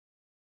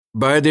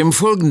Bei dem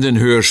folgenden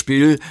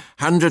Hörspiel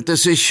handelt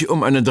es sich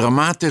um eine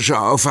dramatische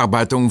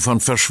Aufarbeitung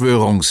von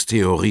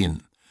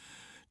Verschwörungstheorien.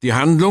 Die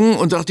Handlung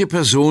und auch die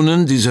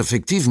Personen dieser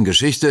fiktiven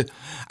Geschichte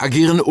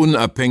agieren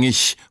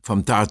unabhängig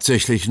vom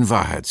tatsächlichen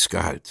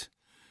Wahrheitsgehalt.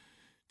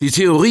 Die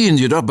Theorien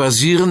jedoch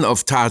basieren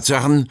auf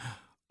Tatsachen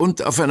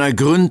und auf einer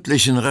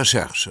gründlichen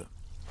Recherche.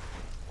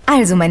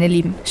 Also, meine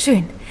Lieben,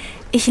 schön.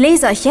 Ich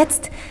lese euch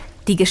jetzt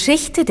die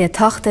Geschichte der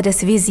Tochter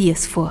des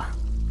Wesirs vor.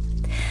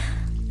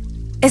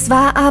 Es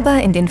war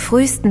aber in den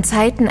frühesten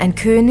Zeiten ein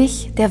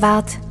König, der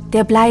ward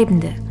der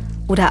Bleibende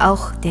oder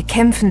auch der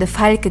kämpfende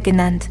Falke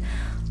genannt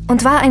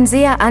und war ein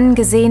sehr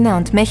angesehener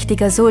und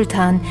mächtiger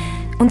Sultan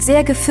und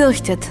sehr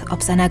gefürchtet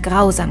ob seiner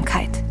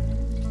Grausamkeit.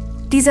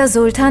 Dieser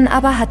Sultan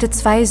aber hatte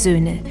 2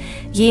 Söhne,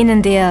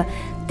 jenen der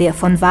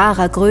von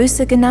wahrer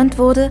Größe genannt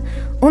wurde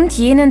und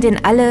jenen,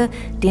 den alle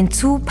den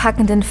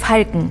zupackenden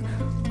Falken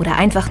oder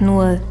einfach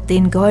nur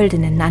den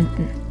Goldenen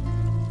nannten.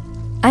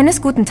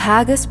 Eines guten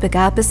Tages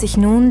begab es sich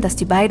nun, dass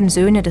die beiden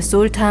Söhne des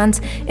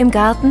Sultans im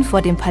Garten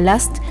vor dem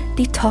Palast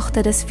die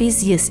Tochter des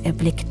Wesirs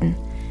erblickten.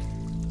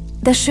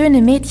 Das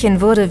schöne Mädchen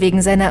wurde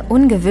wegen seiner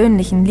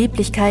ungewöhnlichen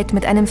Lieblichkeit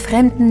mit einem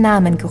fremden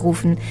Namen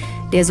gerufen,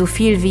 der so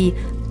viel wie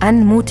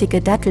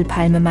anmutige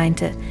Dattelpalme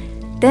meinte.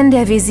 Denn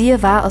der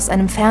Wesir war aus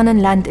einem fernen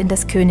Land in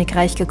das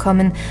Königreich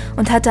gekommen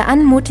und hatte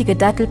anmutige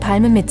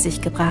Dattelpalme mit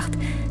sich gebracht,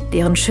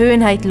 deren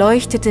Schönheit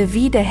leuchtete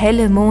wie der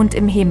helle Mond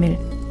im Himmel,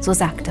 so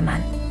sagte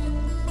man.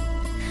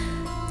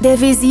 Der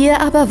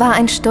Wesir aber war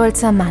ein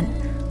stolzer Mann,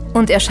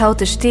 und er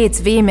schaute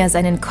stets, wem er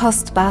seinen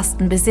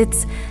kostbarsten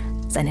Besitz,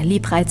 seine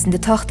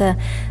liebreizende Tochter,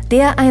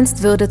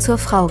 dereinst würde zur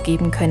Frau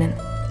geben können.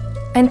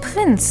 Ein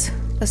Prinz,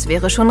 das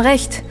wäre schon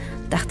recht,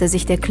 dachte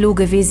sich der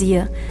kluge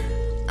Wesir,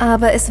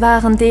 aber es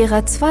waren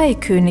derer 2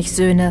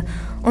 Königssöhne,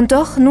 und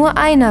doch nur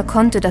einer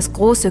konnte das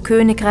große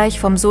Königreich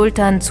vom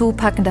Sultan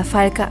zupackender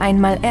Falke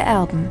einmal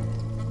ererben.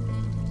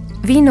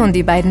 Wie nun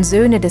die beiden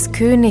Söhne des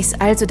Königs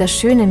also das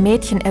schöne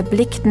Mädchen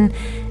erblickten,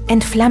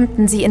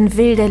 entflammten sie in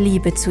wilder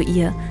Liebe zu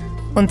ihr,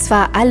 und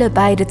zwar alle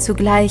beide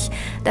zugleich,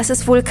 dass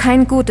es wohl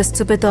kein Gutes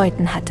zu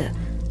bedeuten hatte.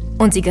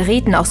 Und sie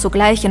gerieten auch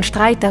sogleich in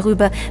Streit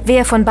darüber,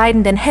 wer von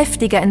beiden denn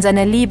heftiger in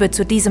seiner Liebe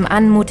zu diesem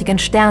anmutigen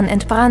Stern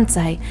entbrannt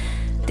sei.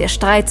 Der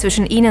Streit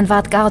zwischen ihnen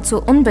ward gar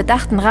zur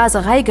unbedachten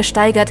Raserei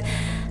gesteigert,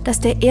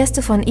 dass der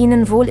erste von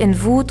ihnen wohl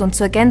in Wut und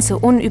zur Gänze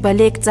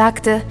unüberlegt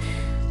sagte: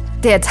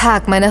 »Der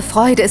Tag meiner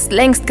Freude ist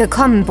längst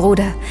gekommen,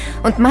 Bruder,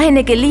 und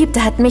meine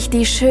Geliebte hat mich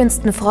die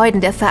schönsten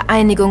Freuden der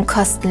Vereinigung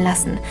kosten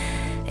lassen.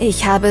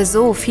 Ich habe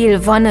so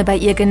viel Wonne bei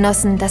ihr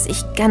genossen, dass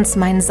ich ganz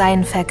mein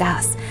Sein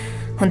vergaß.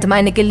 Und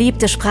meine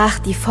Geliebte sprach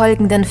die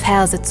folgenden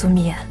Verse zu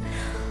mir: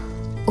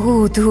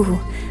 »O du,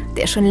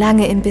 der schon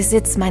lange im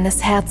Besitz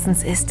meines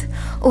Herzens ist,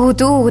 o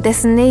du,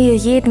 dessen Nähe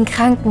jeden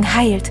Kranken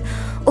heilt,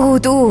 o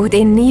du,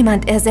 den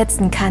niemand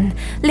ersetzen kann,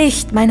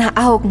 Licht meiner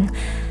Augen,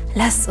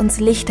 lass uns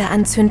Lichter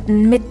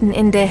anzünden mitten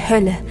in der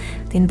Hölle,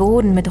 den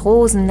Boden mit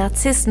Rosen,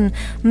 Narzissen,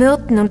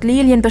 Myrten und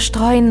Lilien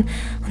bestreuen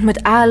und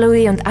mit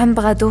Aloe und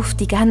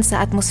Ambraduft die ganze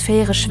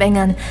Atmosphäre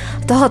schwängern.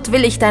 Dort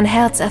will ich dein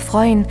Herz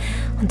erfreuen,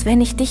 und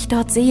wenn ich dich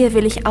dort sehe,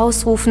 will ich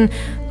ausrufen: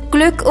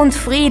 Glück und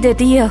Friede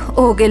dir,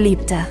 o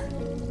Geliebter!«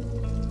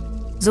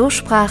 So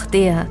sprach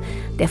der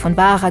von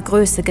wahrer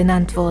Größe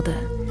genannt wurde.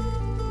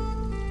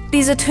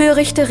 Diese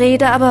törichte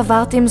Rede aber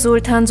ward dem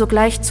Sultan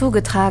sogleich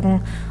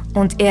zugetragen,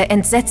 und er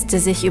entsetzte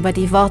sich über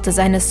die Worte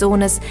seines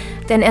Sohnes,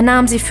 denn er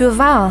nahm sie für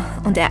wahr,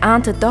 und er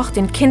ahnte doch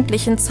den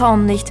kindlichen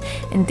Zorn nicht,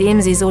 in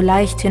dem sie so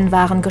leichthin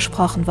waren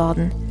gesprochen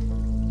worden.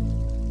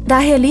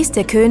 Daher ließ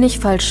der König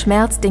voll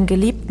Schmerz den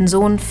geliebten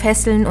Sohn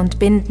fesseln und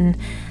binden,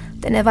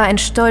 denn er war ein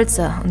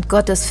stolzer und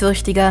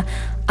gottesfürchtiger,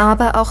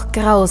 aber auch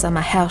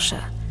grausamer Herrscher.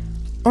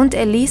 Und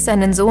er ließ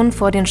seinen Sohn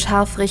vor den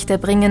Scharfrichter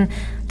bringen,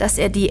 dass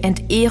er die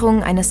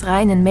Entehrung eines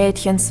reinen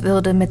Mädchens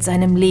würde mit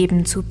seinem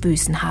Leben zu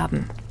büßen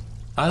haben.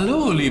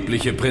 Hallo,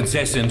 liebliche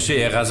Prinzessin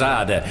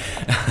Scheherazade.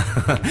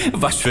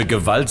 Was für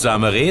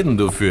gewaltsame Reden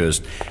du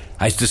führst.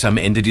 Heißt es am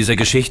Ende dieser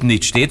Geschichten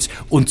nicht stets: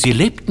 und sie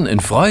lebten in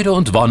Freude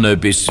und Wonne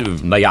bis,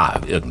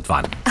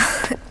 irgendwann?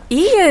 Ach,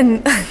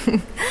 Ian!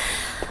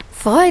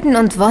 Freuden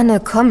und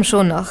Wonne kommen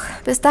schon noch.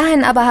 Bis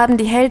dahin aber haben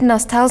die Helden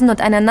aus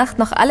 1001 Nacht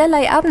noch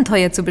allerlei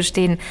Abenteuer zu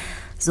bestehen.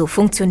 So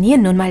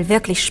funktionieren nun mal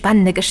wirklich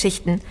spannende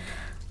Geschichten.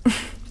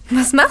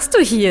 Was machst du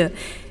hier?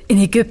 In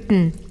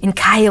Ägypten, in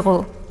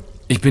Kairo?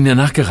 Ich bin ja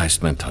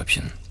nachgereist, mein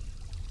Täubchen.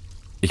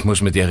 Ich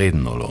muss mit dir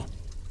reden, Nolo.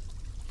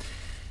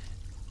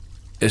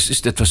 Es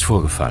ist etwas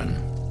vorgefallen.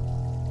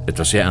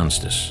 Etwas sehr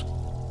Ernstes.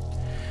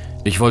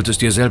 Ich wollte es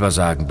dir selber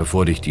sagen,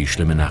 bevor dich die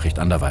schlimme Nachricht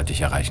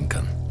anderweitig erreichen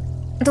kann.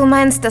 Du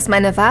meinst, dass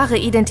meine wahre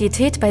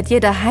Identität bei dir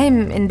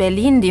daheim in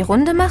Berlin die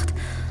Runde macht?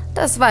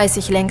 Das weiß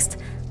ich längst.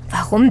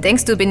 Warum,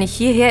 denkst du, bin ich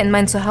hierher in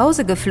mein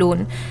Zuhause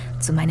geflohen?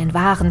 Zu meinen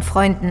wahren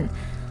Freunden.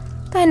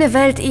 Deine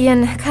Welt,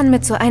 Ian, kann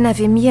mit so einer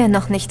wie mir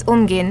noch nicht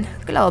umgehen,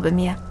 glaube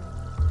mir.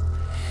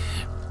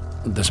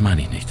 Das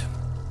meine ich nicht.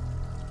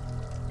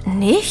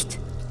 Nicht?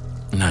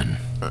 Nein.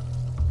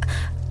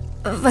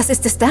 Was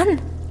ist es dann?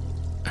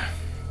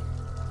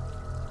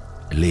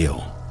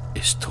 Leo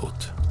ist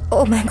tot.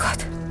 Oh mein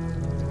Gott.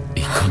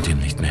 Ich konnte ihm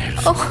nicht mehr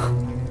helfen. Oh.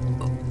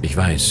 Ich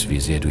weiß, wie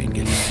sehr du ihn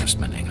geliebt hast,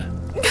 mein Engel.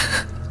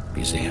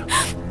 Wie sehr.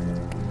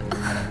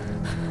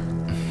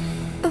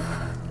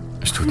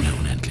 Es tut mir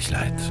unendlich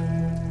leid.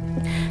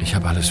 Ich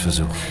habe alles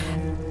versucht.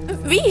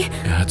 Wie?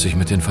 Er hat sich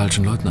mit den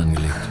falschen Leuten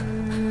angelegt.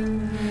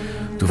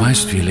 Du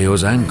weißt, wie Leo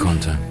sein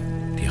konnte.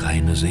 Die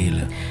reine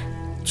Seele.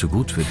 Zu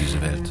gut für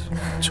diese Welt.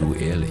 Zu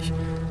ehrlich.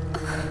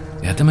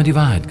 Er hat immer die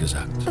Wahrheit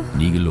gesagt.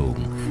 Nie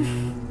gelogen.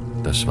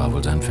 Das war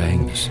wohl sein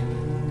Verhängnis.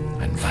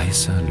 Ein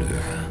weißer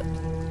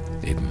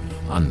Löwe. Eben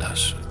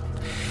anders.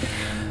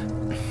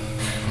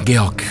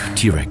 Georg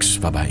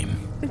T-Rex war bei ihm.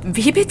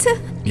 Wie bitte?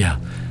 Ja.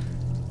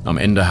 Am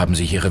Ende haben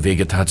sich ihre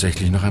Wege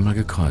tatsächlich noch einmal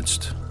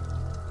gekreuzt.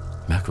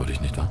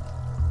 Merkwürdig, nicht wahr?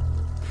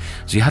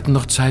 Sie hatten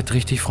noch Zeit,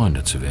 richtig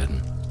Freunde zu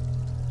werden.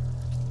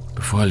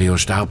 Bevor Leo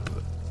starb...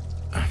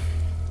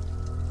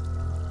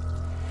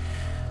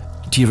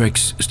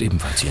 T-Rex ist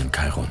ebenfalls hier in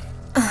Kairo.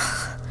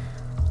 Ach,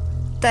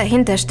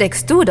 dahinter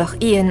steckst du doch,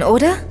 Ian,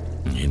 oder?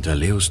 Hinter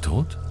Leos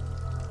Tod?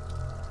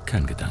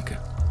 Kein Gedanke.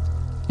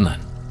 Nein.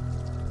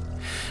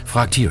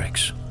 Frag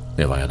T-Rex.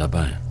 Er war ja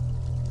dabei.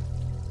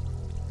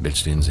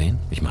 Willst du ihn sehen?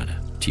 Ich meine,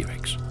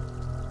 T-Rex.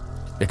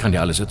 Er kann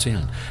dir alles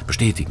erzählen,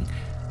 bestätigen.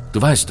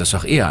 Du weißt, dass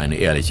auch er eine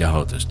ehrliche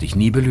Haut ist, dich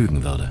nie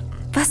belügen würde.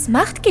 Was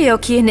macht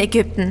Georg hier in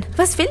Ägypten?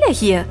 Was will er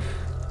hier?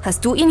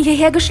 Hast du ihn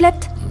hierher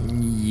geschleppt?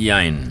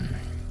 Jein.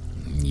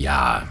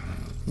 Ja.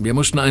 Wir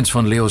mussten eins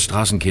von Leos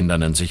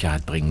Straßenkindern in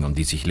Sicherheit bringen, um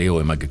die sich Leo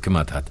immer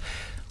gekümmert hat.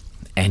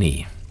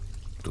 Annie.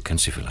 Du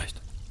kennst sie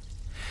vielleicht.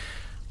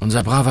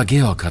 Unser braver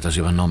Georg hat das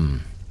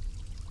übernommen.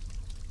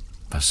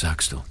 Was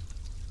sagst du?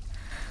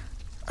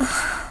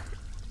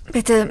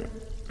 Bitte,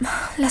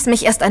 lass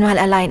mich erst einmal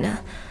alleine.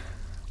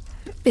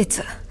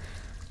 Bitte.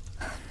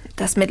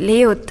 Das mit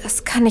Leo,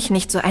 das kann ich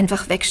nicht so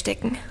einfach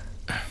wegstecken.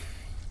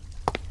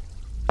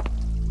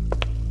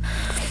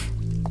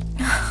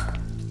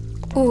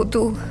 Oh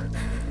du,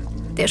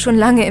 der schon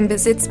lange im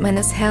Besitz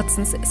meines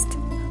Herzens ist.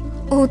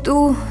 Oh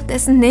du,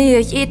 dessen Nähe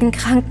jeden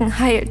Kranken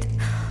heilt.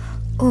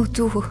 Oh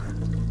du,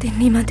 den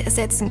niemand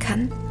ersetzen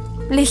kann.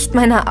 Licht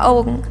meiner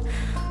Augen.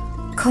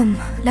 Komm,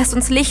 lass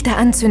uns Lichter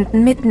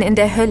anzünden mitten in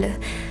der Hölle.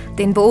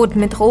 Den Boden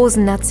mit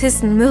Rosen,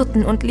 Narzissen,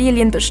 Myrten und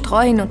Lilien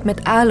bestreuen und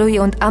mit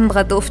Aloe und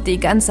Ambraduft die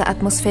ganze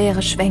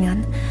Atmosphäre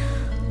schwängern.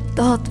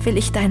 Dort will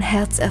ich dein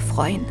Herz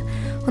erfreuen.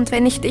 Und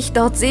wenn ich dich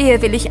dort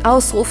sehe, will ich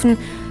ausrufen: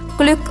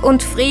 Glück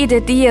und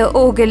Friede dir,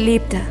 o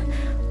Geliebte.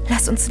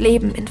 Lass uns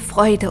leben in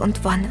Freude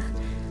und Wonne.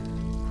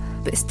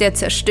 Bis der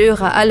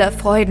Zerstörer aller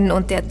Freuden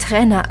und der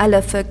Trenner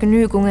aller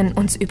Vergnügungen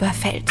uns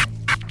überfällt.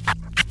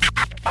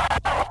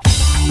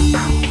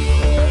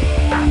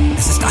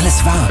 Es ist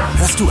alles wahr.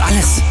 Hörst du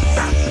alles?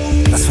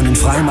 Das von den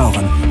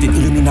Freimaurern, den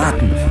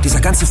Illuminaten, dieser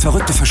ganze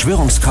verrückte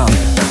Verschwörungskram.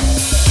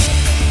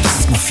 Das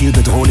ist noch viel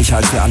bedrohlicher,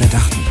 als wir alle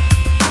dachten.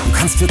 Du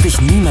kannst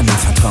wirklich niemandem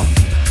vertrauen.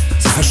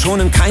 Sie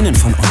verschonen keinen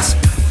von uns.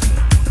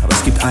 Aber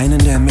es gibt einen,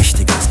 der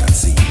mächtiger ist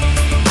als sie.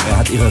 Er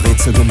hat ihre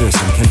Rätsel gelöst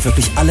und kennt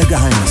wirklich alle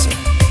Geheimnisse.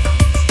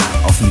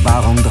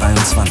 Offenbarung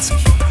 23.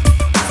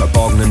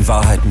 Verborgenen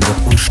Wahrheiten wird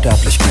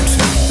Unsterblichkeit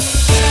finden.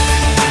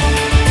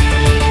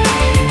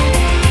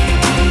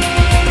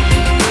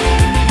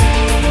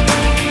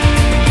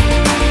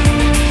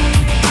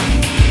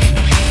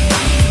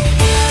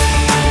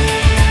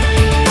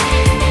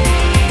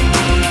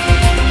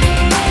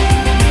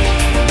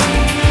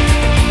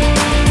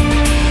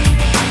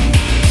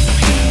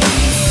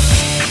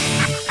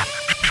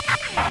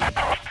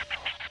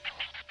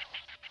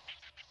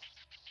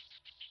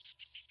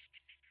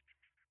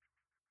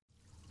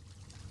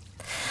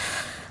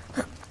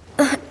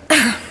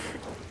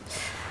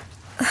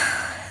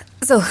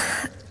 So,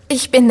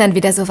 ich bin dann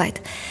wieder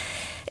soweit.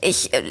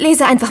 Ich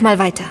lese einfach mal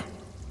weiter.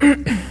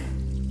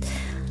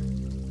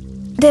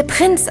 Der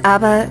Prinz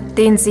aber,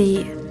 den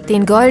sie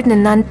den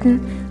Goldenen nannten,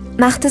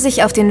 machte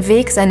sich auf den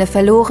Weg, seine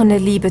verlorene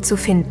Liebe zu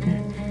finden.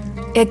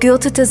 Er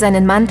gürtete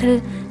seinen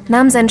Mantel,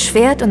 nahm sein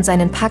Schwert und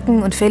seinen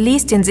Packen und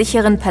verließ den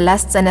sicheren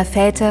Palast seiner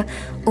Väter,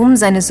 um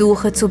seine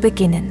Suche zu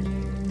beginnen.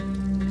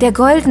 Der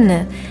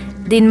Goldene,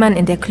 den man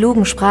in der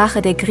klugen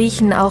Sprache der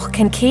Griechen auch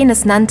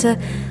Kenkenes nannte,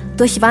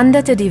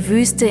 durchwanderte die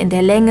Wüste in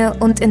der Länge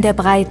und in der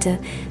Breite,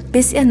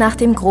 bis er nach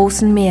dem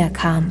großen Meer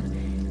kam.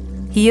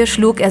 Hier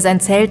schlug er sein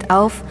Zelt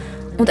auf,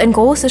 und ein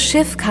großes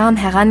Schiff kam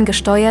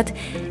herangesteuert,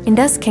 in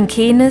das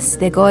Kenkenes,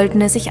 der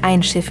Goldene, sich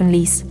einschiffen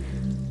ließ.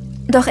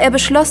 Doch er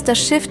beschloss, das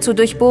Schiff zu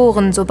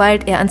durchbohren,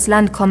 sobald er ans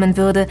Land kommen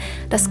würde,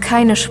 dass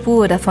keine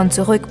Spur davon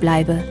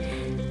zurückbleibe.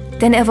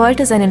 Denn er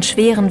wollte seinen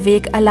schweren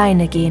Weg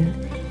alleine gehen.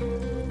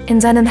 In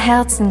seinem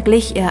Herzen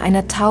glich er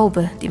einer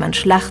Taube, die man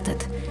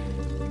schlachtet.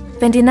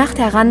 Wenn die Nacht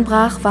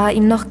heranbrach, war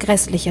ihm noch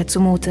grässlicher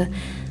zumute.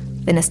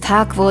 Wenn es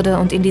Tag wurde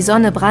und ihn die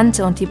Sonne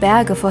brannte und die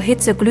Berge vor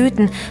Hitze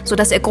glühten, so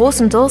dass er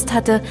großen Durst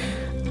hatte,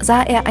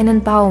 sah er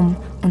einen Baum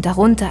und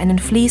darunter einen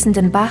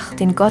fließenden Bach,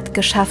 den Gott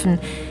geschaffen.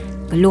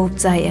 Gelobt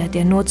sei er,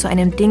 der nur zu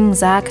einem Ding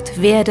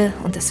sagt, werde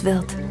und es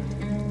wird.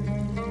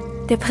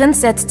 Der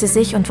Prinz setzte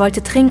sich und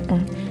wollte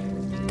trinken.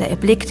 Da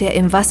erblickte er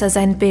im Wasser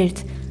sein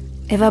Bild.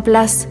 Er war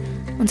blass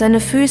und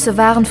seine Füße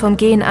waren vom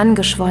Gehen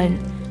angeschwollen.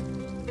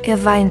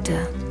 Er weinte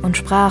und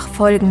sprach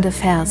folgende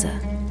Verse.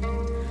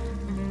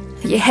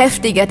 Je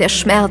heftiger der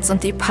Schmerz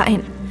und die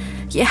Pein,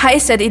 je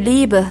heißer die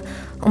Liebe,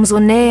 umso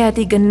näher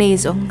die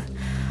Genesung.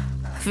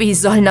 Wie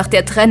soll nach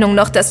der Trennung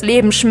noch das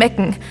Leben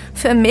schmecken?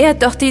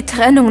 Vermehrt doch die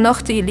Trennung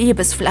noch die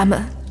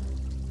Liebesflamme.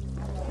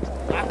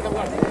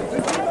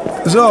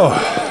 So,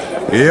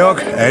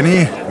 Georg,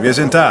 Annie, wir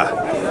sind da.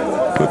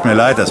 Tut mir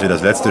leid, dass wir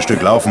das letzte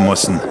Stück laufen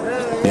mussten.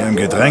 Hier im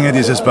Gedränge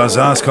dieses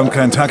Bazars kommt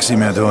kein Taxi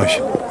mehr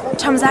durch.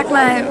 Tom, sag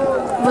mal,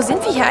 wo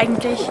sind wir hier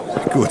eigentlich?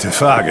 Gute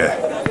Frage.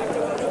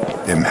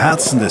 Im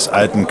Herzen des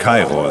alten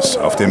Kairos,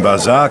 auf dem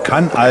Bazar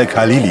Khan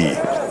al-Khalili.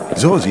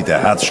 So sieht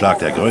der Herzschlag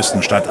der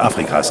größten Stadt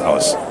Afrikas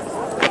aus.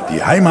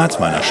 Die Heimat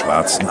meiner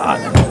schwarzen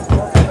Ahnen.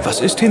 Was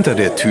ist hinter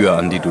der Tür,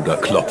 an die du da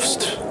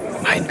klopfst?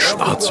 Mein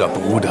schwarzer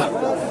Bruder.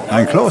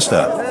 Ein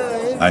Kloster.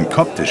 Ein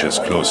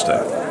koptisches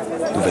Kloster.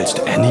 Du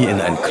willst Annie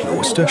in ein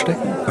Kloster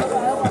stecken?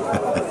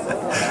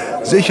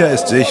 Sicher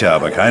ist sicher,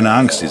 aber keine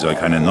Angst, sie soll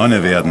keine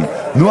Nonne werden.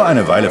 Nur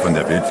eine Weile von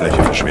der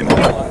Bildfläche verschwinden.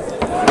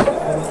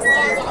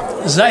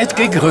 Seid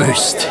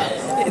gegrüßt.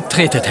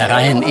 Tretet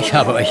herein, ich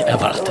habe euch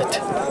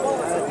erwartet.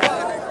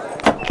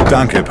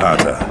 Danke,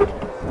 Pater.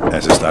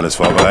 Es ist alles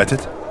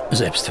vorbereitet?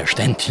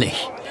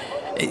 Selbstverständlich.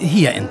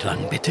 Hier entlang,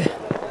 bitte.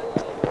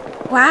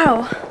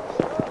 Wow,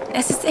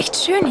 es ist echt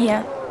schön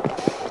hier.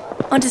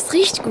 Und es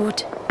riecht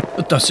gut.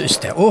 Das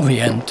ist der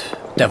Orient,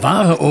 der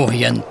wahre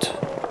Orient.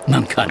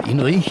 Man kann ihn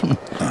riechen.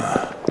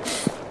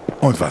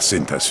 Und was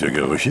sind das für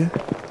Gerüche?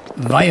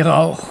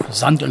 Weihrauch,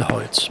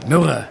 Sandelholz,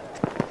 Myrrhe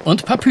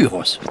und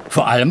Papyrus.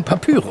 Vor allem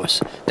Papyrus.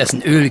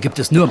 Dessen Öl gibt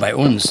es nur bei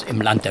uns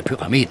im Land der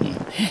Pyramiden.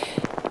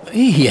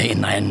 Hier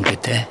hinein,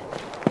 bitte.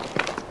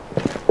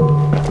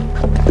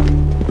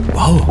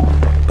 Wow,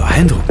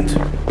 beeindruckend.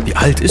 Wie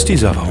alt ist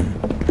dieser Raum?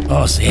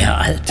 Oh, sehr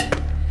alt.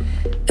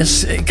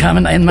 Es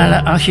kamen einmal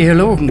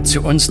Archäologen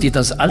zu uns, die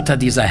das Alter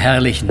dieser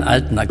herrlichen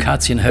alten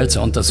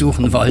Akazienhölzer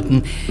untersuchen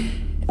wollten.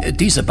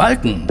 Diese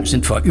Balken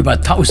sind vor über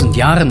 1000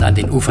 Jahren an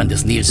den Ufern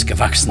des Nils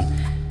gewachsen.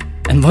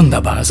 Ein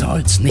wunderbares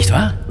Holz, nicht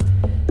wahr?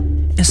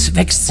 Es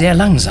wächst sehr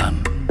langsam,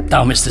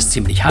 darum ist es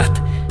ziemlich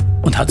hart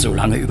und hat so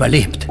lange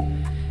überlebt.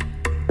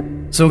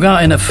 Sogar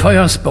eine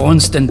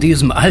Feuersbrunst in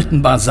diesem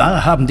alten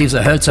Bazar haben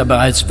diese Hölzer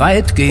bereits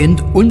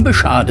weitgehend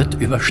unbeschadet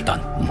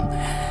überstanden.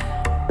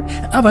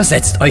 Aber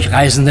setzt euch,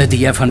 Reisende, die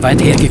ihr von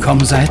weit her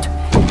gekommen seid.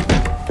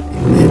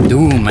 Du,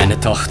 meine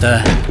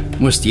Tochter,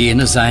 musst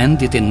jene sein,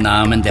 die den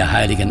Namen der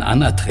heiligen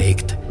Anna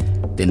trägt,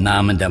 den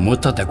Namen der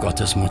Mutter, der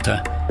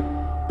Gottesmutter,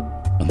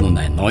 und nun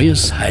ein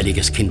neues,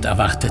 heiliges Kind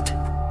erwartet.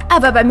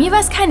 Aber bei mir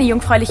war es keine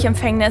jungfräuliche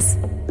Empfängnis.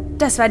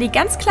 Das war die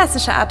ganz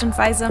klassische Art und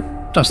Weise.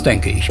 Das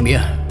denke ich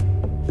mir.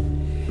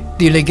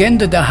 Die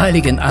Legende der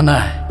heiligen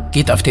Anna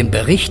geht auf den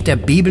Bericht der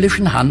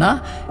biblischen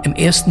Hannah im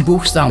ersten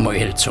Buch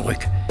Samuel zurück.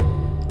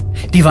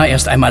 Die war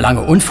erst einmal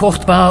lange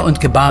unfruchtbar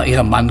und gebar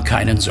ihrem Mann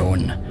keinen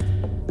Sohn.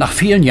 Nach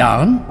vielen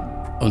Jahren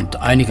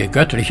und einige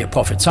göttliche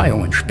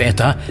Prophezeiungen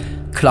später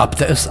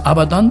klappte es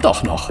aber dann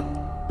doch noch.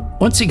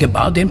 Und sie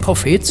gebar den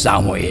Prophet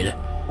Samuel.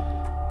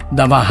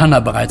 Da war Hannah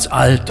bereits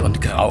alt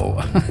und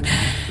grau.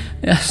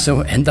 Ja,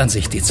 so ändern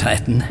sich die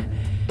Zeiten.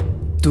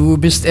 Du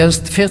bist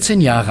erst 14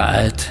 Jahre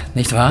alt,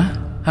 nicht wahr,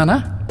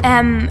 Hannah?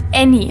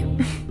 Annie.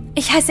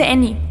 Ich heiße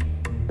Annie.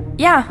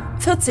 Ja,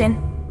 14.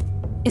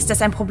 Ist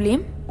das ein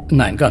Problem?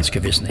 Nein, ganz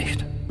gewiss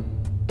nicht.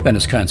 Wenn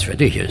es keins für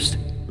dich ist.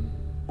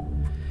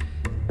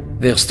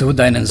 Wirst du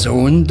deinen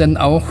Sohn denn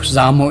auch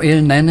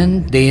Samuel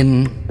nennen,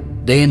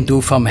 den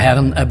du vom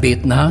Herrn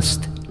erbeten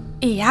hast?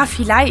 Ja,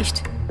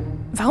 vielleicht.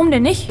 Warum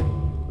denn nicht?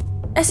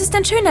 Es ist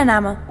ein schöner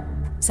Name.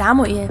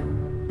 Samuel.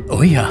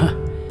 Oh ja.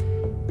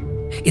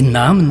 In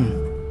Namen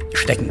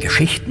stecken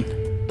Geschichten.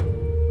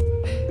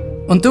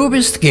 Und du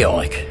bist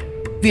Georg,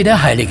 wie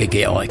der heilige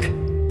Georg.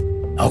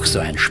 Auch so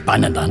ein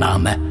spannender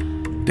Name.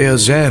 Der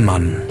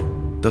Sämann,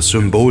 das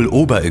Symbol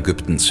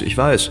Oberägyptens, ich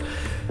weiß.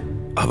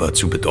 Aber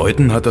zu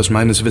bedeuten hat das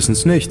meines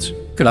Wissens nichts.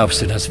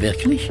 Glaubst du das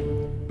wirklich?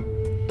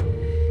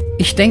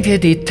 Ich denke,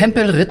 die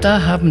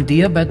Tempelritter haben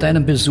dir bei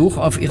deinem Besuch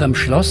auf ihrem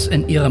Schloss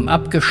in ihrem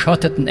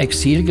abgeschotteten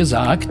Exil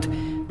gesagt,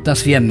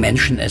 dass wir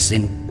Menschen es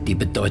sind, die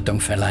Bedeutung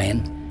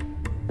verleihen.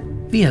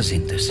 Wir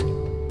sind es.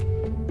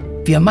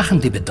 Wir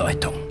machen die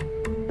Bedeutung.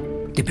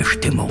 Die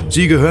Bestimmung.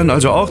 Sie gehören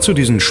also auch zu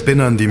diesen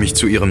Spinnern, die mich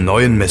zu ihrem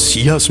neuen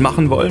Messias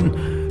machen wollen?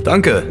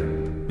 Danke.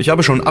 Ich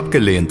habe schon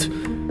abgelehnt.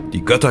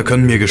 Die Götter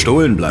können mir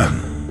gestohlen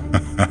bleiben.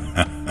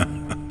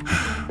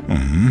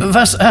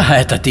 Was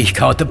erheitert dich,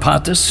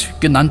 Kautepates,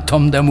 genannt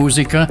Tom der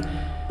Musiker?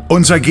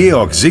 Unser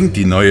Georg singt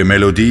die neue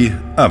Melodie,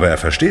 aber er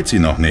versteht sie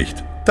noch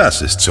nicht.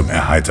 Das ist zum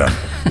Erheitern.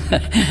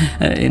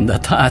 In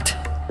der Tat.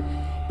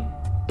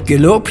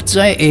 Gelobt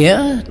sei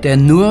er, der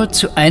nur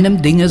zu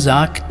einem Dinge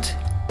sagt,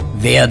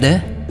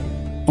 werde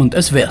und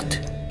es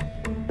wird.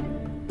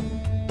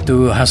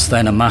 Du hast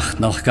deine Macht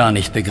noch gar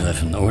nicht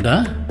begriffen,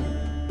 oder,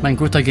 mein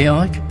guter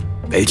Georg?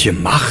 Welche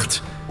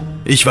Macht?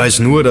 Ich weiß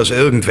nur, dass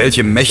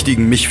irgendwelche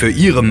Mächtigen mich für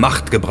ihre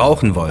Macht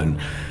gebrauchen wollen,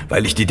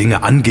 weil ich die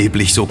Dinge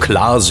angeblich so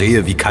klar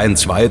sehe wie kein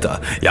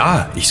zweiter.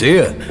 Ja, ich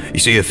sehe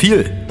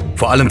viel,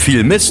 vor allem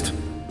viel Mist.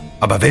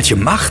 Aber welche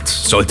Macht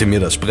sollte mir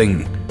das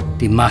bringen?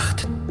 Die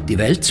Macht die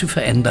Welt zu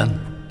verändern.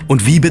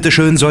 Und wie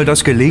bitteschön soll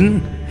das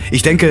gelingen?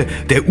 Ich denke,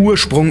 der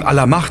Ursprung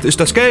aller Macht ist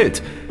das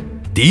Geld.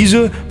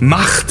 Diese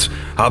Macht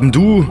haben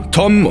du,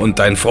 Tom und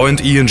dein Freund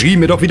ING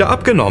mir doch wieder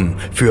abgenommen.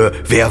 Für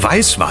wer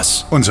weiß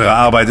was. Unsere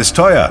Arbeit ist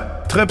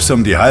teuer. Trips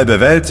um die halbe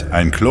Welt,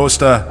 ein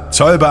Kloster,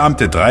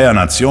 Zollbeamte 3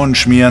 Nationen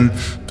schmieren,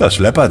 das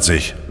läppert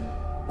sich.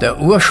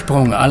 Der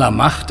Ursprung aller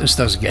Macht ist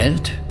das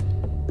Geld?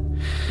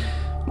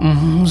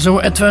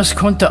 So etwas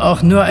konnte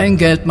auch nur ein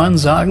Geldmann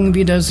sagen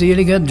wie der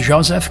selige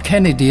Joseph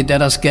Kennedy, der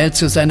das Geld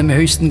zu seinem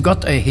höchsten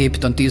Gott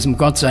erhebt und diesem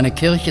Gott seine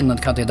Kirchen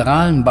und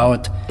Kathedralen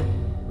baut.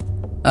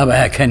 Aber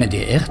Herr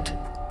Kennedy irrt.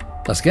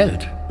 Das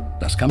Geld,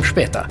 das kam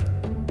später.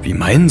 Wie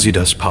meinen Sie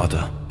das,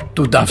 Pater?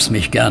 Du darfst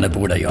mich gerne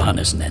Bruder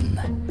Johannes nennen.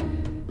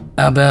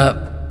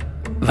 Aber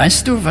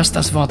weißt du, was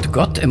das Wort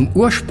Gott im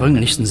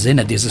ursprünglichsten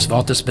Sinne dieses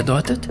Wortes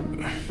bedeutet?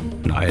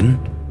 Nein.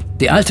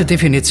 Die alte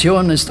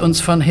Definition ist uns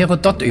von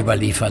Herodot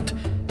überliefert,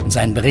 in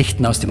seinen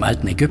Berichten aus dem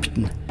alten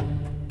Ägypten.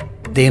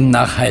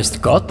 Demnach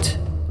heißt Gott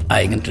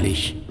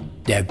eigentlich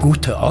der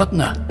gute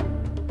Ordner.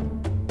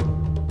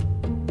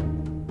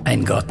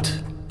 Ein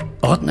Gott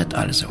ordnet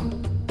also.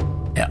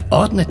 Er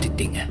ordnet die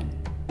Dinge.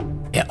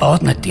 Er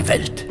ordnet die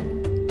Welt.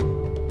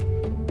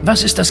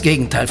 Was ist das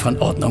Gegenteil von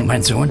Ordnung,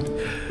 mein Sohn?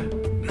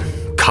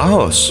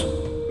 Chaos.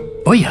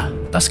 Oh ja,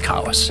 das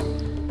Chaos.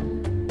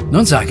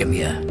 Nun sage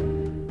mir,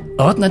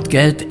 ordnet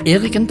Geld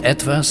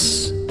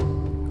irgendetwas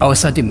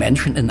außer die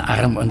Menschen in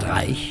Arm und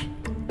Reich?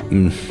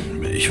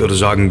 Ich würde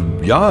sagen,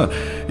 ja,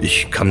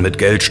 ich kann mit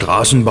Geld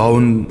Straßen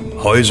bauen,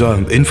 Häuser,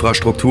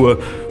 Infrastruktur,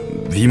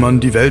 wie man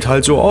die Welt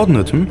halt so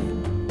ordnet.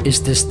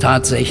 Ist es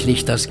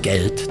tatsächlich das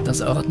Geld,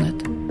 das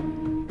ordnet?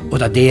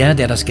 Oder der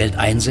das Geld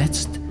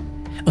einsetzt?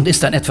 Und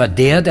ist dann etwa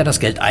der das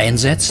Geld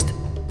einsetzt,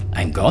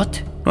 ein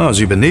Gott?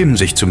 Sie benehmen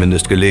sich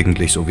zumindest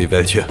gelegentlich so wie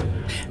welche.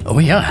 Oh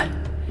ja.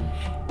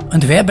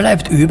 Und wer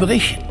bleibt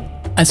übrig,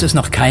 als es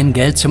noch kein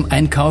Geld zum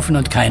Einkaufen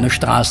und keine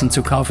Straßen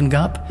zu kaufen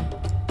gab?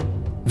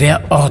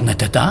 Wer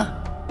ordnete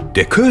da?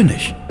 Der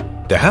König,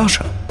 der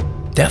Herrscher.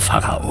 Der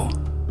Pharao.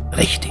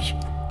 Richtig.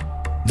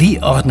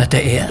 Wie ordnete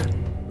er?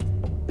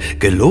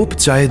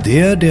 Gelobt sei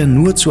der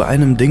nur zu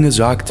einem Dinge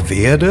sagt,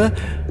 werde,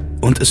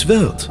 und es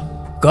wird.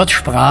 Gott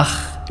sprach,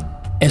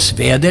 es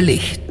werde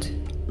Licht,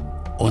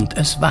 und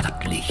es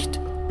ward Licht.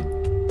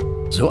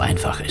 So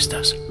einfach ist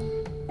das.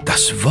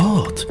 Das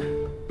Wort,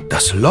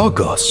 das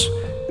Logos.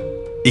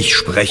 Ich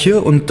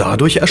spreche und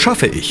dadurch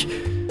erschaffe ich.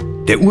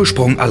 Der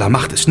Ursprung aller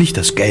Macht ist nicht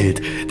das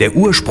Geld. Der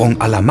Ursprung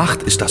aller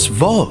Macht ist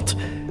das Wort.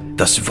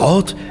 Das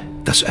Wort,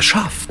 das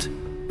erschafft.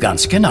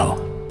 Ganz genau.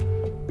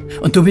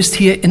 Und du bist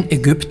hier in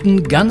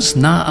Ägypten ganz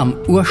nah am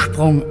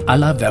Ursprung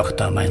aller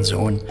Wörter, mein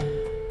Sohn.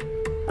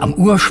 Am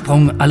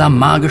Ursprung aller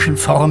magischen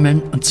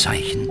Formeln und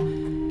Zeichen.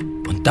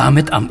 Und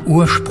damit am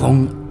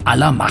Ursprung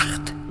aller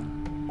Macht.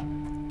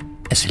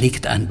 Es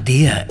liegt an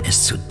dir,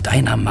 es zu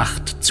deiner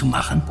Macht zu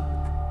machen.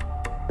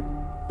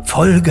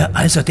 Folge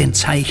also den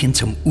Zeichen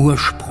zum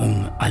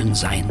Ursprung allen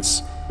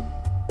Seins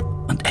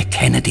und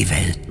erkenne die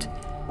Welt,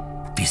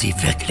 wie sie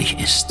wirklich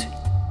ist.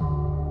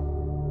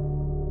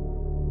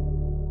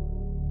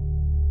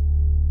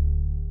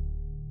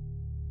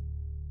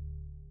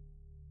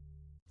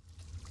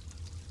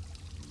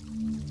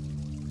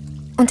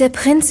 Und der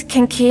Prinz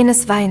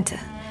Kenkenes weinte,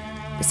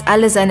 bis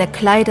alle seine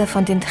Kleider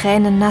von den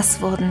Tränen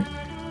nass wurden.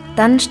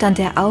 Dann stand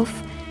er auf,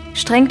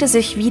 strengte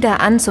sich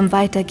wieder an zum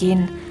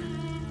Weitergehen.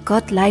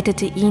 Gott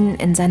leitete ihn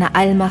in seine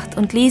Allmacht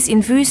und ließ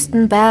ihn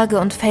Wüsten, Berge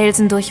und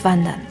Felsen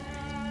durchwandern.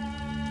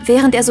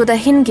 Während er so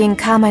dahinging,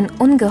 kam ein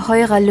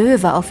ungeheurer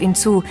Löwe auf ihn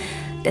zu,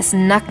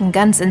 dessen Nacken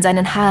ganz in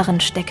seinen Haaren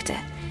steckte.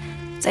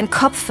 Sein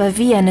Kopf war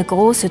wie eine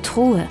große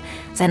Truhe,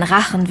 sein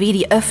Rachen wie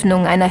die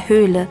Öffnung einer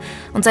Höhle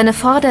und seine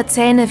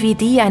Vorderzähne wie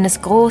die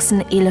eines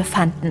großen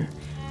Elefanten.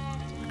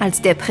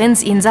 Als der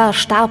Prinz ihn sah,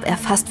 starb er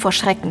fast vor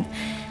Schrecken.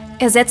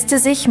 Er setzte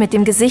sich mit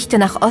dem Gesichte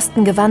nach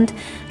Osten gewandt,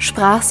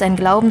 sprach sein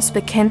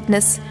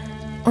Glaubensbekenntnis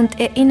und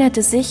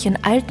erinnerte sich,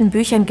 in alten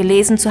Büchern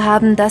gelesen zu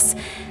haben, dass,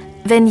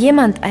 wenn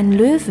jemand ein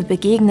Löwe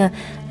begegne,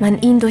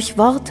 man ihn durch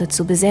Worte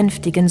zu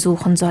besänftigen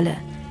suchen solle.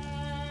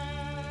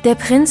 Der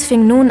Prinz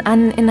fing nun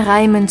an, in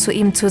Reimen zu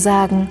ihm zu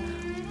sagen: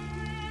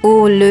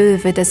 O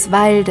Löwe des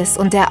Waldes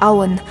und der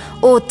Auen,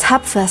 o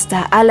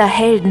tapferster aller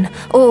Helden,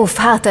 o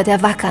Vater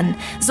der Wackern,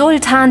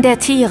 Sultan der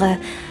Tiere,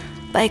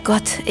 bei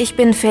Gott, ich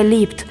bin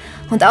verliebt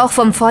und auch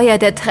vom Feuer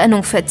der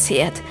Trennung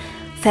verzehrt,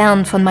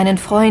 fern von meinen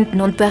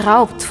Freunden und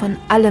beraubt von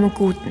allem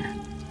Guten.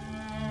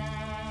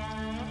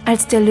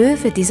 Als der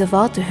Löwe diese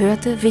Worte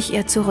hörte, wich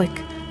er zurück,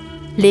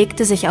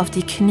 legte sich auf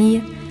die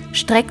Knie,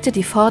 streckte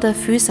die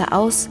Vorderfüße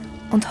aus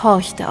und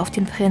horchte auf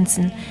den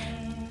Prinzen,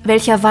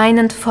 welcher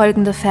weinend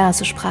folgende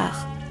Verse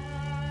sprach: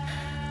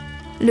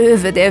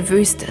 Löwe der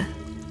Wüste,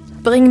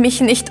 bring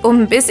mich nicht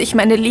um, bis ich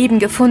meine Lieben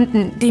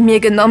gefunden, die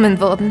mir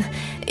genommen wurden.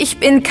 Ich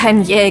bin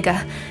kein Jäger,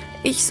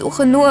 ich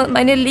suche nur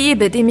meine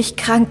Liebe, die mich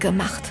krank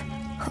gemacht.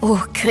 O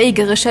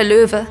kriegerischer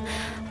Löwe,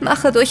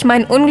 mache durch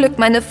mein Unglück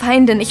meine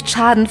Feinde nicht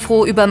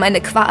schadenfroh über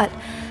meine Qual.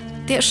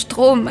 Der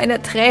Strom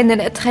meiner Tränen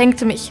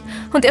ertränkt mich,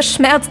 und der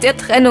Schmerz der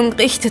Trennung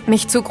richtet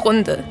mich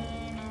zugrunde.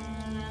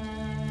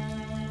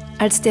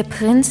 Als der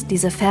Prinz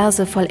diese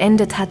Verse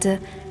vollendet hatte,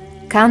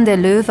 kam der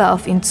Löwe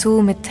auf ihn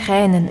zu mit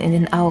Tränen in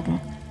den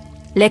Augen,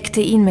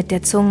 leckte ihn mit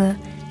der Zunge,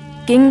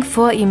 ging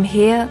vor ihm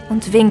her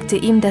und winkte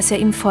ihm, dass er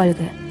ihm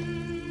folge.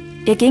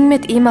 Er ging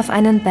mit ihm auf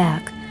einen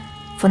Berg,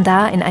 von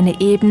da in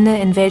eine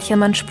Ebene, in welcher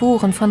man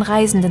Spuren von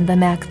Reisenden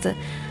bemerkte,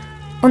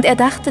 und er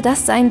dachte,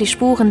 das seien die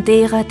Spuren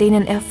derer,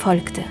 denen er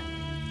folgte.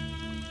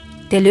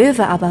 Der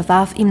Löwe aber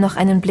warf ihm noch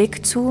einen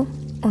Blick zu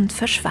und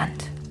verschwand.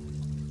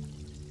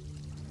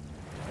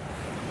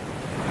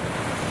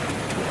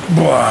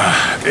 Boah,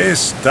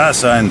 ist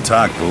das ein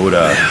Tag,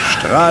 Bruder.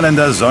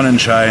 Strahlender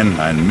Sonnenschein,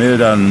 ein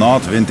milder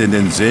Nordwind in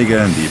den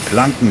Segeln, die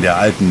Planken der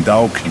alten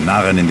Dau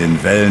knarren in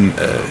den Wellen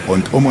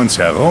und um uns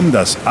herum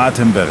das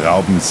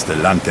atemberaubendste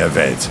Land der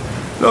Welt.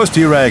 Los,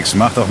 T-Rex,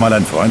 mach doch mal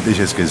ein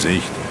freundliches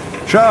Gesicht.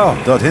 Schau,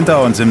 dort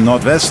hinter uns im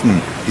Nordwesten,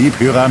 die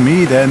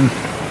Pyramiden.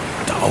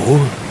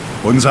 Dau?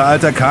 Unser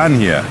alter Kahn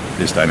hier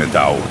ist eine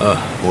Dau.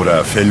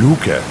 Oder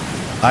Feluke.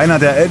 Einer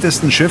der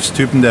ältesten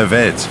Schiffstypen der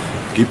Welt.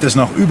 Gibt es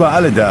noch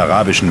überall in der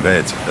arabischen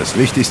Welt. Das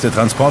wichtigste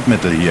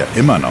Transportmittel hier,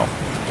 immer noch.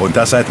 Und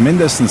das seit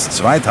mindestens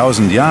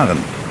 2000 Jahren.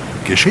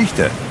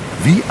 Geschichte,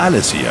 wie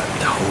alles hier.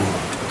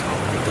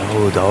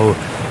 Dau.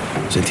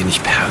 Sind die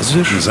nicht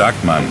persisch?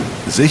 Sagt man.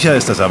 Sicher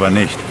ist das aber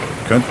nicht.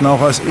 Könnten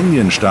auch aus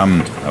Indien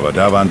stammen. Aber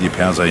da waren die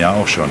Perser ja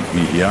auch schon,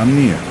 wie hier am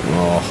Nil.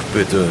 Ach,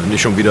 bitte,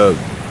 nicht schon wieder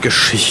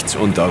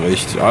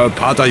Geschichtsunterricht.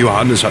 Pater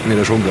Johannes hat mir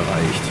das schon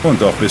gereicht.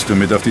 Und doch bist du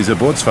mit auf diese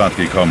Bootsfahrt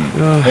gekommen,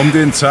 um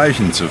den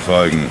Zeichen zu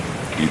folgen.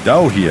 Die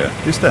Dau hier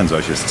ist ein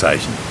solches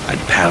Zeichen. Ein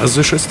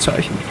persisches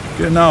Zeichen?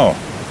 Genau.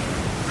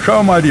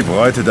 Schau mal die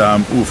Bräute da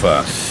am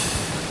Ufer.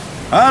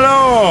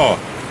 Hallo!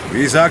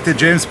 Wie sagte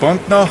James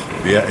Bond noch?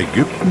 Wer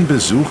Ägypten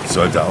besucht,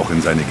 sollte auch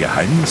in seine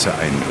Geheimnisse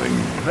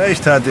eindringen.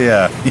 Recht hat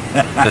er.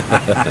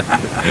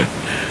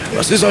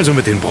 Was ist also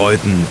mit den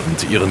Bräuten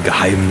und ihren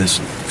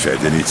Geheimnissen?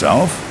 Fällt dir nichts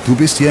auf? Du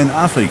bist hier in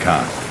Afrika.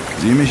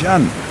 Sieh mich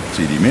an.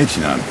 Sieh die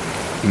Mädchen an.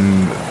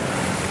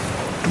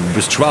 Du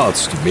bist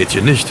schwarz, die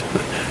Mädchen nicht.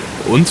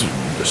 Und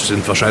das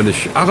sind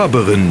wahrscheinlich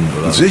Araberinnen,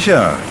 oder?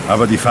 Sicher,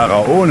 aber die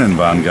Pharaonen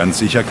waren ganz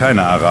sicher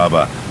keine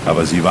Araber.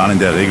 Aber sie waren in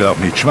der Regel auch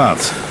nicht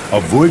schwarz.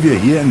 Obwohl wir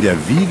hier in der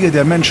Wiege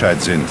der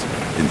Menschheit sind.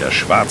 In der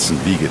schwarzen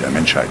Wiege der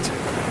Menschheit.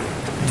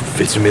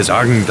 Willst du mir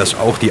sagen, dass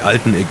auch die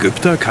alten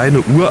Ägypter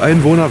keine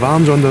Ureinwohner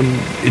waren, sondern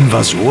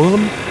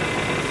Invasoren?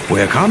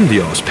 Woher kamen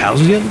die? Aus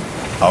Persien?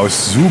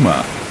 Aus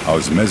Sumer,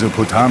 aus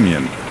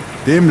Mesopotamien.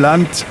 Dem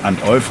Land an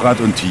Euphrat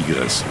und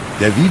Tigris.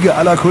 Der Wiege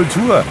aller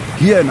Kultur.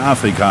 Hier in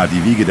Afrika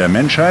die Wiege der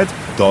Menschheit,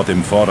 dort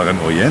im Vorderen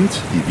Orient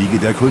die Wiege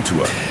der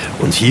Kultur.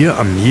 Und hier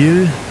am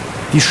Nil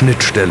die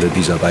Schnittstelle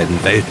dieser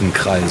beiden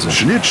Weltenkreise.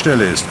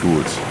 Schnittstelle ist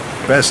gut.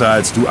 Besser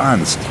als du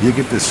ahnst. Hier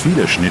gibt es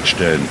viele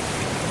Schnittstellen.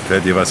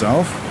 Fällt dir was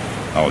auf?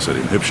 Außer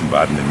den hübschen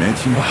badenden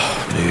Mädchen?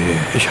 Ach nee,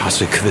 ich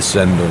hasse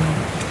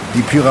Quiz-Sendungen.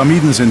 Die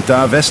Pyramiden sind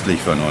da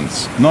westlich von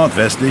uns.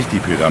 Nordwestlich die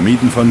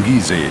Pyramiden von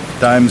Gizeh.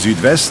 Da im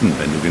Südwesten,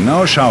 wenn du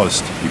genau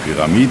schaust, die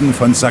Pyramiden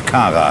von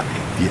Saqqara.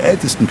 Die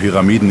ältesten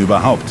Pyramiden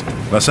überhaupt.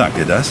 Was sagt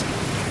dir das?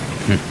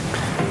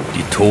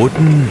 Die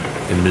Toten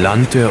im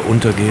Land der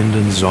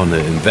untergehenden Sonne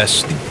im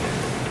Westen.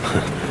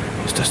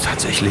 Ist das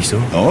tatsächlich so?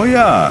 Oh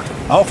ja.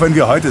 Auch wenn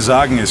wir heute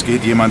sagen, es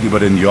geht jemand über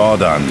den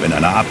Jordan, wenn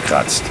einer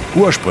abkratzt.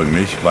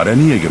 Ursprünglich war der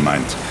Nil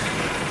gemeint.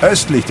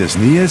 Östlich des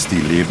Nils die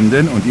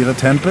Lebenden und ihre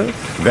Tempel,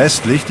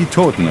 westlich die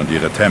Toten und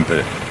ihre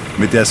Tempel.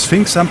 Mit der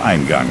Sphinx am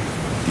Eingang.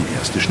 Die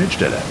erste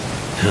Schnittstelle.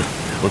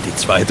 Und die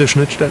zweite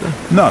Schnittstelle?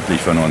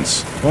 Nördlich von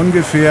uns.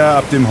 Ungefähr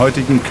ab dem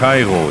heutigen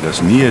Kairo,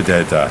 das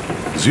Nildelta.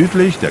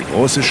 Südlich der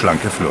große,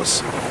 schlanke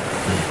Fluss.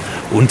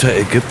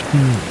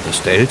 Unterägypten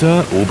das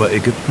Delta,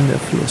 Oberägypten der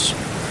Fluss.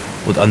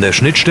 Und an der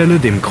Schnittstelle,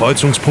 dem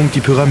Kreuzungspunkt, die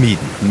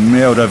Pyramiden.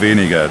 Mehr oder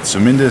weniger.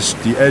 Zumindest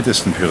die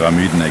ältesten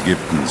Pyramiden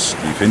Ägyptens.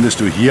 Die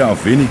findest du hier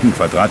auf wenigen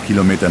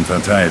Quadratkilometern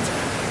verteilt.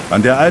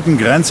 An der alten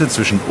Grenze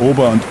zwischen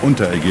Ober- und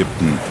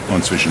Unterägypten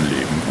und zwischen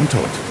Leben und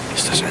Tod.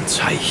 Ist das ein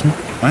Zeichen?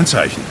 Ein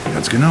Zeichen,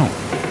 ganz genau.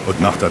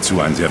 Und noch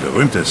dazu ein sehr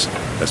berühmtes.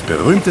 Das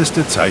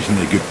berühmteste Zeichen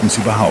Ägyptens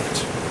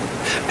überhaupt.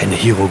 Eine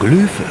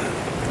Hieroglyphe.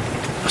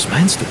 Was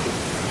meinst du?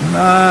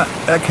 Na,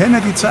 erkenne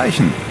die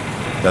Zeichen.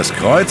 Das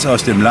Kreuz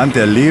aus dem Land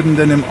der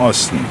Lebenden im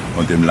Osten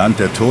und dem Land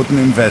der Toten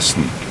im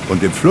Westen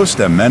und dem Fluss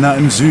der Männer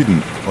im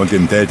Süden und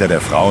dem Delta der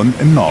Frauen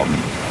im Norden.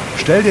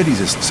 Stell dir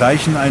dieses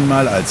Zeichen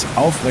einmal als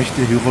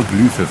aufrechte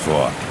Hieroglyphe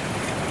vor.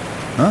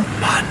 Mann,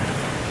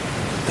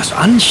 das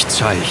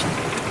Anchzeichen,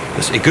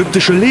 das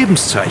ägyptische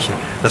Lebenszeichen,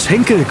 das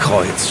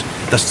Henkelkreuz,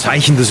 das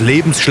Zeichen des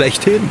Lebens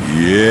schlechthin.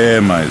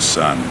 Yeah, my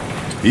son.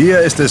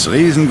 Hier ist es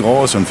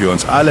riesengroß und für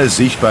uns alle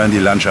sichtbar in die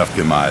Landschaft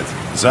gemalt.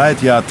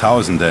 Seit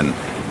Jahrtausenden.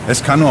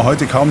 Es kann nur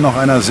heute kaum noch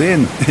einer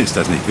sehen. Ist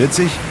das nicht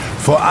witzig?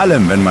 Vor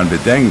allem, wenn man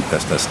bedenkt,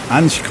 dass das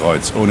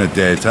Anchkreuz ohne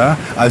Delta,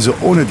 also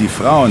ohne die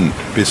Frauen,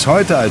 bis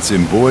heute als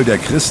Symbol der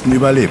Christen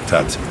überlebt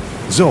hat.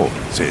 So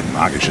sehen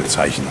magische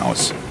Zeichen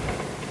aus.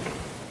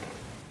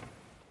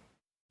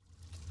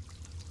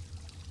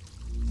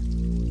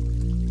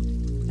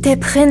 Der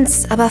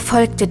Prinz aber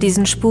folgte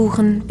diesen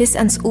Spuren bis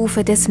ans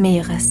Ufer des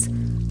Meeres.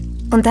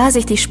 Und da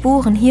sich die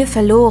Spuren hier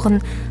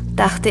verloren,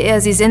 dachte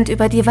er, sie sind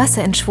über die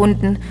Wasser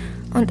entschwunden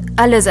und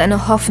alle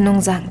seine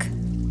Hoffnung sank.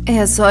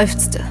 Er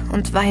seufzte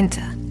und weinte.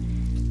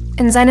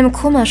 In seinem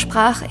Kummer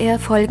sprach er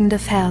folgende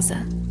Verse.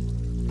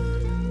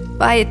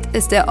 Weit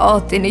ist der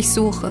Ort, den ich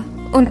suche,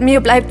 und mir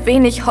bleibt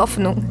wenig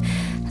Hoffnung.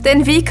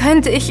 Denn wie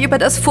könnte ich über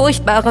das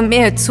furchtbare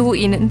Meer zu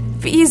ihnen?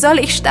 Wie soll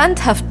ich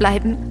standhaft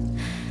bleiben?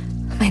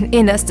 Mein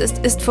Innerstes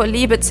ist vor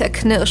Liebe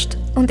zerknirscht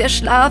und der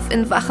Schlaf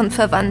in Wachen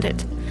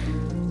verwandelt.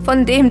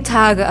 Von dem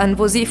Tage an,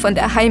 wo sie von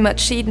der Heimat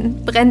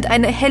schieden, brennt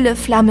eine helle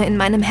Flamme in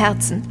meinem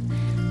Herzen.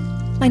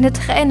 Meine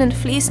Tränen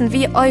fließen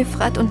wie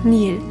Euphrat und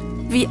Nil,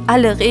 wie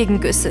alle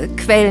Regengüsse,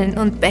 Quellen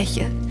und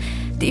Bäche.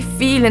 Die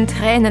vielen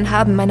Tränen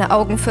haben meine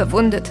Augen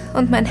verwundet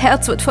und mein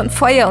Herz wird von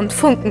Feuer und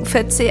Funken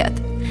verzehrt.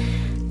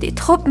 Die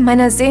Truppen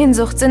meiner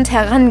Sehnsucht sind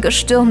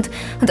herangestürmt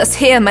und das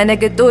Heer meiner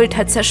Geduld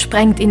hat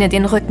zersprengt ihnen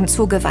den Rücken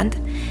zugewandt.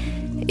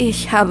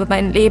 Ich habe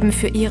mein Leben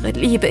für ihre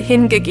Liebe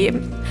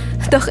hingegeben.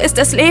 Doch ist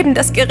das Leben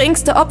das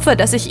geringste Opfer,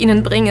 das ich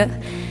ihnen bringe.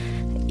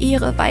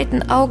 Ihre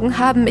weiten Augen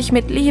haben mich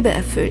mit Liebe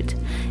erfüllt.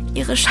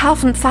 Ihre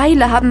scharfen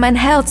Pfeile haben mein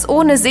Herz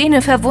ohne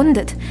Sehne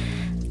verwundet.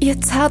 Ihr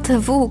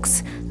zarter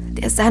Wuchs,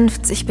 der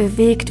sanft sich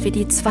bewegt wie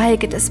die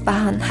Zweige des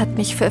Ban, hat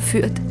mich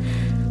verführt.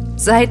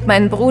 Seit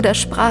mein Bruder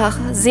sprach,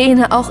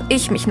 sehne auch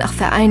ich mich nach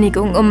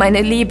Vereinigung, um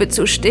meine Liebe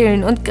zu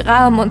stillen und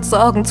Gram und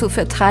Sorgen zu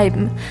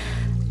vertreiben.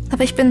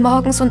 Aber ich bin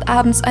morgens und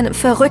abends einem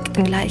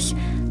Verrückten gleich,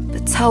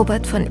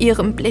 bezaubert von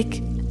ihrem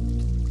Blick.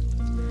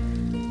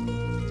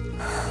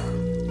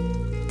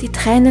 Die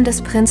Tränen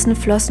des Prinzen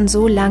flossen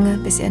so lange,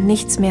 bis er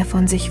nichts mehr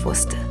von sich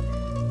wusste.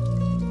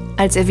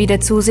 Als er wieder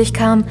zu sich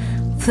kam,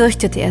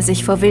 fürchtete er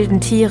sich vor wilden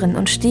Tieren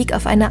und stieg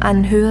auf eine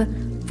Anhöhe,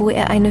 wo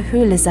er eine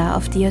Höhle sah,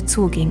 auf die er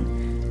zuging,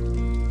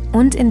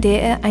 und in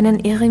der er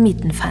einen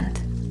Eremiten fand.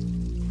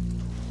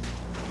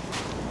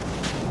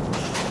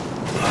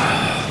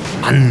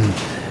 Mann,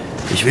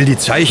 ich will die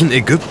Zeichen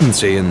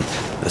Ägyptens sehen.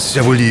 Das ist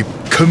ja wohl die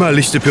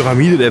kümmerlichste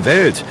Pyramide der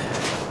Welt.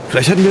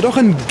 Vielleicht hätten wir doch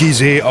in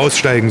Gizeh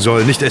aussteigen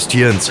sollen, nicht erst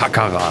hier in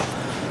Saqqara.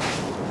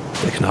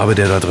 Der Knabe,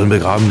 der da drin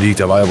begraben liegt,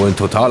 der war ja wohl ein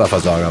totaler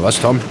Versager, was,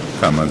 Tom?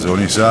 Kann man so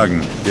nicht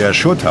sagen. Der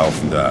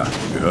Schutthaufen da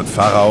gehört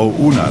Pharao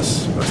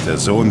Unas, was der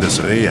Sohn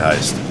des Re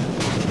heißt.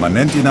 Man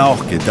nennt ihn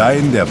auch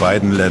Gedeihen der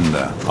beiden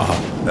Länder. Aha.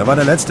 Er war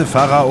der letzte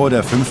Pharao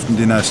der 5.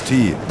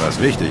 Dynastie,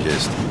 was wichtig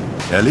ist.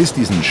 Er ließ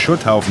diesen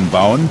Schutthaufen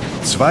bauen,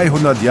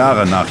 200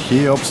 Jahre nach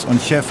Cheops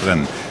und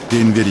Chephren,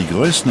 denen wir die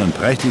größten und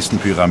prächtigsten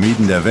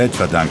Pyramiden der Welt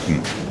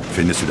verdanken.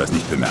 Findest du das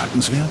nicht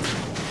bemerkenswert?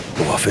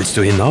 Worauf willst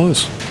du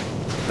hinaus?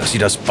 Dass sie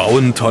das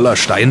Bauen toller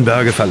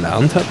Steinberge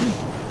verlernt hatten?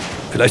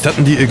 Vielleicht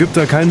hatten die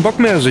Ägypter keinen Bock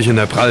mehr, sich in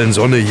der prallen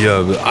Sonne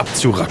hier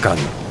abzurackern.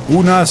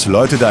 Unas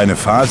läutete eine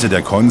Phase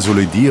der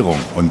Konsolidierung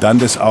und dann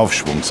des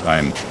Aufschwungs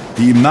ein.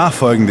 Die ihm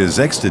nachfolgende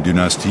 6.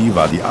 Dynastie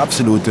war die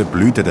absolute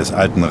Blüte des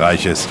Alten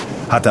Reiches,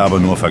 hatte aber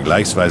nur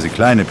vergleichsweise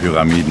kleine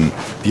Pyramiden,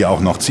 die auch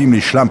noch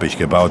ziemlich schlampig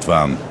gebaut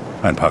waren.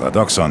 Ein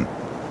Paradoxon.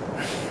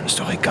 Ist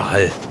doch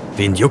egal.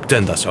 Wen juckt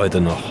denn das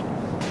heute noch?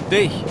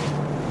 Dich.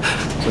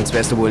 Sonst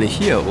wärst du wohl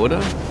nicht hier, oder?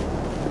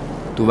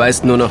 Du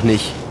weißt nur noch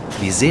nicht,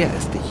 wie sehr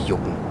es dich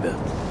jucken wird.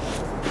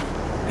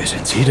 Wer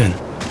sind Sie denn?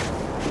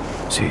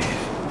 Sie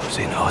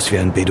sehen aus wie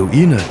ein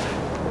Beduine.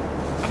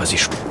 Aber Sie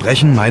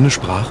sprechen meine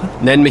Sprache?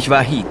 Nenn mich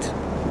Wahid.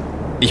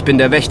 Ich bin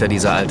der Wächter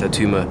dieser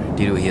Altertümer,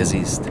 die du hier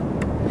siehst.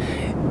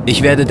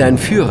 Ich werde dein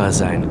Führer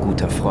sein,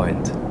 guter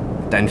Freund.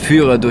 Dein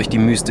Führer durch die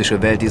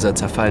mystische Welt dieser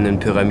zerfallenen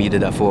Pyramide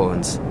da vor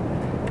uns.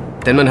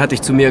 Denn man hat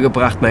dich zu mir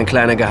gebracht, mein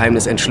kleiner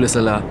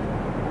Geheimnisentschlüsseler,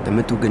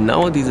 damit du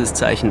genau dieses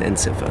Zeichen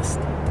entzifferst.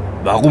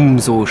 Warum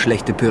so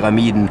schlechte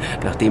Pyramiden,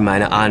 nachdem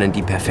meine Ahnen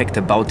die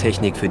perfekte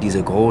Bautechnik für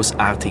diese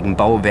großartigen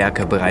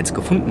Bauwerke bereits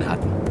gefunden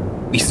hatten?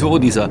 Wieso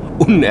dieser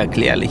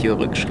unerklärliche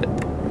Rückschritt?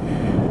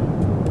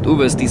 Du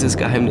wirst dieses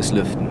Geheimnis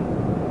lüften.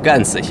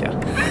 Ganz sicher.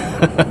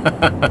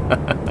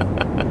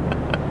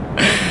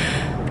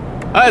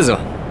 Also,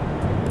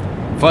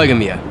 folge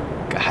mir,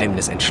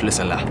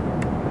 Geheimnisentschlüsseler.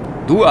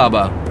 Du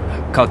aber,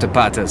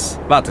 Kautepates,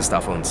 wartest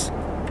auf uns.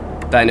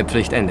 Deine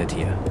Pflicht endet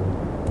hier.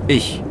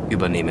 Ich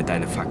übernehme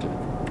deine Fackel.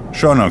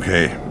 Schon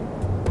okay.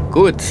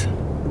 Gut.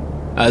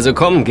 Also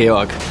komm,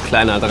 Georg,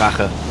 kleiner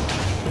Drache.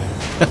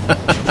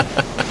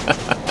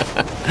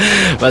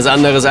 Was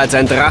anderes als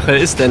ein Drache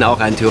ist denn auch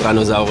ein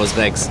Tyrannosaurus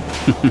Rex.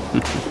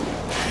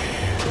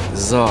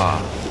 So,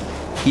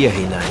 hier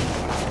hinein.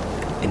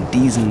 In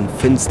diesen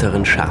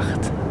finsteren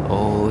Schacht.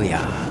 Oh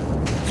ja,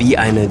 wie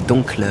eine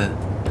dunkle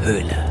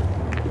Höhle.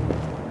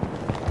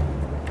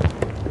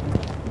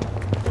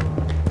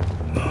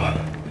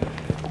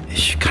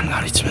 Ich kann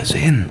gar nichts mehr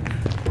sehen.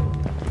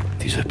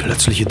 Diese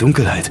plötzliche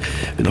Dunkelheit.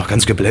 Bin auch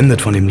ganz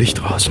geblendet von dem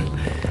Licht draußen.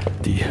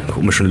 Die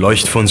komischen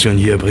Leuchtfunzeln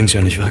hier bringt's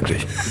ja nicht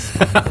wirklich.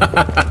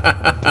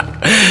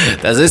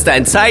 Das ist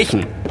ein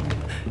Zeichen.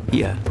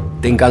 Hier,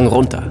 den Gang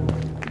runter.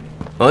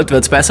 Und,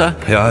 wird's besser?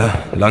 Ja,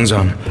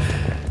 langsam.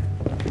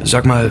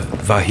 Sag mal,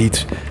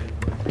 Wahid,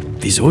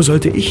 wieso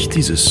sollte ich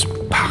dieses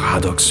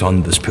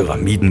Paradoxon des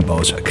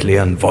Pyramidenbaus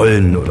erklären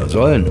wollen oder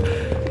sollen?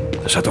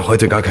 Das hat doch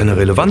heute gar keine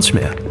Relevanz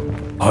mehr.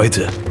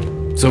 Heute.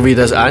 So wie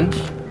das Anch,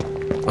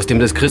 aus dem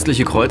das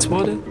christliche Kreuz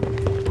wurde?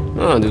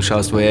 Oh, du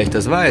schaust, woher ich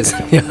das weiß.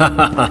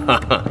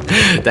 Ja,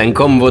 dein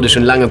Kommen wurde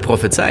schon lange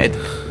prophezeit.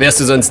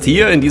 Wärst du sonst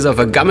hier in dieser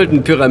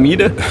vergammelten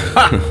Pyramide?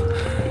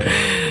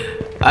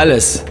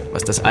 Alles,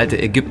 was das alte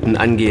Ägypten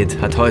angeht,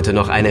 hat heute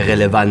noch eine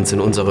Relevanz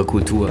in unserer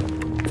Kultur.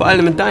 Vor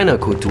allem in deiner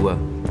Kultur.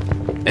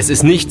 Es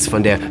ist nichts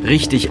von der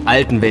richtig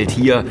alten Welt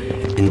hier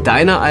in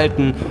deiner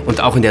alten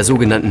und auch in der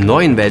sogenannten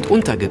neuen Welt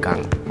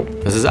untergegangen.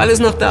 Das ist alles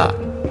noch da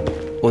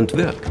und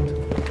wirkt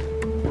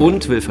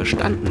und will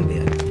verstanden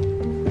werden.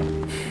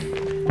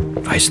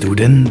 Weißt du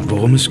denn,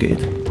 worum es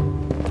geht?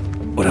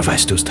 Oder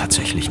weißt du es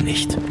tatsächlich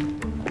nicht?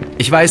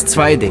 Ich weiß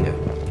 2 Dinge.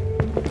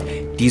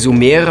 Die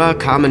Sumerer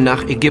kamen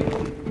nach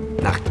Ägypten,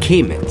 nach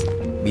Kemet,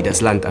 wie das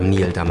Land am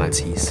Nil damals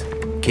hieß.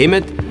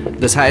 Kemet,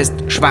 das heißt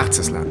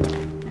schwarzes Land.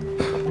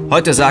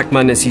 Heute sagt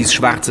man, es hieß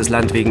schwarzes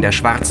Land wegen der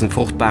schwarzen,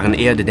 fruchtbaren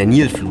Erde der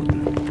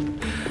Nilfluten.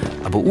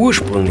 Aber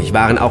ursprünglich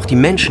waren auch die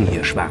Menschen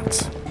hier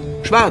schwarz.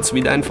 Schwarz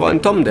wie dein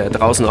Freund Tom, der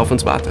draußen auf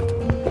uns wartet.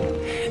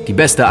 Die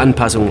beste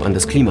Anpassung an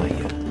das Klima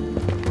hier.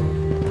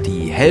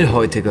 Die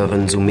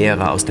hellhäutigeren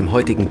Sumerer aus dem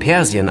heutigen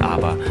Persien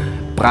aber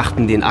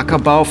brachten den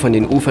Ackerbau von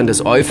den Ufern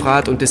des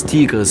Euphrat und des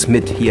Tigris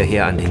mit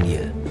hierher an den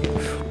Nil.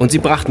 Und sie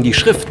brachten die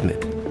Schrift mit,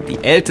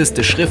 die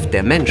älteste Schrift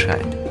der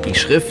Menschheit, die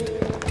Schrift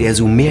der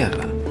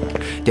Sumerer,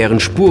 deren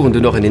Spuren du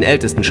noch in den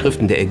ältesten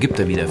Schriften der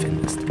Ägypter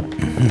wiederfindest.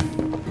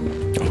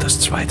 Und das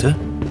Zweite?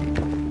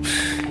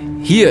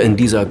 Hier in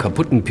dieser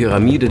kaputten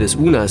Pyramide des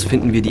Unas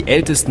finden wir die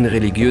ältesten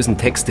religiösen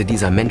Texte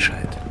dieser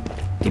Menschheit,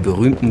 die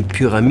berühmten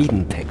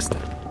Pyramidentexte.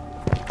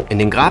 In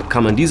den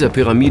Grabkammern dieser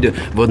Pyramide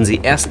wurden sie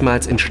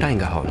erstmals in Stein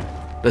gehauen.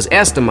 Das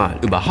erste Mal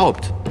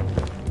überhaupt.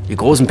 Die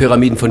großen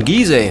Pyramiden von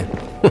Gizeh.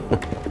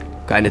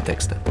 Keine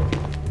Texte,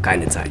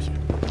 keine Zeichen,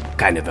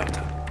 keine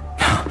Wörter.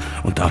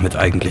 Und damit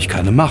eigentlich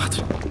keine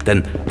Macht.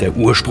 Denn der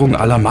Ursprung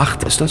aller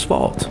Macht ist das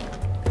Wort.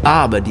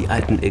 Aber die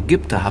alten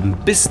Ägypter haben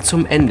bis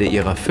zum Ende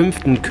ihrer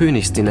 5.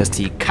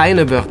 Königsdynastie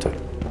keine Wörter,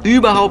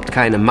 überhaupt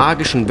keine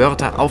magischen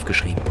Wörter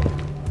aufgeschrieben.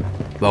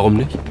 Warum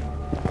nicht?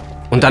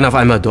 Und dann auf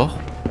einmal doch?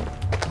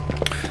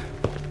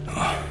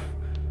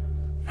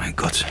 Mein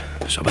Gott,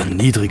 ist aber ein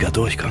niedriger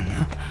Durchgang.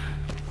 Ne?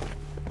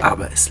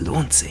 Aber es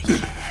lohnt sich.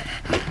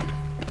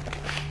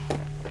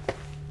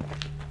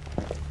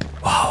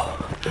 Wow,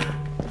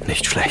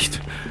 nicht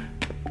schlecht.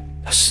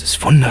 Das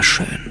ist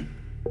wunderschön.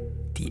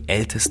 Die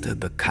älteste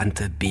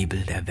bekannte Bibel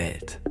der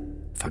Welt.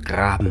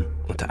 Vergraben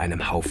unter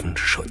einem Haufen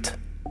Schutt.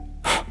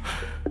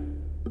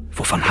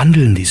 Wovon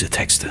handeln diese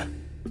Texte?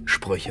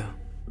 Sprüche,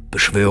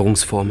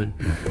 Beschwörungsformeln,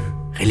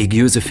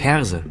 religiöse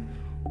Verse,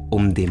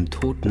 um dem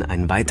Toten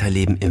ein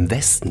Weiterleben im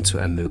Westen zu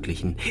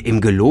ermöglichen,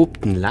 im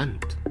gelobten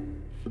Land.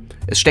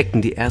 Es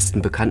steckten die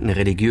ersten bekannten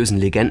religiösen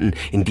Legenden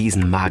in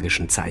diesen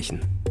magischen Zeichen.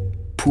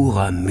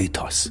 Purer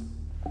Mythos.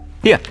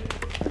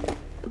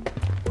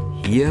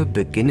 Hier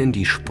beginnen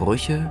die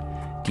Sprüche,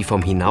 die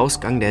vom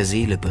Hinausgang der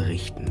Seele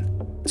berichten,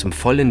 zum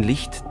vollen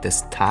Licht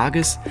des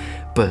Tages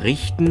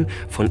berichten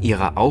von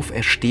ihrer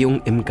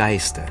Auferstehung im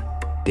Geiste,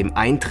 dem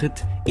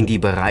Eintritt in die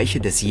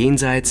Bereiche des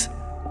Jenseits,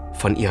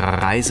 von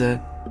ihrer Reise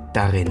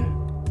darin.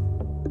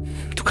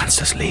 Du kannst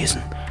das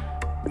lesen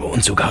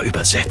und sogar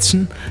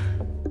übersetzen?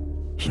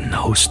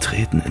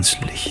 Hinaustreten ins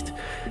Licht.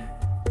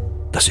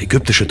 Das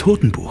ägyptische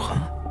Totenbuch,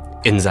 hm?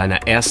 In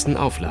seiner ersten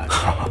Auflage.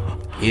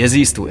 Hier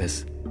siehst du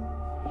es.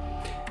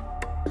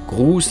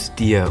 Gruß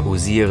dir,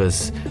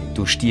 Osiris,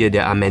 du Stier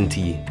der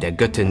Amenti, der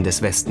Göttin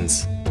des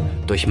Westens.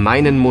 Durch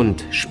meinen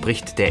Mund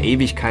spricht der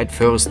Ewigkeit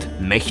Fürst,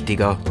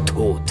 mächtiger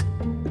Tod.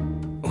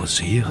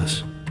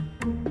 Osiris?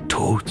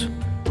 Tod?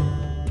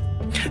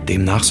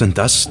 Demnach sind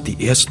das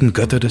die ersten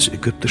Götter des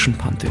ägyptischen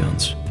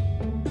Pantheons.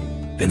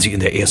 Wenn sie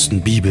in der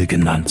ersten Bibel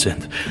genannt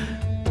sind.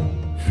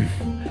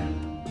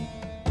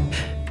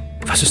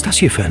 Was ist das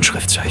hier für ein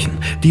Schriftzeichen?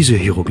 Diese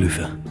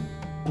Hieroglyphe?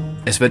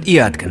 Es wird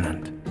Iad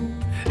genannt.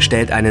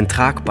 Stellt einen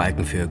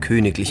Tragbalken für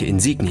königliche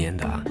Insignien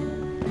dar.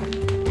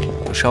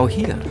 Schau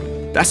hier,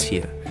 das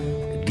hier.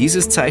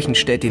 Dieses Zeichen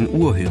stellt den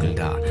Urhügel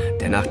dar,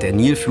 der nach der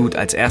Nilflut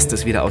als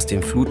erstes wieder aus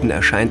den Fluten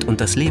erscheint und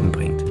das Leben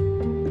bringt.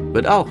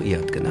 Wird auch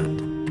Iad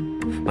genannt.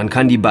 Man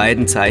kann die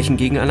beiden Zeichen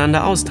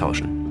gegeneinander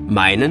austauschen,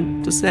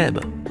 meinen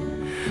dasselbe.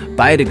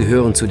 Beide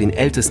gehören zu den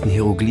ältesten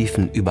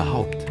Hieroglyphen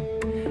überhaupt.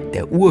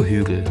 Der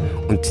Urhügel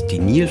und die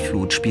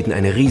Nilflut spielten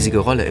eine riesige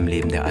Rolle im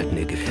Leben der alten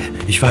Ägypter.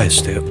 Ich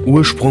weiß, der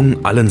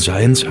Ursprung allen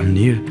Seins am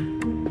Nil.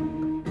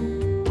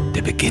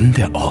 Der Beginn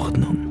der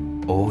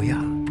Ordnung. Oh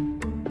ja,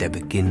 der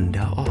Beginn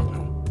der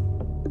Ordnung.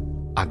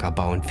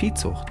 Ackerbau und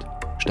Viehzucht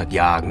statt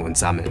Jagen und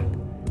Sammeln.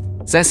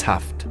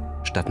 Sesshaft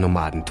statt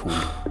Nomadentum.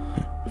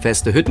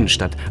 Feste Hütten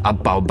statt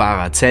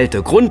abbaubarer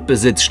Zelte.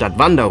 Grundbesitz statt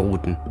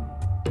Wanderrouten.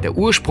 Der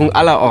Ursprung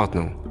aller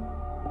Ordnung.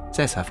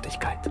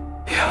 Sesshaftigkeit.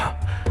 Ja,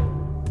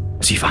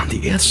 sie waren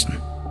die Ersten.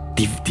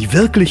 Die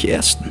wirklich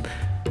Ersten.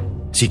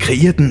 Sie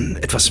kreierten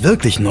etwas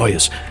wirklich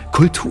Neues.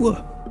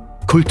 Kultur.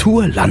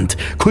 Kulturland.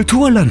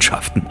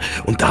 Kulturlandschaften.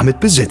 Und damit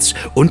Besitz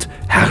und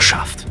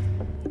Herrschaft.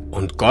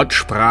 Und Gott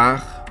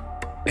sprach,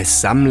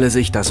 es sammle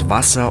sich das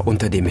Wasser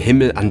unter dem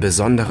Himmel an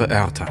besondere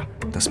Örter,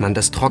 dass man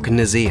das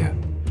Trockene sehe.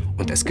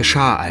 Und es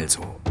geschah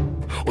also.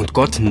 Und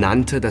Gott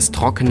nannte das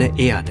Trockene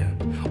Erde,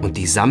 und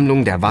die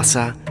Sammlung der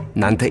Wasser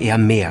nannte er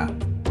Meer.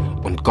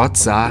 Und Gott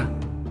sah,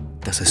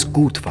 dass es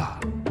gut war.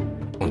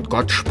 Und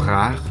Gott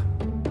sprach: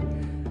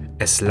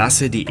 Es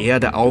lasse die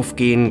Erde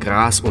aufgehen,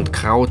 Gras und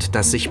Kraut,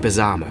 das sich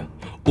besame,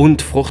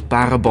 und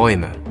fruchtbare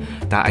Bäume,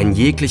 da ein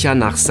jeglicher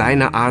nach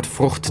seiner Art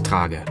Frucht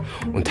trage,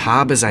 und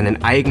habe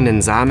seinen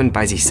eigenen Samen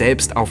bei sich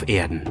selbst auf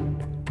Erden.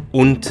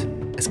 Und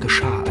es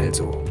geschah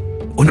also.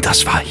 Und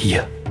das war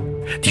hier.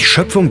 Die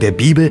Schöpfung der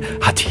Bibel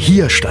hat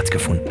hier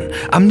stattgefunden.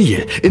 Am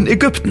Nil, in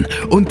Ägypten.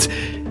 Und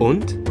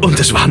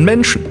es waren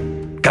Menschen.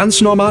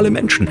 Ganz normale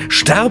Menschen.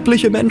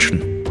 Sterbliche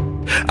Menschen.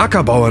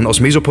 Ackerbauern aus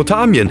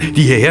Mesopotamien,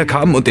 die hierher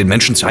kamen und den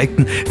Menschen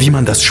zeigten, wie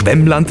man das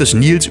Schwemmland des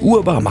Nils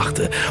urbar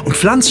machte und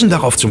Pflanzen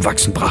darauf zum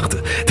Wachsen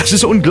brachte. Das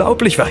ist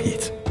unglaublich,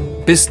 Wahid.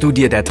 Bist du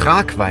dir der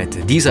Tragweite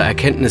dieser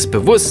Erkenntnis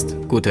bewusst,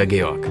 guter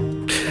Georg?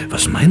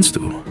 Was meinst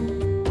du?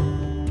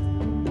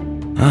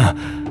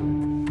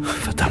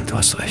 Verdammt, du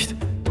hast recht.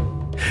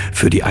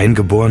 Für die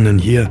Eingeborenen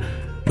hier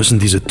müssen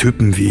diese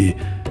Typen wie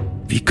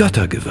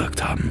Götter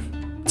gewirkt haben.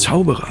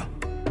 Zauberer,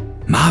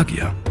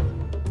 Magier,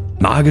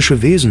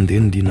 magische Wesen,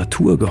 denen die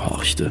Natur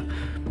gehorchte.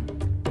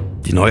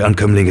 Die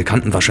Neuankömmlinge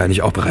kannten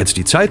wahrscheinlich auch bereits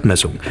die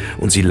Zeitmessung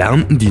und sie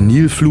lernten die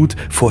Nilflut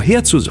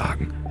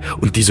vorherzusagen.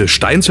 Und diese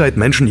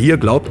Steinzeitmenschen hier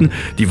glaubten,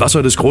 die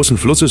Wasser des großen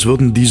Flusses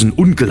würden diesen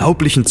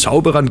unglaublichen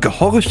Zauberern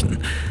gehorchen.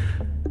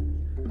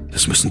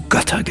 Das müssen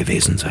Götter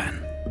gewesen sein.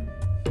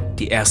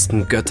 Die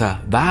ersten Götter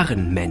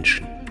waren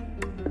Menschen.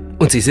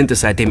 Und sie sind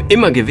es seitdem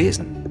immer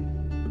gewesen.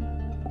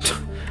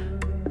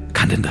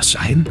 Kann denn das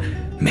sein?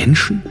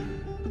 Menschen?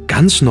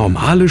 Ganz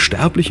normale,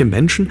 sterbliche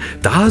Menschen?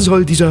 Da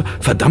soll dieser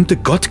verdammte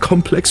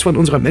Gottkomplex von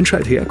unserer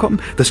Menschheit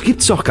herkommen? Das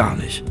gibt's doch gar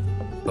nicht.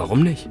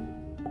 Warum nicht?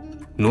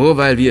 Nur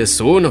weil wir es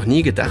so noch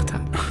nie gedacht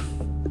haben.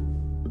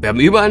 Wir haben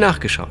überall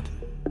nachgeschaut.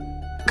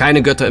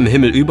 Keine Götter im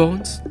Himmel über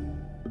uns,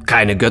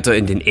 keine Götter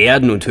in den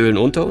Erden und Höhlen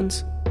unter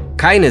uns,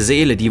 keine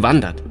Seele, die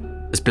wandert.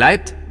 Es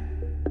bleibt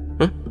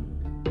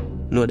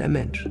nur der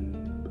Mensch.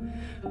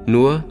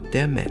 Nur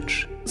der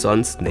Mensch,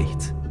 sonst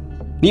nichts.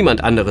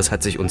 Niemand anderes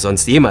hat sich uns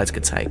sonst jemals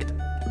gezeigt.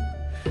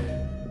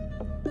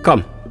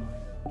 Komm,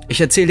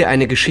 ich erzähle dir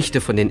eine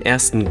Geschichte von den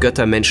ersten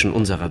Göttermenschen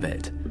unserer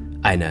Welt.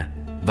 Eine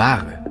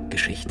wahre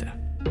Geschichte.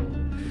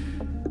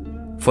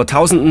 Vor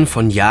Tausenden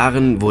von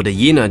Jahren wurde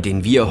jener,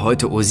 den wir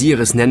heute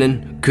Osiris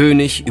nennen,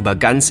 König über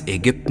ganz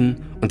Ägypten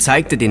und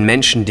zeigte den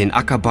Menschen den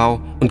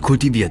Ackerbau und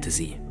kultivierte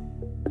sie.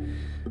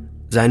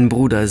 Sein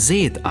Bruder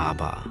Seth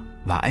aber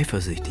war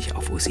eifersüchtig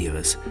auf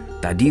Osiris,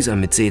 da dieser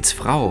mit Seths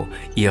Frau,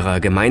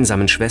 ihrer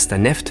gemeinsamen Schwester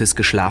Nephthys,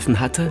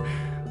 geschlafen hatte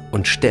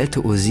und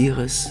stellte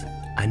Osiris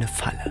eine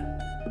Falle.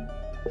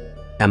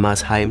 Er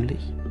maß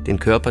heimlich den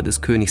Körper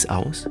des Königs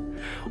aus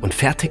und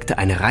fertigte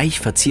eine reich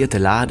verzierte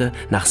Lade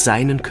nach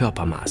seinen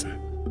Körpermaßen.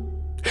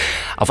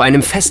 Auf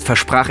einem Fest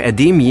versprach er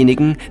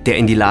demjenigen, der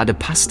in die Lade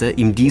passte,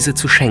 ihm diese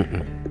zu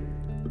schenken.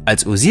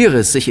 Als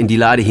Osiris sich in die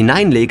Lade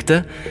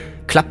hineinlegte,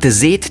 klappte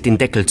Seth den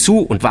Deckel zu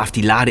und warf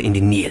die Lade in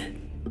den Nil.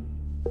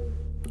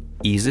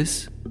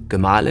 Isis,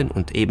 Gemahlin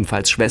und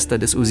ebenfalls Schwester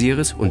des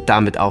Osiris und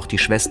damit auch die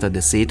Schwester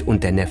des Seth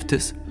und der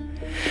Nephthys,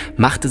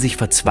 machte sich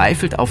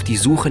verzweifelt auf die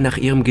Suche nach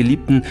ihrem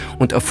Geliebten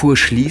und erfuhr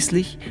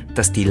schließlich,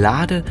 dass die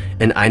Lade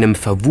in einem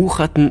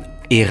verwucherten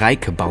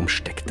Ereikebaum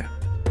steckte.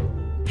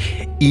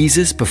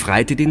 Isis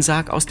befreite den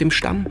Sarg aus dem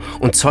Stamm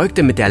und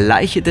zeugte mit der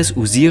Leiche des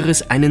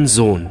Osiris einen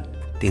Sohn,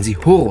 den sie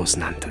Horus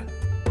nannte.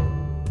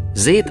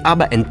 Seth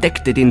aber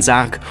entdeckte den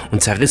Sarg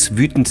und zerriss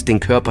wütend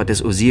den Körper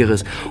des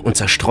Osiris und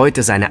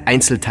zerstreute seine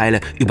Einzelteile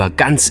über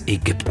ganz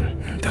Ägypten.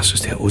 Das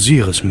ist der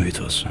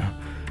Osiris-Mythos.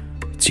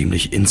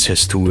 Ziemlich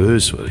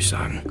inzestuös, würde ich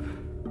sagen.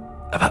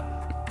 Aber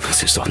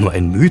das ist doch nur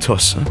ein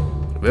Mythos.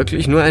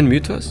 Wirklich nur ein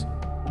Mythos?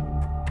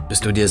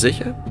 Bist du dir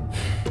sicher?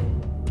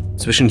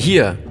 Zwischen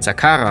hier,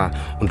 Saqqara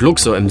und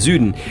Luxor im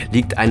Süden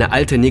liegt eine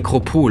alte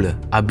Nekropole,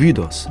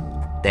 Abydos,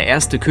 der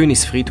erste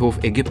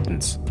Königsfriedhof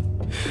Ägyptens.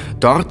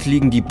 Dort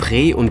liegen die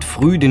prä- und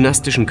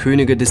frühdynastischen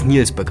Könige des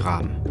Nils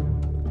begraben.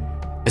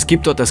 Es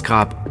gibt dort das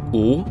Grab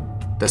O,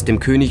 das dem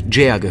König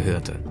Djer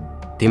gehörte,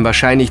 dem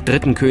wahrscheinlich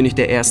dritten König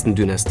der ersten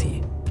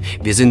Dynastie.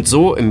 Wir sind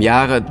so im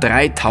Jahre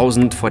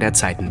 3000 vor der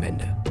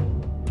Zeitenwende.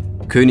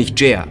 König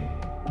Djer,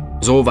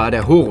 so war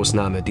der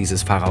Horus-Name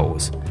dieses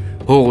Pharaos.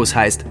 Horus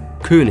heißt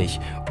König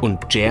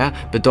und Djer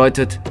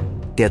bedeutet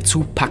der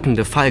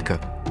zupackende Falke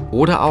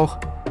oder auch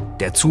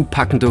der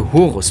zupackende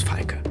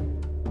Horusfalke.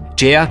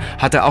 Djer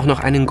hatte auch noch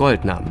einen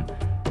Goldnamen.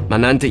 Man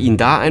nannte ihn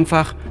da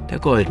einfach der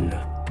Goldene.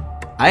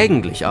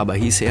 Eigentlich aber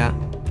hieß er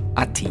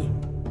Atti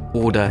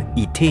oder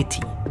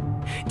Iteti.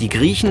 Die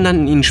Griechen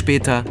nannten ihn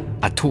später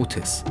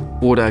Atotis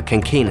oder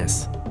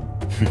Kenkenes.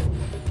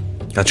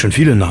 Hat schon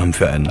viele Namen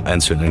für einen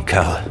einzelnen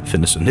Kerl,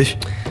 findest du nicht?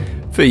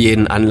 Für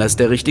jeden Anlass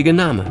der richtige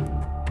Name.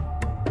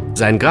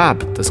 Sein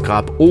Grab, das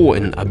Grab O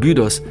in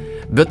Abydos,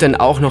 wird denn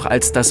auch noch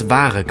als das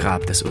wahre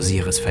Grab des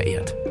Osiris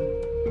verehrt.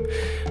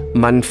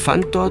 Man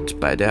fand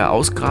dort bei der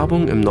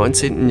Ausgrabung im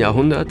 19.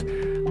 Jahrhundert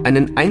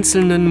einen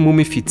einzelnen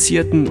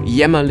mumifizierten,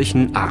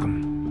 jämmerlichen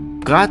Arm.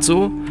 Gerade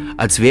so,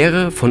 Als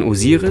wäre von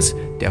Osiris,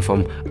 der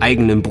vom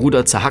eigenen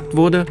Bruder zerhackt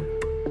wurde,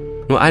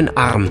 nur ein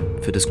Arm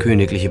für das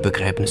königliche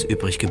Begräbnis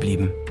übrig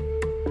geblieben.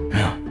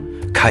 Ja,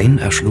 Kain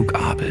erschlug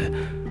Abel.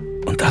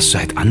 Und das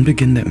seit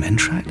Anbeginn der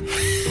Menschheit?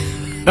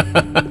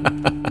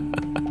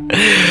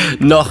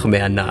 Noch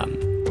mehr Namen.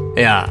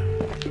 Ja.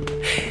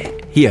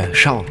 Hier,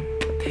 schau.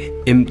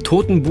 Im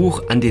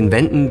Totenbuch an den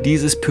Wänden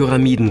dieses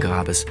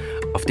Pyramidengrabes,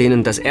 auf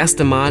denen das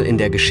erste Mal in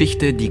der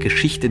Geschichte die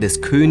Geschichte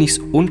des Königs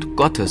und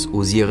Gottes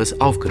Osiris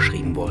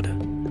aufgeschrieben wurde.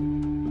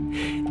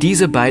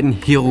 Diese beiden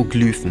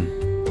Hieroglyphen,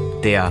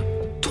 der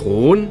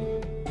Thron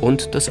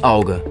und das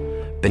Auge,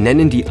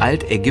 benennen die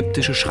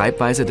altägyptische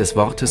Schreibweise des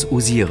Wortes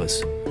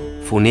Osiris,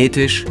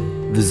 phonetisch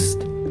Wst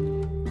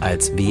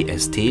als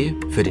WST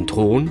für den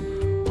Thron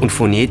und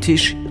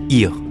phonetisch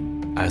Ir,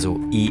 also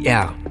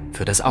IR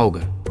für das Auge.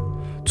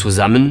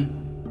 Zusammen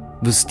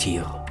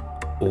Wstir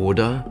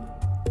oder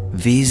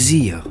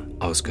Wesir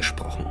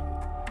ausgesprochen.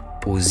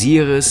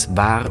 Osiris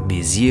war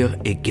Wesir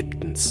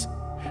Ägyptens.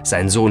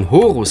 Sein Sohn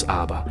Horus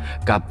aber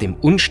gab dem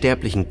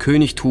unsterblichen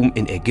Königtum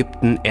in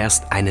Ägypten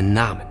erst einen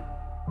Namen.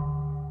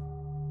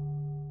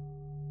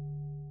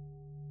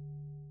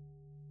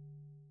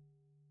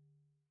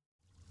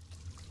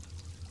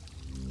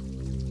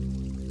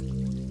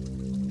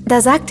 Da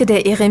sagte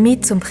der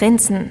Eremit zum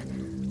Prinzen: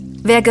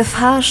 Wer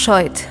Gefahr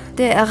scheut,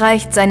 der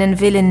erreicht seinen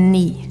Willen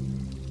nie.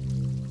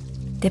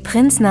 Der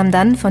Prinz nahm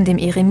dann von dem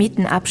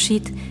Eremiten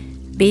Abschied,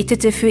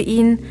 betete für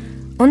ihn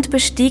und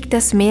bestieg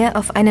das Meer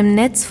auf einem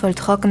Netz voll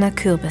trockener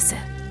Kürbisse.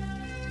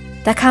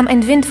 Da kam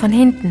ein Wind von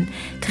hinten,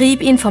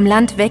 trieb ihn vom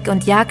Land weg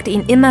und jagte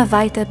ihn immer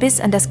weiter bis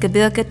an das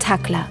Gebirge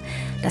Thakla,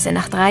 das er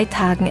nach 3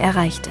 Tagen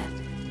erreichte.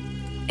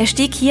 Er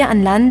stieg hier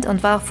an Land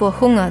und war vor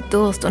Hunger,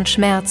 Durst und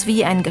Schmerz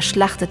wie ein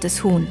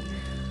geschlachtetes Huhn.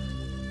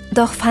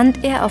 Doch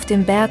fand er auf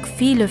dem Berg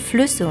viele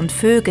Flüsse und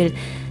Vögel,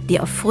 die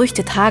auf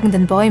Früchte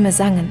tragenden Bäume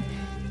sangen.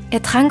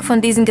 Er trank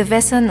von diesen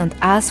Gewässern und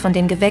aß von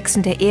den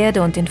Gewächsen der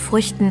Erde und den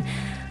Früchten.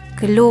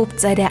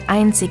 Gelobt sei der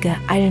einzige,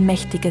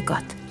 allmächtige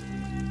Gott.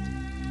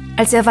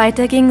 Als er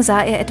weiterging,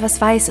 sah er etwas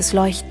Weißes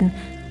leuchten.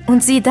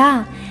 Und sieh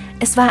da,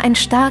 es war ein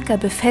starker,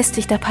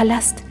 befestigter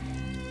Palast.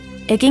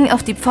 Er ging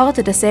auf die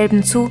Pforte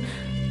desselben zu,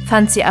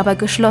 fand sie aber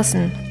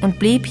geschlossen und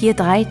blieb hier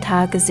 3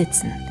 Tage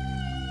sitzen.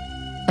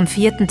 Am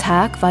 4.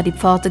 Tag war die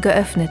Pforte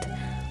geöffnet,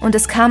 und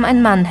es kam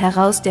ein Mann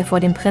heraus, der vor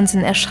dem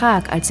Prinzen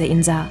erschrak, als er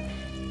ihn sah.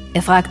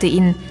 Er fragte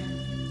ihn: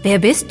 Wer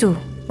bist du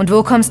und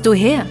wo kommst du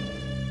her?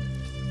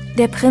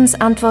 Der Prinz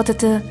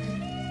antwortete: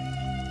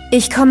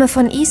 Ich komme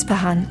von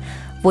Ispahan,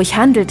 wo ich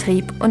Handel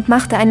trieb und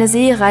machte eine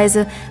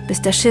Seereise,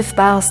 bis das Schiff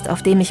barst,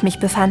 auf dem ich mich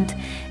befand.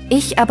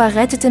 Ich aber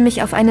rettete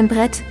mich auf einem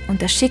Brett,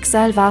 und das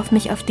Schicksal warf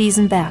mich auf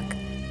diesen Berg.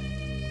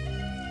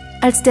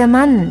 Als der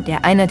Mann,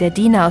 der einer der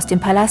Diener aus dem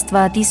Palast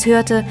war, dies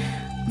hörte,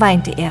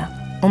 weinte er,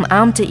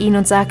 umarmte ihn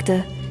und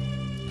sagte: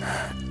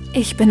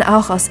 Ich bin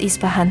auch aus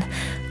Ispahan.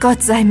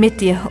 Gott sei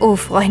mit dir, o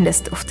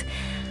Freundesduft.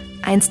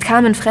 Einst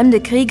kamen fremde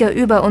Krieger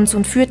über uns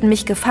und führten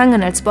mich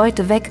gefangen als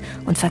Beute weg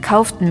und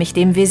verkauften mich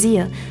dem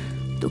Wesir.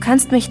 Du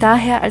kannst mich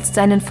daher als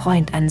deinen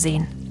Freund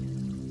ansehen.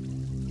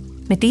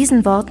 Mit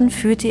diesen Worten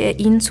führte er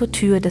ihn zur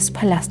Tür des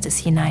Palastes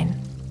hinein.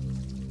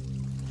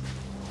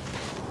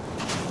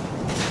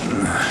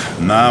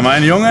 Na,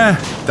 mein Junge,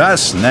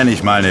 das nenne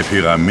ich mal eine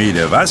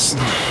Pyramide, was?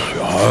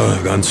 Ja,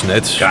 ganz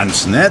nett.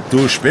 Ganz nett?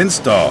 Du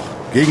spinnst doch.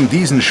 Gegen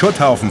diesen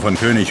Schutthaufen von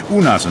König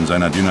Unas und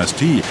seiner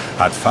Dynastie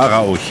hat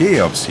Pharao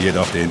Cheops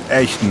jedoch den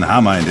echten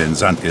Hammer in den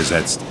Sand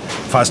gesetzt.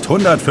 Fast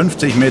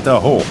 150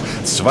 Meter hoch,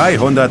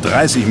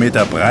 230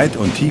 Meter breit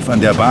und tief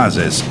an der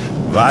Basis.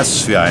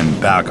 Was für ein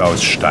Berg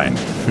aus Stein.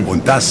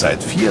 Und das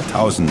seit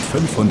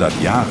 4500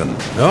 Jahren.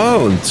 Ja,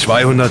 und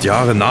 200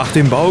 Jahre nach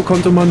dem Bau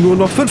konnte man nur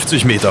noch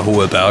 50 Meter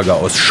hohe Berge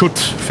aus Schutt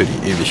für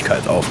die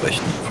Ewigkeit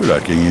aufrichten.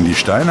 Vielleicht gingen ihnen die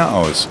Steine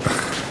aus.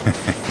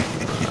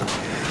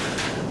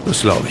 Das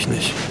glaube ich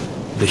nicht.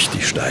 Nicht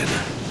die Steine.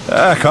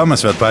 Ja, komm,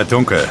 es wird bald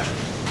dunkel.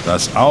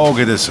 Das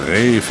Auge des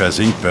Re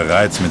versinkt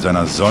bereits mit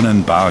seiner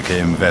Sonnenbarke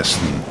im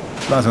Westen.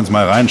 Lass uns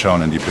mal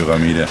reinschauen in die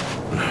Pyramide.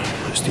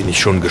 Ist die nicht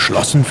schon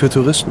geschlossen für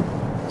Touristen?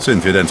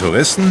 Sind wir denn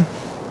Touristen?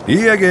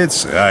 Hier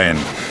geht's rein.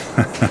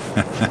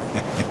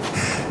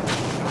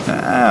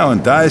 Ah,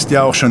 und da ist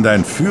ja auch schon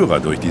dein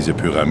Führer durch diese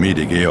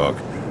Pyramide, Georg.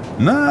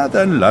 Na,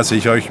 dann lasse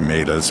ich euch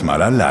Mädels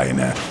mal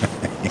alleine.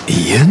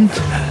 Ian?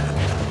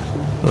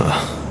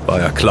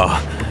 War ja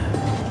klar.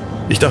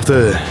 Ich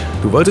dachte,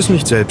 du wolltest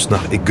nicht selbst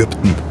nach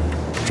Ägypten.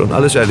 Schon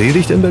alles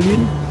erledigt in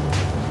Berlin?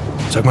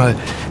 Sag mal,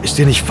 ist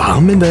dir nicht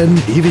warm in deinen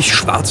ewig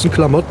schwarzen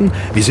Klamotten?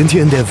 Wir sind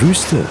hier in der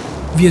Wüste.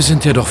 Wir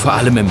sind ja doch vor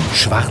allem im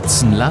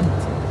schwarzen Land.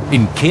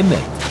 In Kemet,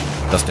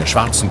 das der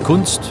schwarzen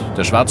Kunst,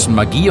 der schwarzen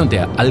Magie und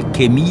der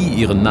Alchemie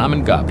ihren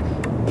Namen gab.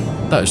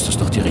 Da ist es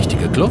doch die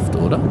richtige Kluft,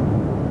 oder?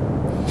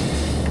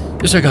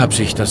 Es ergab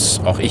sich,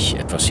 dass auch ich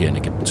etwas hier in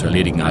Ägypten zu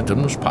erledigen hatte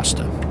und es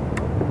passte.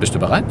 Bist du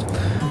bereit?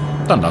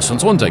 Dann lass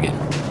uns runtergehen.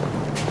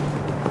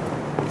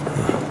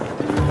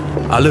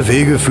 Alle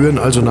Wege führen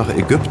also nach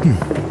Ägypten.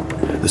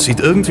 Es sieht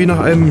irgendwie nach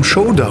einem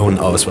Showdown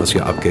aus, was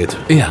hier abgeht.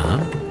 Ja,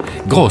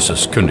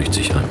 Großes kündigt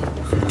sich an.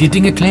 Die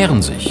Dinge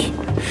klären sich.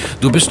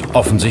 Du bist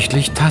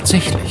offensichtlich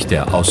tatsächlich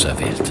der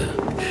Auserwählte.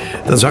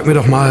 Dann sag mir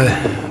doch mal,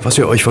 was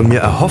ihr euch von mir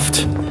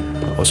erhofft,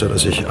 außer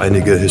dass ich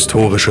einige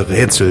historische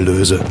Rätsel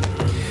löse.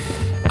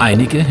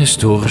 Einige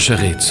historische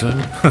Rätsel?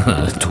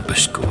 Du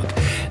bist gut.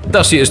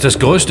 Das hier ist das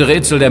größte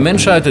Rätsel der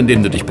Menschheit, in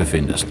dem du dich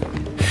befindest.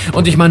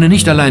 Und ich meine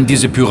nicht allein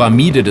diese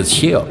Pyramide des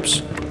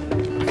Cheops.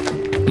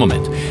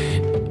 Moment,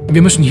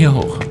 wir müssen hier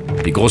hoch,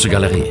 die große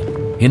Galerie,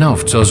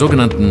 hinauf zur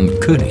sogenannten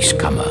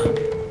Königskammer.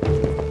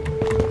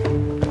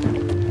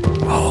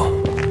 Wow,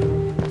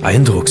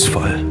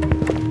 eindrucksvoll.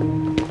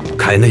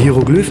 Keine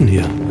Hieroglyphen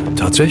hier,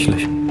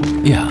 tatsächlich.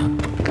 Ja.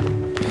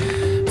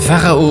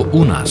 Pharao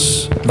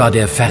Unas war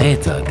der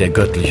Verräter der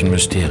göttlichen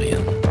Mysterien.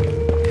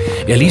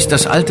 Er ließ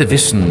das alte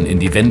Wissen in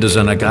die Wände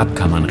seiner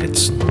Grabkammern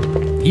ritzen.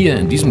 Hier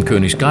in diesem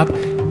Königsgrab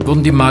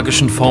wurden die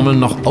magischen Formeln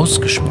noch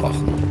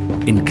ausgesprochen,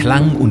 in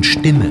Klang und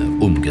Stimme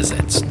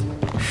umgesetzt.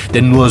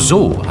 Denn nur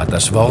so hat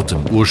das Wort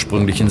im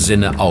ursprünglichen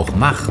Sinne auch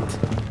Macht.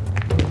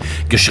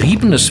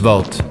 Geschriebenes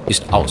Wort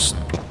ist außen.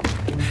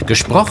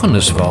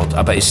 Gesprochenes Wort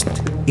aber ist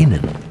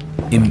innen,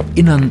 im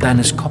Innern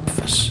deines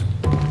Kopfes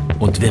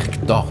und wirkt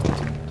dort.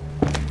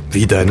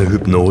 Wie deine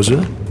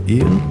Hypnose,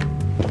 Ian?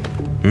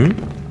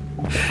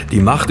 Die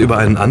Macht über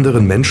einen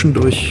anderen Menschen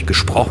durch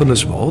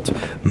gesprochenes Wort,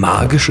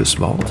 magisches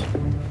Wort?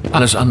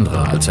 Alles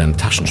andere als ein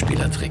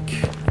Taschenspielertrick,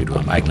 wie du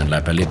am eigenen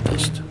Leib erlebt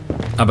hast.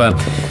 Aber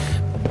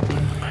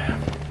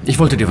ich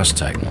wollte dir was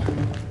zeigen.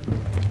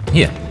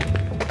 Hier,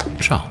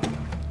 schau,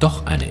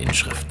 doch eine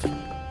Inschrift.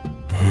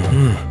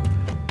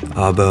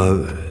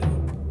 Aber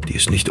die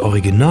ist nicht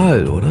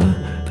original, oder?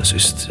 Das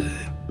ist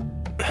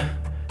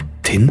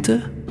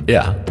Tinte?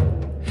 Ja,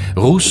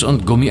 Ruß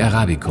und Gummi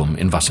Arabicum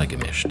in Wasser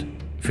gemischt,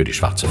 für die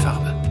schwarze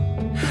Farbe.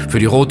 Für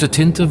die rote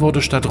Tinte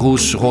wurde statt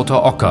Ruß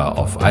roter Ocker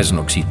auf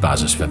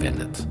Eisenoxidbasis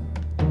verwendet.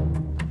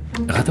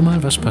 Rate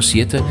mal, was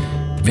passierte,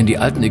 wenn die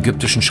alten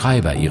ägyptischen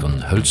Schreiber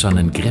ihren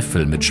hölzernen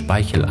Griffel mit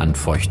Speichel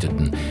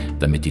anfeuchteten,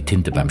 damit die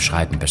Tinte beim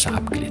Schreiben besser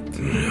abglitt.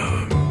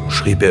 Ja,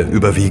 schrieb er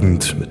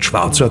überwiegend mit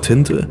schwarzer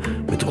Tinte,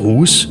 mit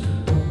Ruß,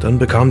 dann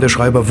bekam der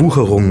Schreiber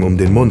Wucherungen um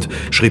den Mund.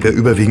 Schrieb er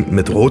überwiegend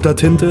mit roter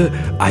Tinte,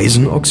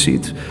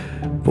 Eisenoxid,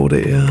 wurde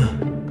er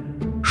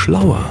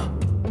schlauer.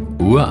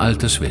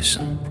 Uraltes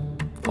Wissen.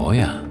 Oh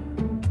ja.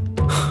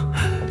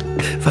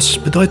 Was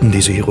bedeuten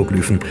diese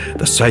Hieroglyphen?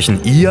 Das Zeichen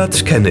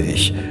Iad kenne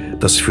ich,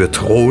 das für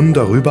Thron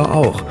darüber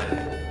auch.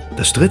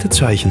 Das dritte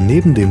Zeichen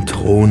neben dem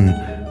Thron,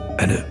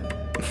 eine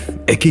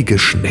eckige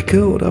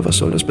Schnecke oder was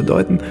soll das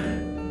bedeuten?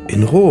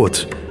 In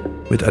Rot,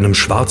 mit einem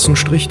schwarzen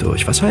Strich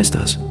durch. Was heißt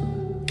das?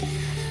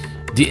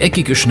 Die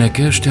eckige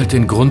Schnecke stellt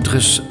den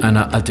Grundriss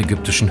einer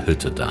altägyptischen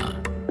Hütte dar.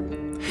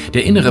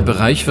 Der innere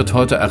Bereich wird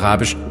heute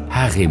arabisch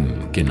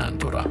Harim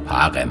genannt oder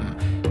Harem,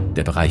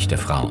 der Bereich der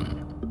Frauen.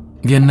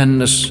 Wir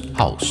nennen es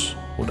Haus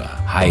oder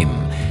Heim,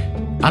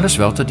 alles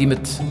Wörter, die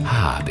mit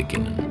H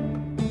beginnen.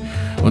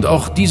 Und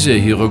auch diese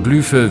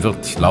Hieroglyphe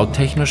wird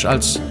lauttechnisch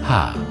als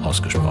H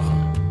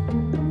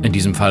ausgesprochen. In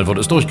diesem Fall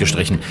wurde es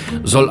durchgestrichen,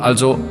 soll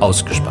also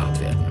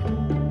ausgespart werden.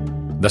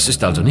 Das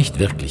ist also nicht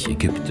wirklich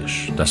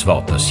ägyptisch, das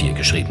Wort, das hier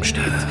geschrieben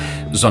steht,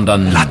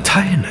 sondern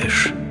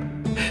Lateinisch.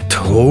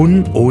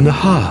 Thron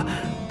ohne H.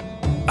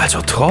 Also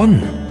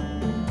Tron.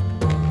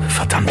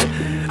 Verdammt,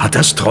 hat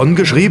das Tron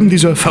geschrieben,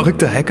 dieser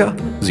verrückte Hacker?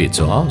 Sieht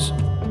so aus.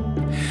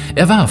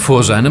 Er war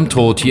vor seinem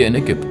Tod hier in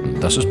Ägypten,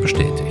 das ist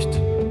bestätigt.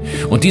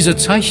 Und diese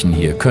Zeichen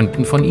hier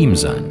könnten von ihm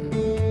sein.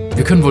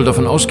 Wir können wohl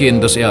davon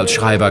ausgehen, dass er als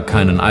Schreiber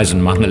keinen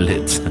Eisenmangel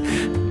litt.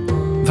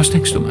 Was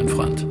denkst du, mein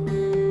Freund?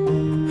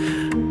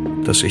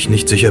 Dass ich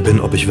nicht sicher bin,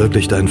 ob ich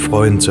wirklich dein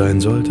Freund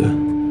sein sollte.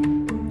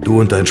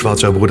 Du und dein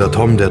schwarzer Bruder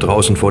Tom, der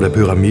draußen vor der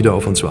Pyramide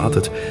auf uns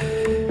wartet.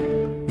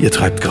 Ihr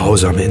treibt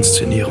grausame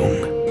Inszenierungen.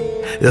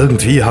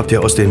 Irgendwie habt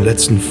ihr aus den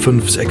letzten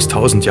 5.000,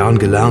 6.000 Jahren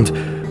gelernt,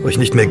 euch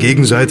nicht mehr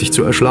gegenseitig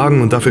zu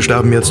erschlagen und dafür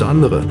sterben jetzt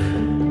andere.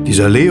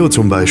 Dieser Leo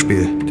zum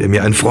Beispiel, der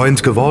mir ein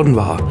Freund geworden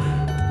war.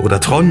 Oder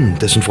Tron,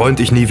 dessen Freund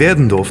ich nie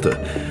werden durfte.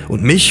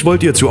 Und mich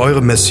wollt ihr zu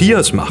eurem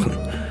Messias machen.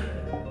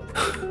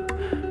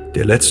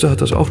 Der Letzte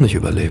hat das auch nicht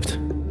überlebt.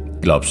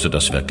 Glaubst du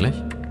das wirklich?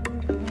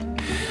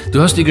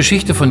 Du hast die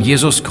Geschichte von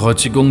Jesus'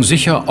 Kreuzigung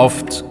sicher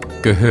oft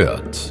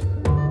gehört.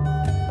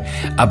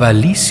 Aber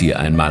lies sie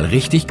einmal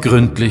richtig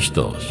gründlich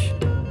durch.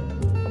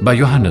 Bei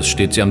Johannes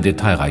steht sie am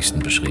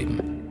detailreichsten beschrieben.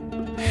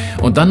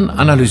 Und dann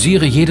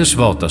analysiere jedes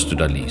Wort, das du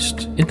da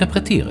liest.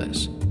 Interpretiere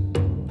es.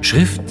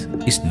 Schrift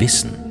ist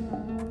Wissen.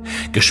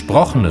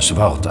 Gesprochenes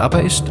Wort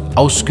aber ist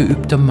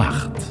ausgeübte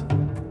Macht.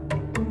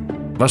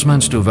 Was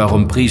meinst du,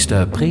 warum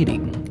Priester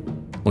predigen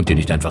und dir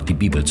nicht einfach die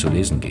Bibel zu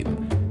lesen geben?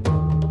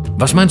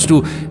 Was meinst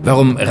du,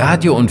 warum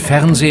Radio und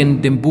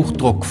Fernsehen dem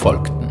Buchdruck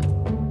folgten?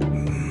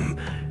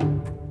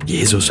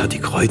 Jesus hat die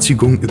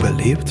Kreuzigung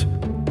überlebt?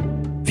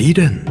 Wie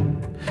denn?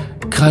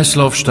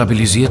 Kreislauf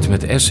stabilisiert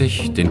mit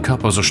Essig, den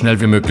Körper so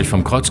schnell wie möglich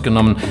vom Kreuz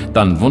genommen,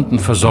 dann Wunden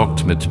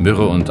versorgt mit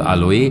Myrrhe und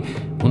Aloe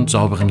und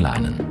sauberen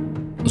Leinen.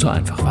 So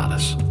einfach war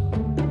das.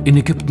 In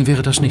Ägypten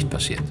wäre das nicht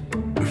passiert.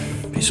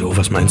 Wieso,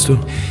 was meinst du?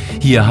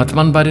 Hier hat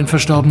man bei den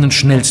Verstorbenen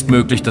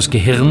schnellstmöglich das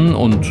Gehirn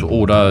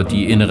oder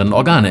die inneren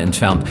Organe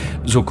entfernt.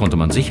 So konnte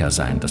man sicher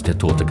sein, dass der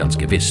Tote ganz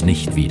gewiss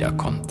nicht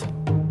wiederkommt.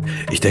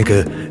 Ich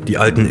denke, die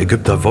alten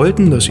Ägypter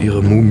wollten, dass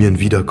ihre Mumien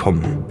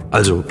wiederkommen.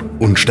 Also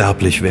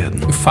unsterblich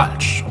werden.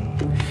 Falsch.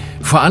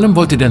 Vor allem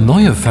wollte der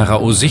neue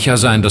Pharao sicher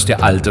sein, dass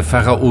der alte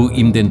Pharao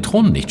ihm den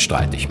Thron nicht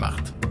streitig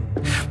macht.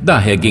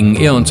 Daher gingen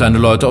er und seine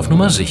Leute auf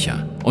Nummer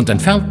sicher und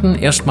entfernten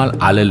erstmal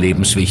alle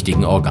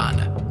lebenswichtigen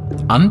Organe.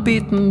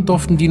 Anbeten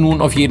durften die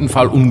nun auf jeden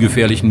Fall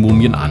ungefährlichen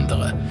Mumien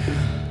andere.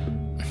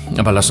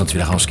 Aber lass uns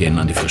wieder rausgehen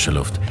an die frische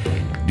Luft.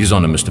 Die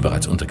Sonne müsste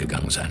bereits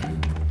untergegangen sein.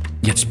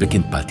 Jetzt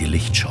beginnt bald die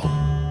Lichtshow.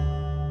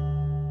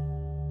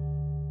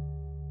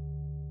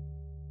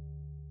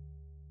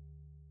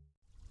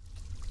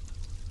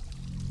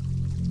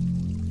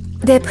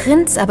 Der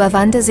Prinz aber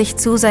wandte sich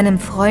zu seinem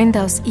Freund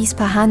aus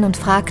Ispahan und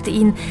fragte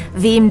ihn,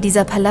 wem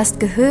dieser Palast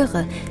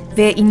gehöre,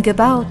 wer ihn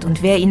gebaut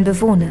und wer ihn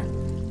bewohne.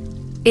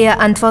 Er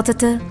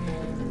antwortete: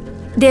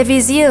 Der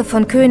Wesir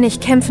von König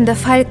Kämpfender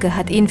Falke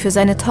hat ihn für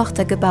seine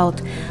Tochter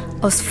gebaut,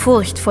 aus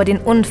Furcht vor den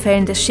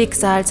Unfällen des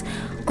Schicksals,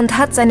 und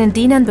hat seinen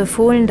Dienern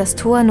befohlen, das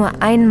Tor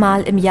nur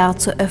einmal im Jahr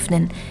zu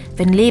öffnen,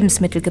 wenn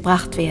Lebensmittel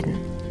gebracht werden.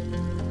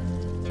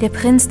 Der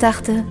Prinz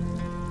dachte: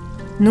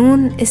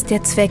 Nun ist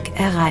der Zweck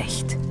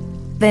erreicht,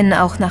 wenn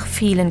auch nach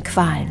vielen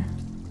Qualen.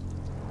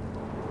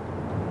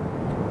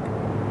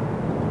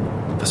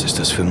 Was ist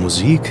das für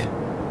Musik?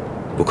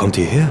 Wo kommt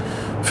die her?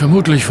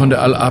 Vermutlich von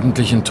der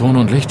allabendlichen Ton-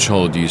 und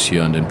Lichtshow, die es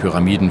hier an den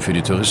Pyramiden für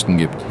die Touristen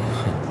gibt.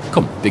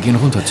 Komm, wir gehen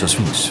runter zur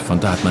Sphinx. Von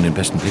da hat man den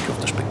besten Blick auf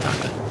das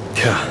Spektakel.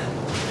 Tja,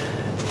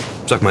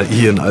 sag mal,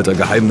 Ian, alter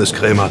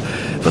Geheimniskrämer,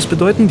 was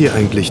bedeuten dir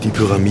eigentlich die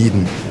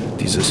Pyramiden?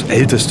 Dieses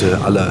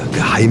älteste aller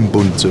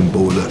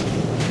Geheimbundsymbole.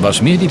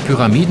 Was mir die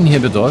Pyramiden hier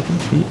bedeuten?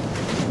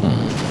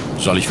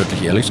 Soll ich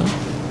wirklich ehrlich sein?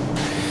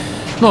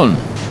 Nun,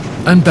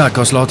 ein Berg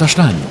aus lauter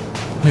Steinen.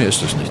 Mehr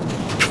ist es nicht.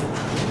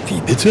 Wie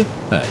bitte?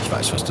 Ja, ich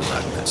weiß, was du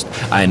sagen willst.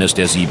 Eines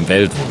der 7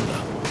 Weltwunder.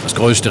 Das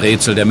größte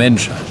Rätsel der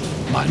Menschheit.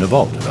 Meine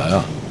Worte,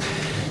 ja.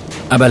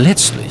 Aber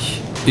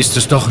letztlich ist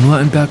es doch nur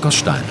ein Berg aus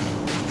Steinen.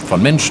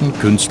 Von Menschen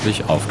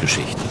künstlich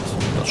aufgeschichtet.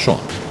 Das schon.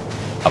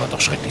 Aber doch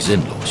schrecklich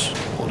sinnlos,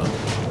 oder?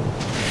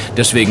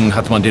 Deswegen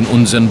hat man den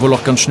Unsinn wohl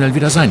auch ganz schnell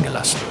wieder sein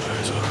gelassen.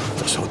 Also,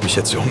 das haut mich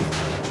jetzt um.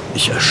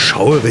 Ich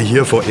erschauere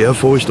hier vor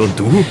Ehrfurcht und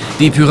du?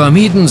 Die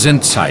Pyramiden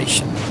sind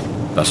Zeichen.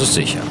 Das ist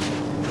sicher.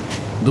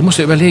 Du musst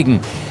dir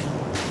überlegen,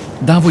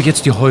 da wo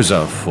jetzt die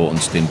Häuser vor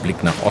uns den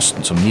Blick nach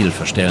Osten zum Nil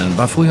verstellen,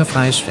 war früher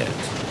freies Feld.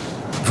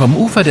 Vom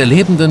Ufer der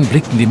Lebenden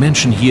blickten die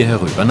Menschen hier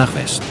herüber nach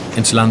Westen,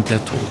 ins Land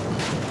der Toten,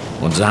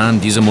 und sahen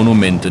diese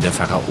Monumente der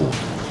Pharaonen,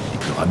 die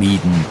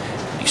Pyramiden,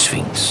 die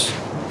Sphinx.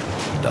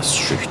 Das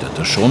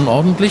schüchterte schon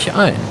ordentlich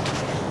ein.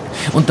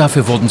 Und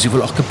dafür wurden sie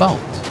wohl auch gebaut,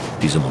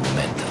 diese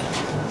Monumente.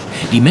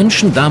 Die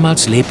Menschen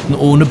damals lebten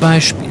ohne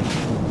Beispiel.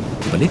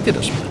 Überleg dir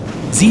das mal.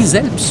 Sie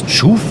selbst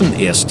schufen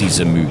erst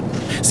diese Mythen.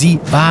 Sie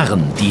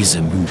waren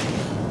diese Mythen.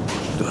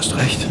 Du hast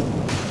recht.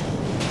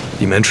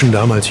 Die Menschen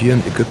damals hier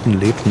in Ägypten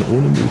lebten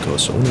ohne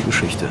Mythos, ohne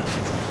Geschichte.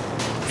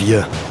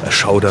 Wir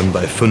erschaudern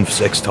bei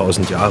 5.000,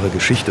 6.000 Jahre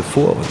Geschichte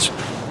vor uns.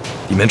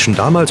 Die Menschen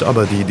damals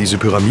aber, die diese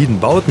Pyramiden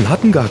bauten,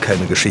 hatten gar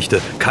keine Geschichte,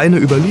 keine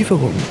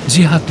Überlieferung.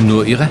 Sie hatten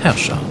nur ihre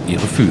Herrscher,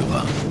 ihre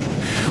Führer.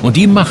 Und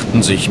die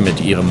machten sich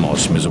mit ihrem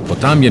aus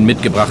Mesopotamien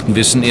mitgebrachten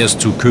Wissen erst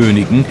zu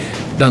Königen,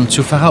 dann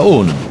zu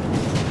Pharaonen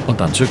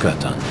und dann zu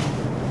Göttern.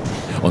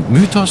 Und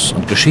Mythos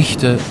und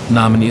Geschichte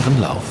nahmen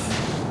ihren Lauf.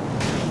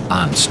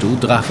 Ahnst du,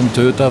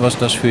 Drachentöter, was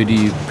das für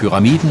die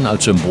Pyramiden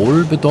als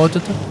Symbol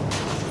bedeutete?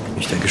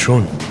 Ich denke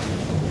schon.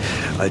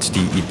 Als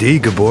die Idee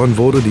geboren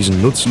wurde,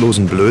 diesen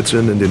nutzlosen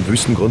Blödsinn in den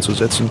Wüstengrund zu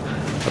setzen,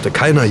 hatte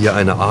keiner hier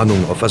eine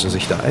Ahnung, auf was er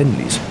sich da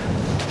einließ.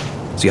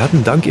 Sie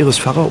hatten dank ihres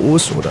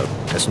Pharaos oder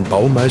dessen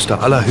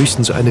Baumeister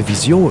allerhöchstens eine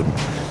Vision.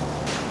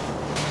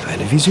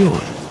 Eine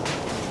Vision.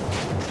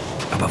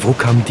 Aber wo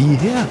kam die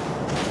her?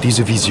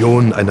 Diese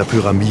Vision einer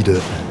Pyramide?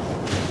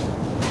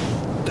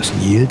 Das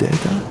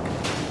Nildelta?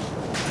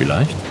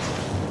 Vielleicht.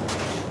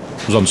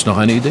 Sonst noch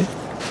eine Idee?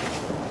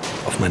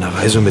 Auf meiner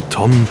Reise mit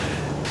Tom,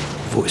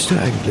 wo ist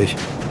er eigentlich?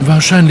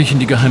 Wahrscheinlich in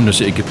die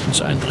Geheimnisse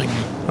Ägyptens eindringen.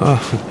 Ach,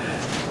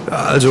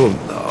 also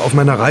auf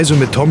meiner Reise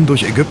mit Tom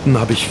durch Ägypten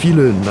habe ich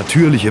viele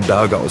natürliche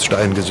Berge aus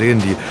Stein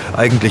gesehen, die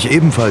eigentlich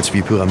ebenfalls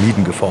wie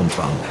Pyramiden geformt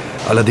waren.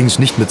 Allerdings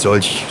nicht mit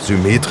solch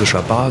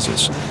symmetrischer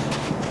Basis.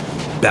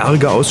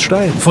 Berge aus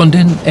Stein. Von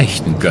den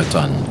echten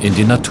Göttern in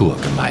die Natur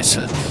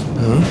gemeißelt.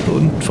 Ja,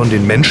 und von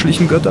den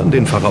menschlichen Göttern,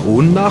 den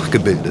Pharaonen,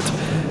 nachgebildet.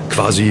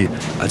 Quasi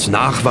als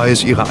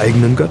Nachweis ihrer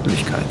eigenen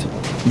Göttlichkeit.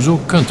 So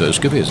könnte es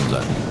gewesen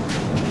sein.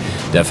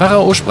 Der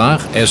Pharao sprach,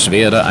 es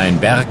werde ein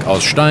Berg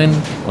aus Stein,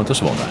 und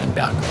es wurde ein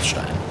Berg aus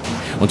Stein.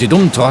 Und die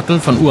dummen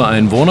Trottel von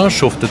Ureinwohner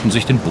schufteten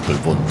sich den Buckel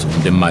wund,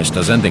 um dem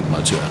Meister sein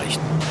Denkmal zu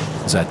errichten.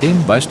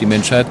 Seitdem weiß die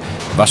Menschheit,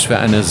 was für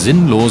eine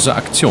sinnlose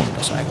Aktion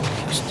das eigentlich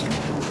ist.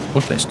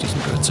 Und lässt diesen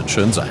Blödsinn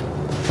schön sein.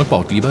 Und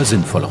baut lieber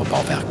sinnvollere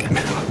Bauwerke.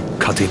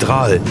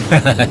 Kathedralen.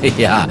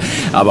 Ja,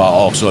 aber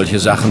auch solche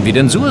Sachen wie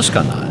den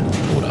Suezkanal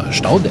oder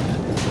Staudämme.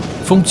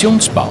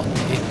 Funktionsbauten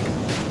eben.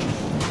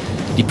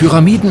 Die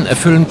Pyramiden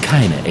erfüllen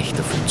keine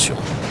echte Funktion.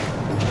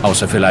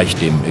 Außer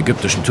vielleicht dem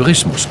ägyptischen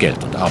Tourismus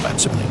Geld und Arbeit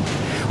zu bringen.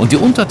 Und die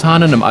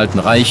Untertanen im Alten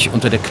Reich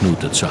unter der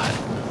Knute zu halten.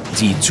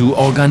 Sie zu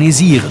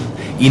organisieren,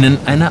 ihnen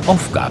eine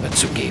Aufgabe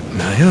zu geben.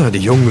 Naja, die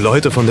jungen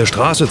Leute von der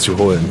Straße zu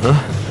holen, ne?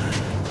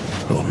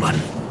 Oh Mann.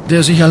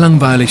 Der sicher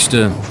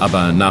langweiligste,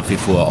 aber nach wie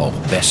vor auch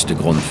beste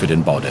Grund für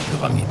den Bau der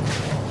Pyramiden.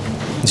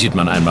 Sieht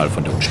man einmal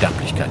von der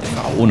Unsterblichkeit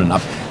der Pharaonen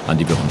ab, an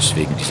die wir uns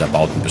wegen dieser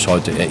Bauten bis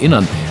heute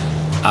erinnern.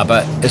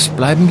 Aber es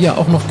bleiben ja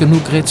auch noch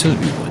genug Rätsel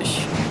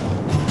übrig.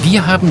 Wie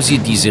haben sie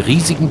diese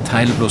riesigen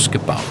Teile bloß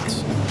gebaut?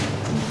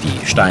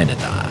 Die Steine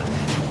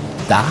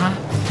da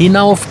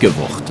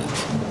hinaufgewuchtet.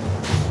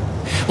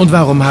 Und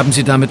warum haben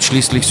sie damit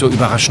schließlich so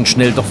überraschend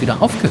schnell doch wieder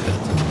aufgehört?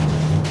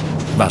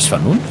 War es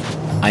Vernunft?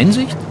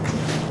 Einsicht?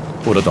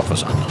 Oder doch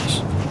was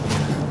anderes?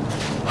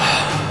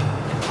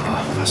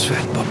 Was für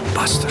ein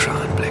bombastischer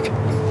Anblick.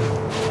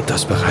 Und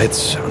das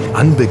bereits am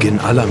Anbeginn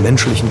aller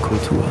menschlichen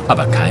Kultur.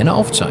 Aber keine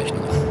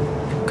Aufzeichnungen.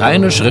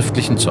 Keine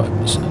schriftlichen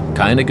Zeugnisse.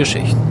 Keine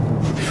Geschichten.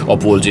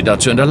 Obwohl sie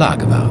dazu in der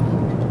Lage waren.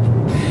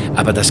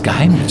 Aber das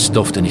Geheimnis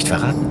durfte nicht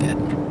verraten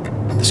werden.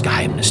 Das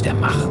Geheimnis der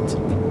Macht.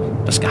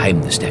 Das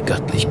Geheimnis der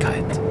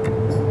Göttlichkeit.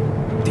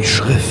 Die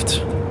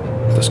Schrift.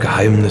 Das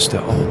Geheimnis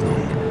der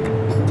Ordnung.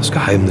 Das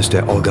Geheimnis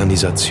der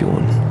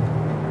Organisation.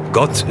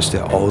 Gott ist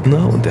der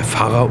Ordner und der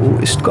Pharao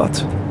ist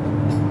Gott.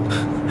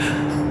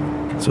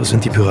 So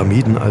sind die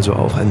Pyramiden also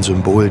auch ein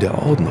Symbol der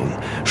Ordnung,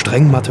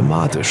 streng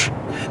mathematisch.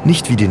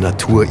 Nicht wie die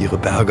Natur ihre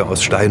Berge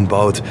aus Stein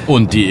baut.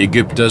 Und die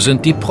Ägypter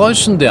sind die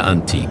Preußen der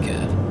Antike.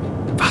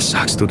 Was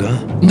sagst du da?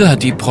 Na,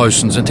 die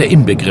Preußen sind der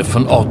Inbegriff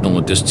von Ordnung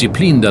und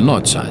Disziplin der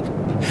Neuzeit.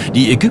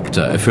 Die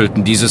Ägypter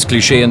erfüllten dieses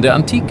Klischee in der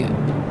Antike.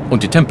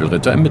 Und die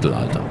Tempelritter im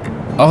Mittelalter.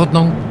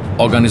 Ordnung,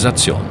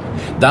 Organisation.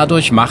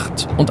 Dadurch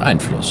Macht und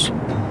Einfluss.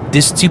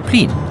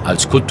 Disziplin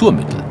als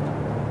Kulturmittel.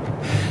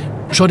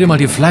 Schau dir mal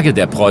die Flagge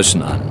der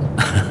Preußen an.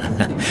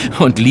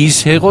 Und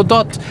lies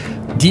Herodot.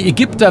 Die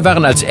Ägypter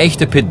waren als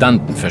echte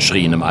Pedanten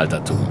verschrien im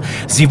Altertum.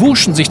 Sie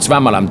wuschen sich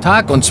zweimal am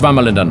Tag und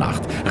zweimal in der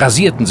Nacht,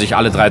 rasierten sich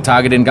alle 3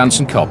 Tage den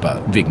ganzen Körper,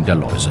 wegen der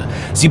Läuse.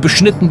 Sie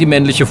beschnitten die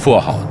männliche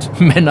Vorhaut.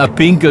 Männer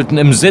pinkelten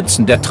im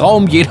Sitzen, der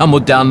Traum jeder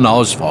modernen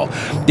Hausfrau.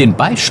 Den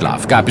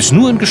Beischlaf gab es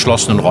nur in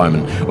geschlossenen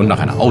Räumen und nach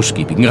einer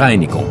ausgiebigen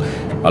Reinigung.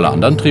 Alle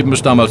anderen trieben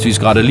es damals, wie es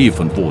gerade lief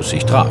und wo es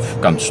sich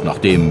traf, ganz nach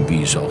dem,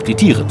 wie es auch die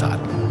Tiere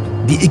taten.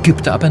 Die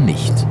Ägypter aber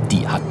nicht,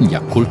 die hatten ja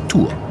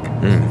Kultur.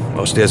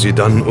 Aus der sie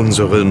dann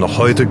unsere noch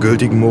heute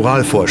gültigen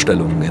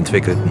Moralvorstellungen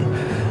entwickelten.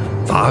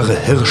 Wahre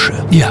Hirsche.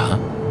 Ja,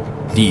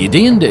 die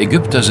Ideen der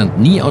Ägypter sind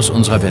nie aus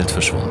unserer Welt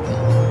verschwunden.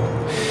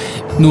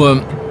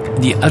 Nur,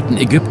 die alten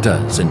Ägypter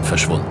sind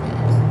verschwunden.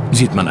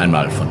 Sieht man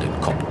einmal von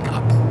den Kopten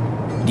ab.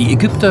 Die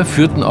Ägypter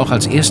führten auch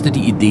als erste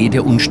die Idee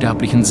der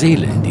unsterblichen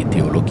Seele in die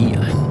Theologie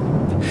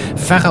ein.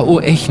 Pharao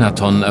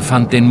Echnaton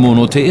erfand den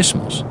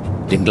Monotheismus,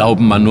 den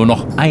Glauben an nur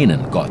noch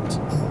einen Gott.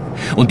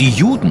 Und die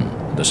Juden,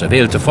 das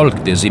erwählte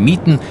Volk der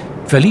Semiten,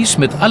 verließ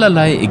mit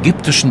allerlei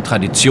ägyptischen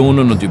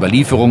Traditionen und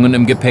Überlieferungen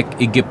im Gepäck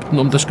Ägypten,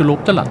 um das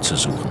gelobte Land zu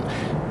suchen.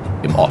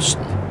 Im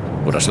Osten,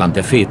 wo das Land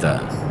der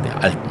Väter,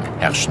 der alten,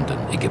 herrschenden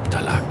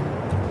Ägypter lag.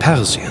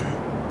 Persien.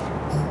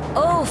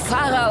 Oh,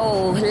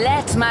 Pharao,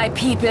 let my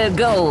people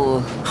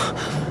go.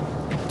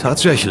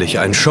 Tatsächlich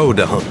ein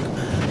Showdown.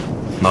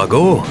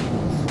 Margot,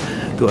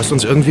 du hast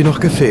uns irgendwie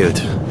noch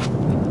gefehlt.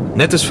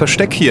 Nettes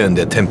Versteck hier in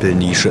der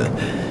Tempelnische.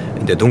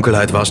 In der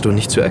Dunkelheit warst du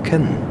nicht zu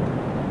erkennen.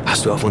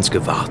 Hast du auf uns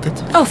gewartet?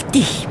 Auf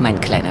dich, mein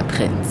kleiner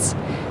Prinz.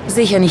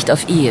 Sicher nicht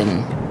auf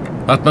Ian.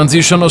 Hat man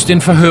Sie schon aus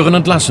den Verhören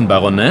entlassen,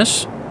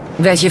 Baroness?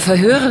 Welche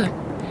Verhöre?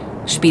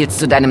 Spielst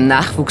du deinem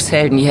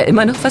Nachwuchshelden hier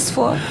immer noch was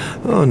vor?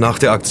 Oh, nach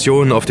der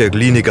Aktion auf der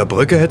Gliniger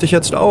Brücke hätte ich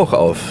jetzt auch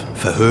auf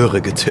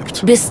Verhöre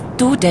getippt. Bist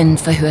du denn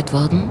verhört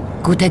worden,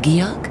 guter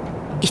Georg?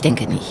 Ich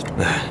denke nicht.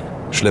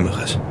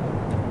 Schlimmeres.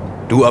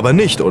 Du aber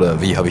nicht, oder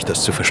wie habe ich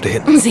das zu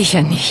verstehen?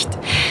 Sicher nicht.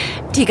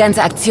 Die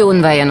ganze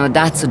Aktion war ja nur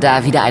dazu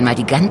da, wieder einmal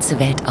die ganze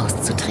Welt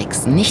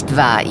auszutricksen. Nicht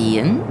wahr,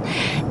 Ian?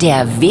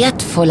 Der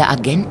wertvolle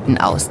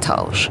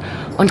Agentenaustausch.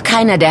 Und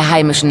keiner der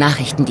heimischen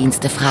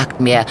Nachrichtendienste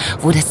fragt mehr,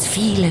 wo das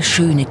viele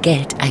schöne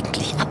Geld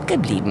eigentlich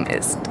abgeblieben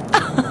ist.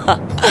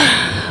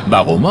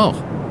 Warum auch?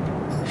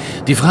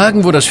 Die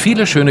Fragen, wo das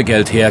viele schöne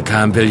Geld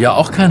herkam, will ja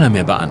auch keiner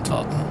mehr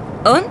beantworten.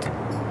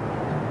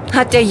 Und?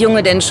 Hat der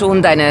Junge denn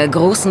schon deine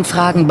großen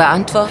Fragen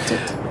beantwortet?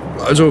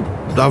 Also,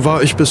 da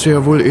war ich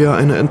bisher wohl eher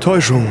eine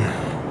Enttäuschung.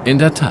 In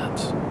der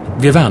Tat.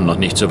 Wir waren noch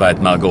nicht so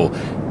weit, Margot.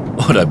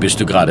 Oder bist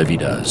du gerade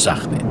wieder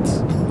Sachwit?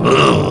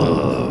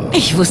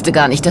 Ich wusste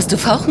gar nicht, dass du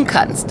fauchen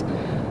kannst.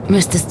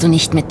 Müsstest du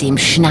nicht mit dem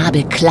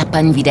Schnabel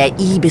klappern wie der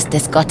Ibis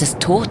des Gottes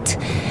Tod?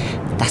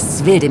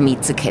 Das wilde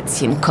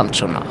Miezekätzchen kommt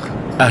schon noch.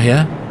 Ach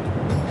ja?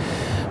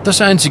 Das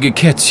einzige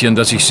Kätzchen,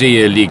 das ich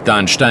sehe, liegt da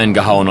in Stein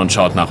gehauen und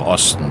schaut nach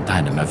Osten,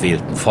 deinem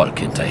erwählten Volk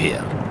hinterher.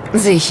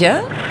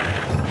 Sicher?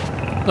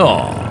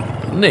 Oh,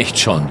 nicht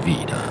schon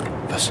wieder.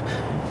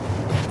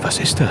 Was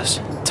ist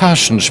das?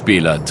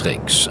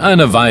 Taschenspielertricks,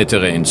 eine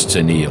weitere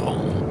Inszenierung.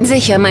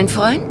 Sicher, mein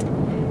Freund?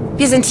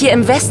 Wir sind hier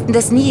im Westen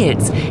des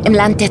Nils, im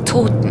Land der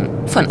Toten,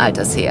 von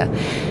alters her.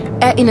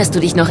 Erinnerst du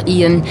dich noch,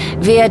 Ian,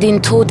 wer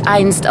den Tod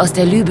einst aus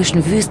der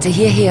libyschen Wüste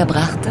hierher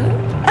brachte?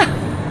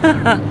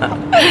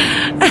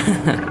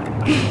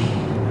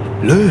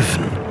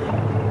 Löwen.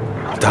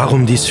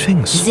 Darum die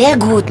Sphinx. Sehr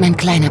gut, mein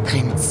kleiner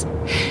Prinz.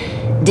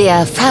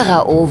 Der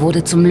Pharao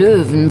wurde zum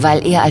Löwen,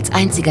 weil er als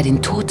einziger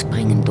den Tod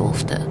bringen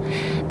durfte.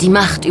 Die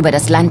Macht über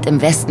das Land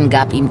im Westen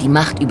gab ihm die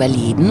Macht über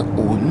Leben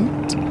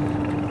und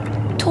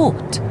Tod.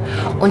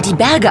 Und die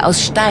Berge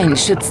aus Stein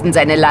schützten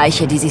seine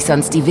Leiche, die sich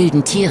sonst die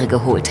wilden Tiere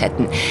geholt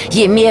hätten.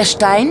 Je mehr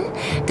Stein,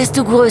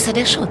 desto größer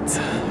der Schutz.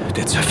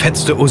 Der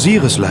zerfetzte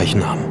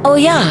Osiris-Leichnam. Oh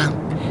ja,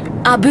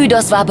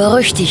 Abydos war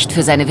berüchtigt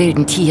für seine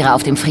wilden Tiere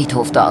auf dem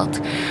Friedhof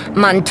dort.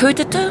 Man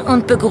tötete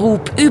und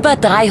begrub über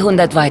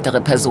 300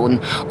 weitere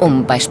Personen,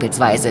 um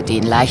beispielsweise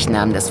den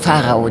Leichnam des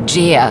Pharao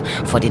Djer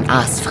vor den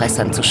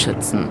Aasfressern zu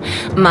schützen.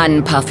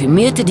 Man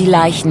parfümierte die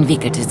Leichen,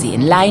 wickelte sie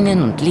in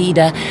Leinen und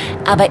Leder,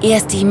 aber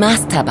erst die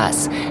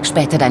Mastabas,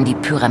 später dann die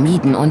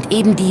Pyramiden und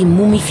eben die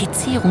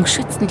Mumifizierung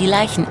schützten die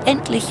Leichen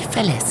endlich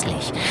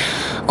verlässlich.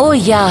 Oh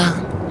ja,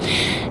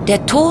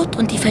 der Tod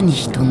und die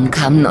Vernichtung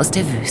kamen aus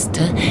der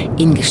Wüste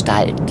in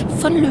Gestalt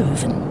von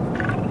Löwen.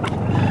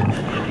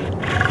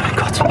 Mein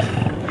Gott,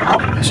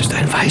 es ist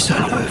ein weißer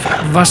Löwe.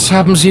 Was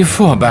haben Sie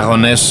vor,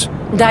 Baroness?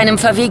 Deinem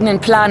verwegenen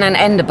Plan ein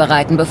Ende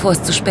bereiten, bevor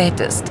es zu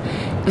spät ist.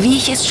 Wie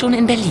ich es schon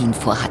in Berlin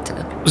vorhatte.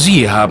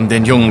 Sie haben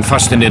den Jungen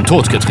fast in den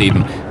Tod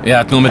getrieben. Er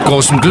hat nur mit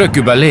großem Glück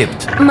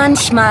überlebt.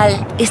 Manchmal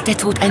ist der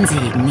Tod ein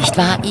Segen, nicht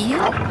wahr, ihr?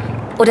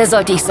 Oder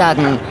sollte ich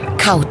sagen,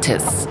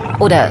 Kautis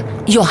oder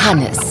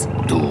Johannes?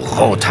 Du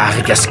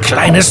rothaariges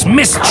kleines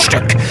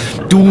Miststück!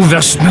 Du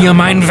wirst mir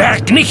mein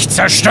Werk nicht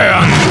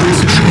zerstören!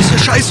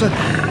 Scheiße!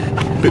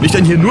 Bin ich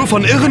denn hier nur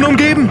von Irren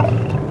umgeben?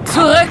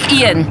 Zurück,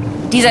 Ian!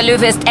 Dieser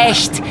Löwe ist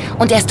echt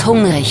und er ist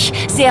hungrig,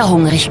 sehr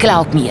hungrig,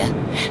 glaub mir.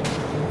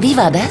 Wie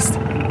war das?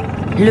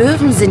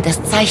 Löwen sind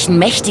das Zeichen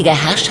mächtiger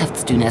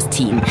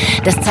Herrschaftsdynastien,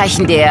 das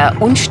Zeichen der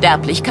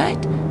Unsterblichkeit.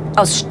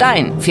 Aus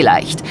Stein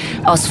vielleicht,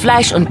 aus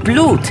Fleisch und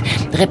Blut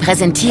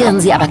repräsentieren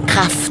sie aber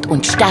Kraft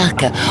und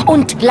Stärke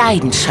und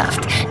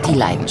Leidenschaft. Die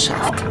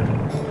Leidenschaft,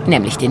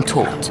 nämlich den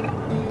Tod.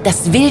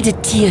 Das wilde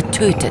Tier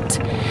tötet.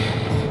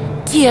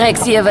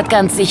 T-Rex hier wird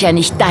ganz sicher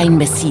nicht dein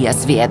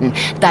Messias werden,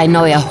 dein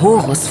neuer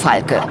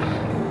Horusfalke.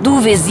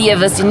 Du,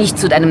 Wesir, wirst ihn nicht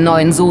zu deinem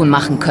neuen Sohn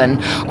machen können,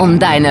 um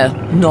deine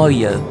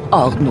neue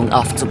Ordnung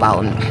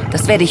aufzubauen.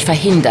 Das werde ich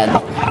verhindern.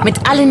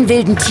 Mit allen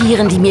wilden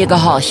Tieren, die mir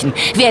gehorchen,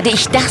 werde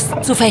ich das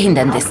zu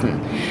verhindern wissen.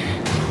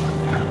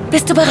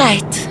 Bist du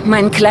bereit,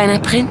 mein kleiner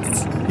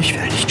Prinz? Ich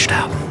will nicht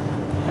sterben.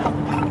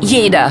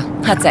 Jeder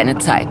hat seine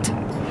Zeit.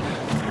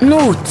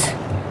 Nut,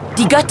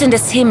 die Göttin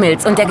des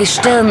Himmels und der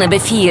Gestirne,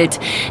 befiehlt,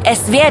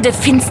 es werde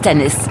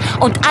Finsternis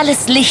und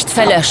alles Licht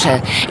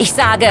verlösche. Ich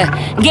sage,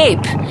 geb,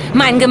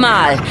 mein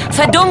Gemahl,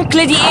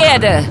 verdunkle die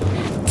Erde.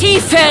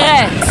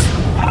 Tiferet!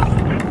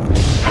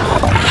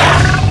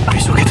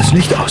 Wieso geht das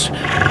Licht aus?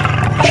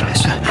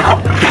 Scheiße.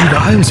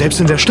 Überall, selbst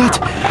in der Stadt.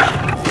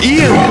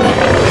 Ihr!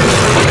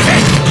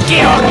 Weg,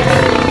 Georg!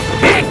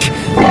 Weg!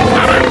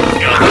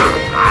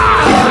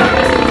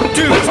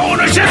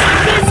 Typhonisches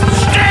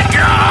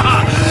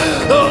Miststecker!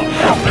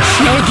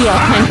 Schnell,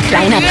 Georg, mein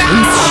kleiner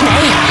Prinz,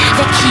 schnell!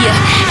 Weg hier!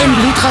 Im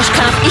Blutrausch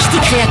kann auch ich die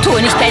Kreatur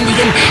nicht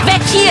bändigen.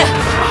 Weg hier!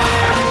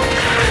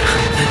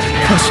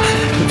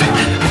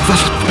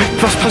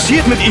 Was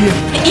passiert mit ihr?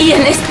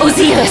 Ian ist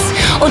Osiris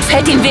und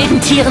fällt den wilden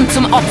Tieren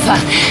zum Opfer.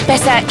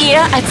 Besser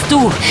er als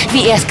du,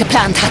 wie er es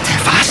geplant hatte.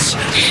 Was?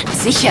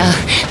 Sicher,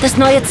 das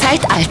neue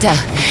Zeitalter.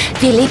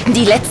 Wir lebten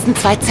die letzten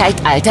 2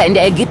 Zeitalter in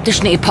der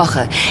ägyptischen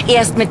Epoche.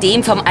 Erst mit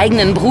dem vom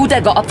eigenen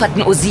Bruder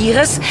geopferten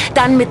Osiris,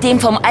 dann mit dem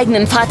vom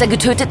eigenen Vater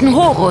getöteten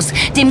Horus,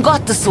 dem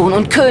Gottessohn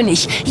und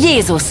König,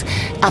 Jesus.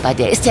 Aber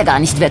der ist ja gar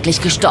nicht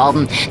wirklich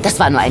gestorben. Das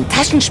war nur ein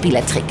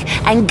Taschenspielertrick.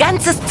 Ein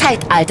ganzes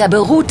Zeitalter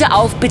beruhte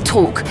auf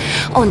Betrug.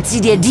 Und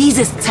sieh dir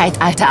dieses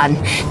Zeitalter an.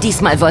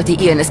 Diesmal wollte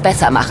Ian es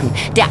besser machen.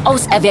 Der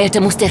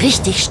Auserwählte musste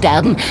richtig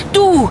sterben.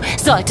 Du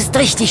solltest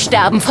richtig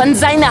sterben von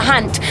seiner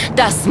Hand.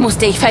 Das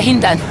musste ich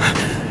verhindern.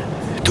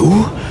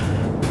 Du?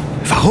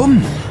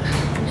 Warum?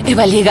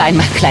 Überlege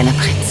einmal, kleiner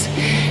Prinz.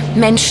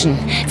 Menschen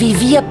wie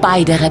wir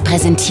beide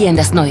repräsentieren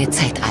das neue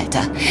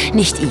Zeitalter,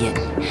 nicht Ian.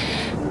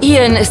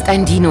 Ian ist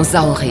ein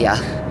Dinosaurier.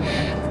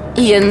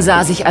 Ian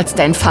sah sich als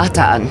dein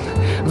Vater an.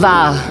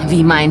 War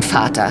wie mein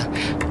Vater.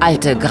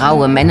 Alte,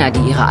 graue Männer,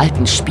 die ihre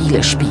alten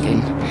Spiele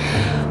spielen.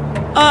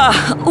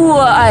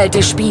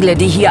 Uralte Spiele,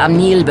 die hier am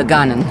Nil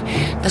begannen.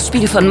 Das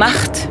Spiel von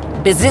Macht,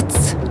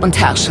 Besitz und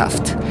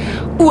Herrschaft.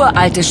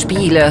 Uralte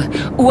Spiele,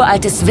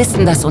 uraltes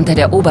Wissen, das unter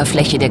der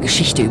Oberfläche der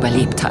Geschichte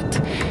überlebt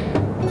hat.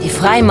 Die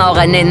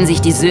Freimaurer nennen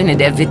sich die Söhne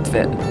der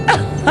Witwe.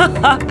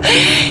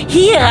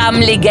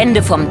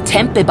 Hiram-Legende vom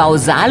Tempelbau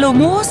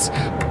Salomos?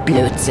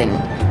 Blödsinn.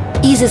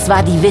 Isis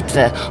war die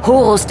Witwe,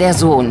 Horus der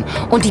Sohn.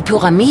 Und die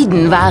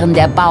Pyramiden waren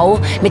der Bau,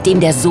 mit dem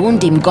der Sohn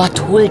dem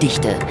Gott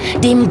huldigte.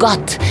 Dem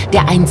Gott,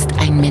 der einst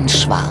ein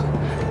Mensch war.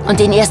 Und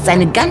den erst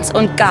seine ganz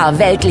und gar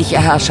weltliche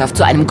Herrschaft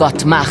zu einem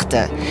Gott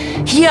machte.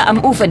 Hier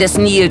am Ufer des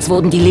Nils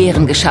wurden die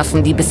Lehren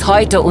geschaffen, die bis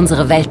heute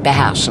unsere Welt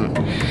beherrschen.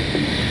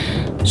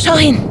 Schau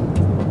hin.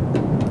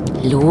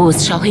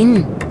 Los, schau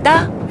hin.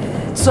 Da,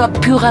 zur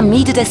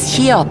Pyramide des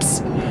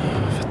Cheops.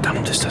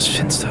 Verdammt, ist das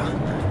finster.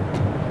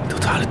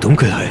 Totale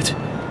Dunkelheit.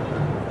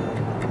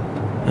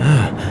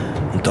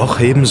 Und doch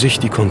heben sich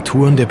die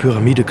Konturen der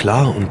Pyramide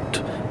klar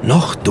und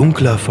noch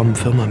dunkler vom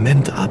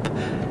Firmament ab.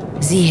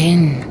 Sieh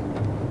hin.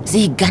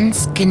 Sieh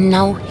ganz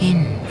genau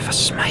hin.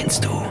 Was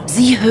meinst du?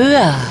 Sieh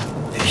höher.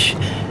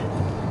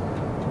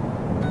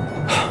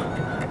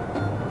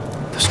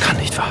 Das kann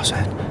nicht wahr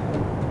sein.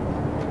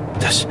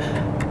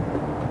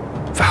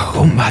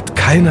 Warum hat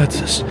keiner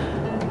das?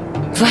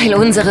 Weil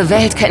unsere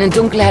Welt keine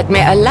Dunkelheit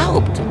mehr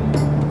erlaubt.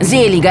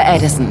 Seliger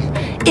Edison,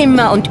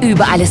 immer und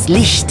überall ist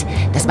Licht,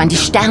 dass man die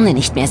Sterne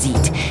nicht mehr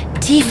sieht.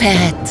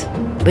 Tiferet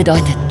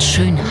bedeutet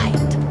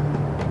Schönheit.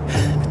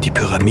 Die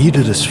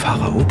Pyramide des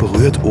Pharao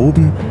berührt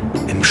oben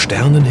im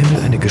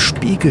Sternenhimmel eine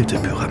gespiegelte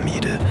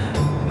Pyramide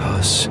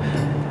aus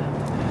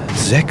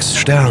 6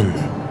 Sternen.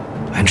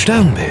 Ein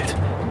Sternbild.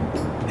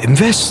 Im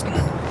Westen.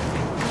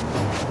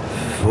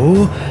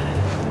 Wo,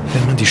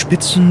 wenn man die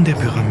Spitzen der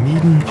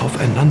Pyramiden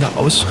aufeinander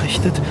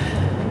ausrichtet,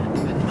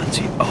 wenn man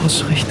sie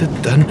ausrichtet,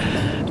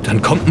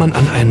 dann kommt man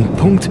an einen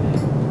Punkt.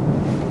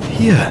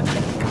 Hier.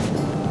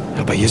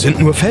 Aber hier sind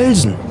nur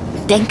Felsen.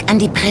 Denk an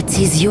die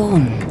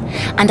Präzision,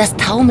 an das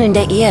Taumeln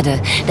der Erde,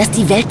 das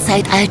die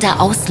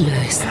Weltzeitalter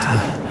auslöst.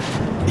 Ja,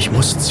 ich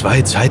muss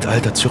 2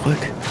 Zeitalter zurück.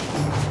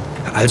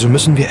 Also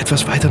müssen wir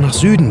etwas weiter nach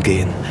Süden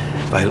gehen,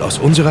 weil aus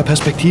unserer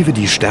Perspektive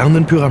die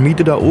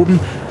Sternenpyramide da oben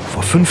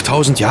vor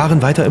 5000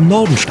 Jahren weiter im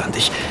Norden stand.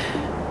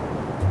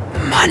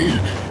 Mann,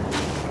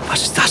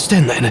 was ist das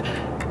denn? Eine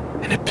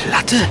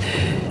Platte?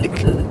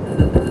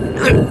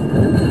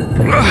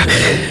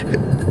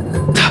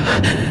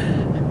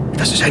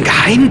 Das ist ein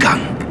Geheimgang.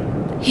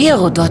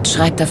 Herodot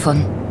schreibt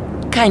davon.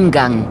 Kein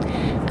Gang,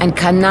 ein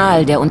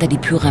Kanal, der unter die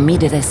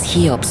Pyramide des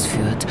Cheops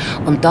führt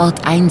und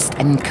dort einst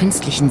einen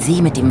künstlichen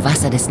See mit dem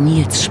Wasser des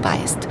Nils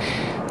speist.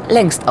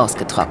 Längst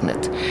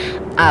ausgetrocknet.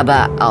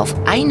 Aber auf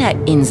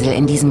einer Insel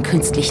in diesem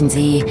künstlichen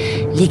See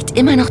liegt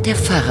immer noch der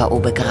Pharao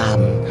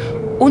begraben.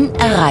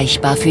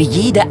 Unerreichbar für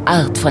jede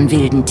Art von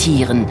wilden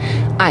Tieren,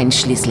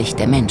 einschließlich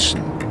der Menschen.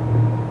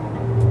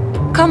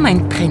 Komm,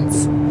 mein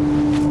Prinz,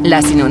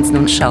 lass ihn uns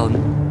nun schauen.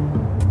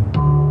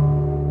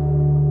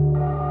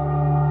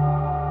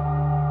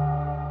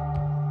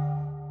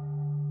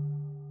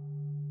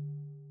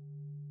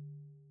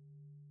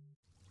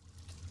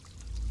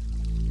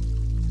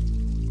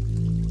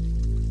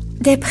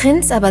 Der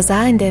Prinz aber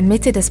sah in der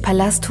Mitte des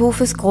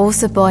Palasthofes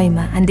große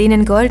Bäume, an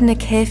denen goldene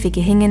Käfige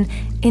hingen,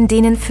 in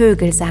denen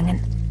Vögel sangen.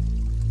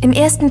 Im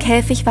ersten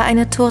Käfig war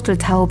eine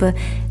Turteltaube,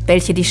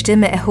 welche die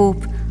Stimme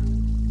erhob: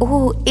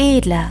 »O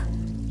Edler!«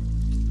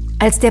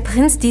 Als der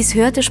Prinz dies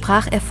hörte,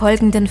 sprach er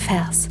folgenden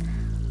Vers: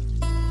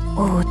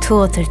 »O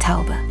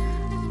Turteltaube,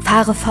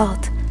 fahre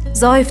fort,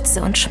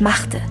 seufze und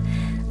schmachte.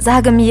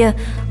 Sage mir,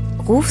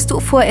 rufst du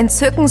vor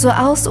Entzücken so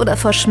aus oder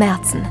vor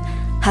Schmerzen?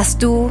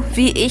 Hast du,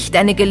 wie ich,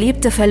 deine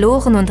Geliebte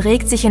verloren und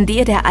regt sich in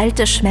dir der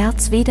alte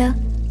Schmerz wieder?«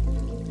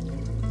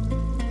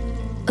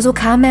 So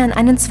kam er an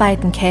einen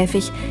zweiten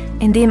Käfig,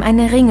 in dem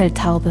eine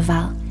Ringeltaube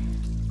war.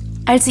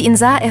 Als sie ihn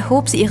sah,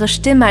 erhob sie ihre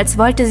Stimme, als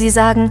wollte sie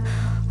sagen: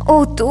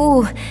 »O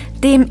du,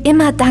 dem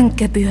immer Dank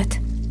gebührt!«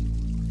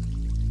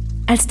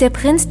 Als der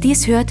Prinz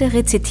dies hörte,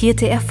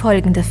 rezitierte er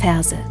folgende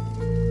Verse.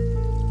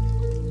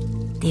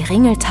 Die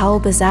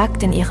Ringeltaube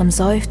sagt in ihrem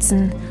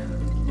Seufzen: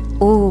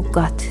 »O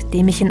Gott,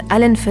 dem ich in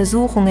allen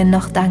Versuchungen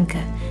noch danke,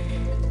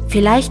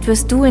 vielleicht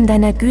wirst du in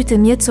deiner Güte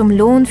mir zum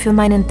Lohn für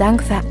meinen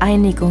Dank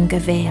Vereinigung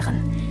gewähren.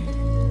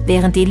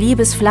 Während die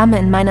Liebesflamme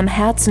in meinem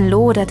Herzen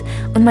lodert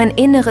und mein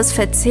Inneres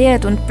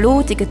verzehrt und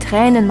blutige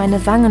Tränen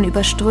meine Wangen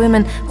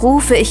überströmen,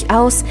 rufe ich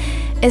aus: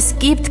 Es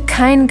gibt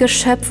kein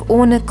Geschöpf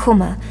ohne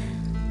Kummer,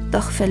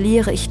 doch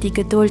verliere ich die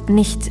Geduld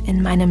nicht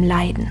in meinem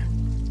Leiden.«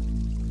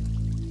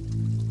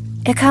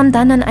 Er kam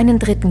dann an einen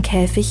dritten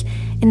Käfig,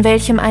 in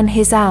welchem ein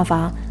Hesar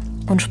war,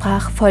 und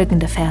sprach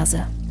folgende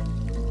Verse: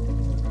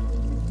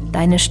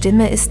 Deine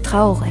Stimme ist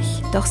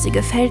traurig, doch sie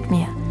gefällt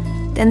mir,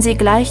 denn sie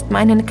gleicht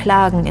meinen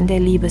Klagen in der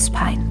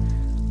Liebespein.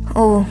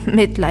 O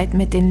Mitleid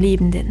mit den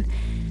Liebenden,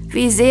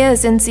 wie sehr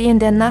sind sie in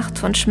der Nacht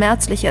von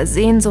schmerzlicher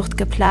Sehnsucht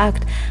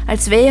geplagt,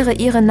 als wäre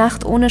ihre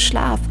Nacht ohne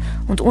Schlaf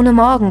und ohne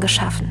Morgen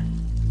geschaffen.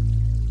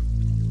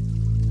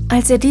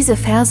 Als er diese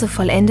Verse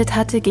vollendet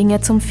hatte, ging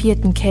er zum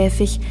vierten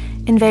Käfig,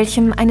 in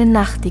welchem eine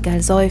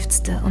Nachtigall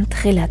seufzte und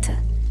trillerte.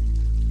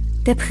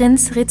 Der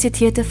Prinz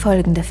rezitierte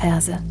folgende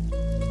Verse: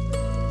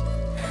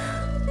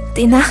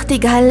 Die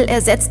Nachtigall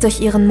ersetzt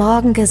durch ihren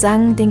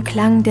Morgengesang den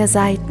Klang der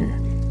Saiten.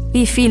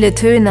 Wie viele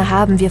Töne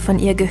haben wir von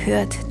ihr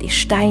gehört, die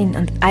Stein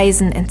und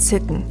Eisen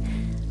entzücken.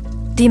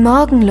 Die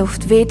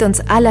Morgenluft weht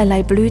uns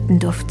allerlei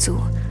Blütenduft zu,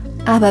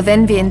 aber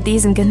wenn wir in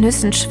diesen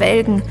Genüssen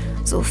schwelgen,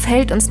 so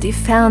fällt uns die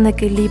ferne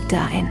Geliebte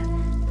ein.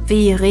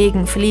 Wie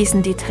Regen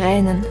fließen die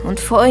Tränen und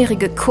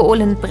feurige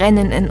Kohlen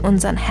brennen in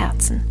unseren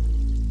Herzen.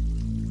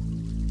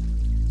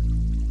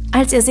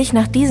 Als er sich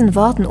nach diesen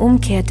Worten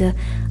umkehrte,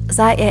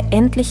 sah er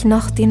endlich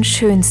noch den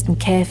schönsten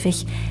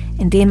Käfig,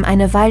 in dem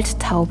eine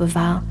Waldtaube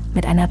war,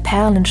 mit einer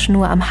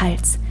Perlenschnur am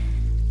Hals.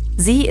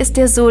 Sie ist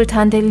der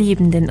Sultan der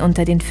Liebenden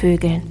unter den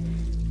Vögeln.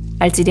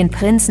 Als sie den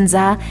Prinzen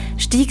sah,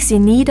 stieg sie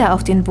nieder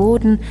auf den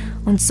Boden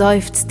und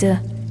seufzte.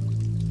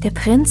 Der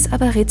Prinz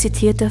aber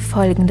rezitierte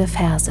folgende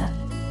Verse.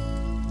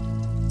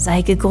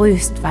 Sei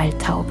gegrüßt,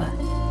 Waldtaube,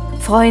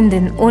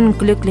 Freundin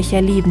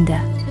unglücklicher Liebender.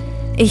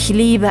 Ich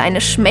liebe eine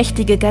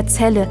schmächtige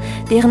Gazelle,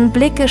 deren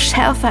Blicke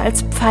schärfer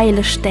als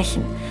Pfeile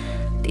stechen.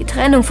 Die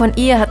Trennung von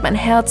ihr hat mein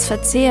Herz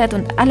verzehrt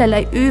und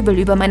allerlei Übel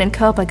über meinen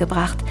Körper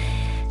gebracht.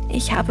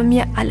 Ich habe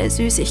mir alle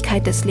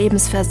Süßigkeit des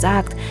Lebens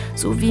versagt,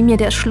 so wie mir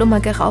der Schlummer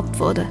geraubt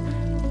wurde.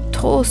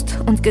 Trost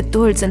und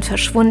Geduld sind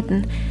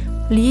verschwunden,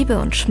 Liebe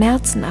und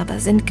Schmerzen aber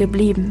sind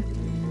geblieben.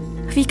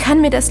 Wie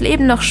kann mir das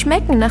Leben noch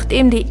schmecken,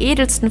 nachdem die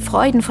edelsten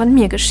Freuden von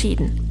mir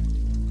geschieden?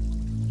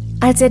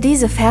 Als er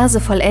diese Verse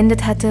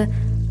vollendet hatte,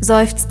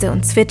 seufzte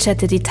und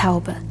zwitscherte die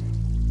Taube.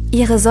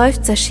 Ihre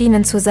Seufzer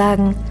schienen zu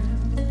sagen: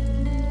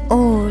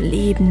 »O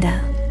Liebender,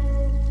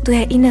 du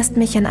erinnerst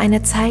mich an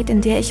eine Zeit,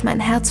 in der ich mein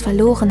Herz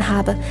verloren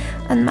habe,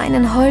 an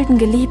meinen holden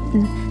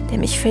Geliebten, der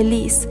mich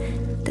verließ,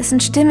 dessen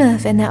Stimme,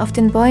 wenn er auf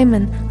den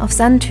Bäumen, auf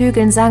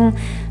Sandhügeln sang,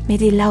 mir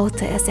die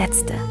Laute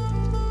ersetzte.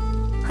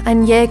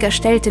 Ein Jäger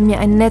stellte mir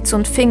ein Netz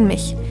und fing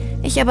mich.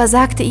 Ich aber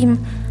sagte ihm,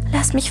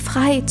 lass mich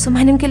frei zu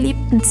meinem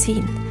Geliebten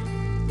ziehen.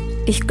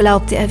 Ich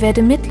glaubte, er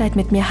werde Mitleid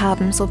mit mir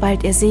haben,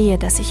 sobald er sehe,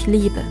 dass ich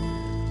liebe.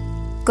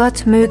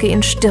 Gott möge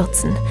ihn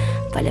stürzen,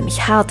 weil er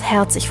mich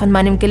hartherzig von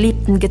meinem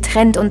Geliebten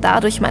getrennt und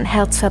dadurch mein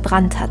Herz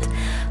verbrannt hat.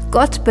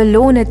 Gott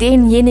belohne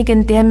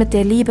denjenigen, der mit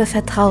der Liebe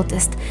vertraut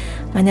ist,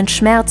 meinen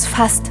Schmerz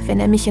fasst, wenn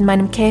er mich in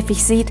meinem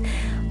Käfig sieht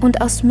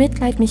und aus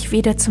Mitleid mich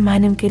wieder zu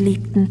meinem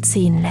Geliebten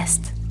ziehen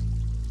lässt.«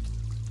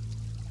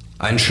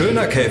 Ein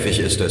schöner Käfig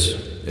ist es,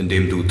 in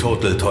dem du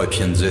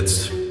Turteltäubchen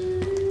sitzt.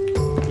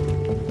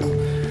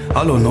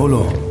 Hallo,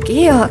 Nolo.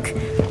 Georg,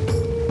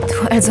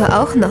 du also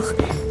auch noch.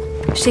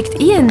 Schickt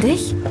Ian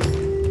dich?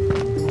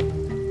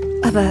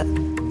 Aber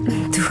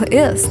du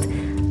irrst.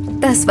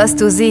 Das, was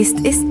du siehst,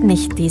 ist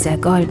nicht dieser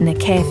goldene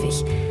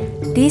Käfig.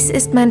 Dies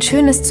ist mein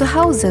schönes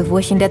Zuhause, wo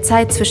ich in der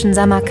Zeit zwischen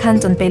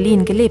Samarkand und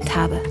Berlin gelebt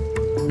habe.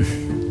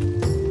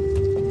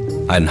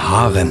 Ein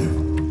Harem.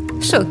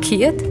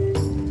 Schockiert?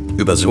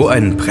 Über so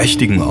einen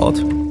prächtigen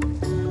Ort?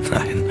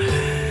 Nein,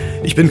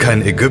 ich bin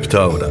kein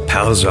Ägypter oder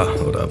Perser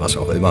oder was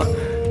auch immer.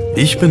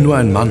 Ich bin nur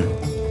ein Mann,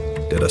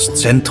 der das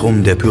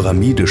Zentrum der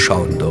Pyramide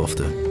schauen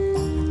durfte.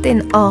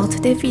 Den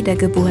Ort der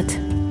Wiedergeburt.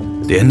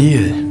 Der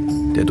Nil,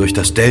 der durch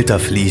das Delta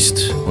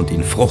fließt und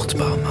ihn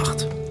fruchtbar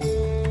macht.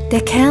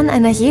 Der Kern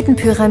einer jeden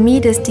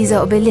Pyramide ist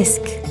dieser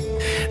Obelisk.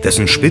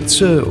 Dessen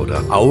Spitze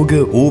oder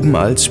Auge oben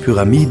als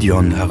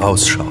Pyramidion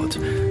herausschaut,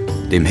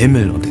 dem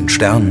Himmel und den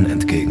Sternen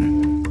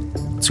entgegen,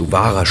 zu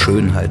wahrer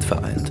Schönheit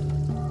vereint.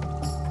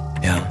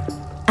 Ja.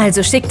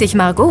 Also schick dich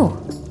Margot.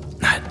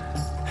 Nein,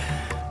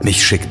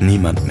 mich schickt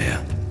niemand mehr.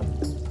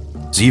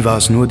 Sie war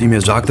es nur, die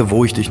mir sagte,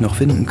 wo ich dich noch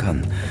finden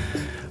kann.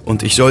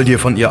 Und ich soll dir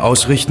von ihr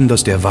ausrichten,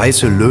 dass der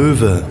weiße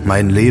Löwe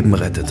mein Leben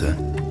rettete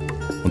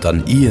und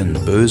an Ian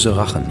böse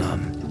Rache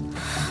nahm.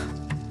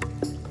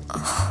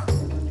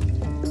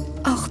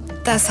 Auch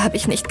das habe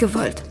ich nicht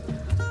gewollt.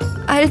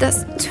 All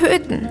das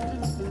Töten.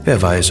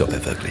 Wer weiß, ob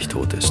er wirklich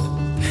tot ist.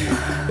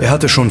 Er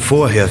hatte schon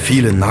vorher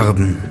viele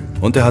Narben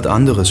und er hat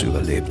anderes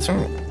überlebt.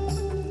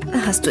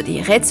 Hast du die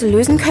Rätsel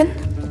lösen können?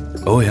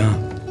 Oh ja,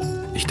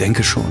 ich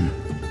denke schon.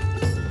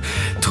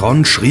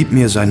 Tron schrieb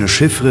mir seine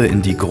Chiffre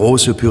in die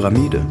große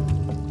Pyramide.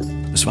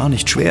 Es war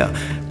nicht schwer.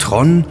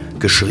 Tron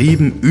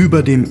geschrieben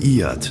über dem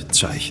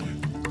Iad-Zeichen.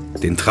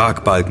 Den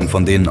Tragbalken,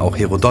 von denen auch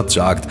Herodot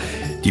sagt,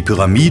 die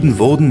Pyramiden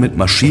wurden mit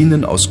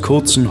Maschinen aus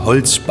kurzen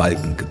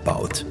Holzbalken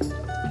gebaut.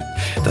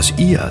 Das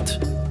Iad,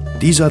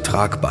 dieser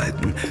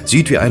Tragbalken,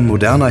 sieht wie ein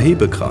moderner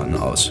Hebekran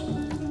aus.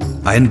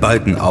 Ein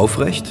Balken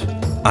aufrecht,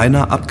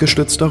 einer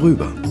abgestützt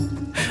darüber.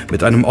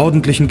 Mit einem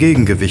ordentlichen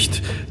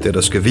Gegengewicht, der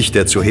das Gewicht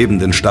der zu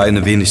hebenden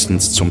Steine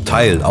wenigstens zum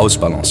Teil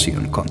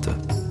ausbalancieren konnte.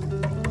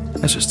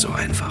 Es ist so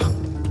einfach.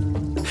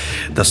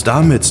 Dass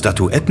damit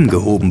Statuetten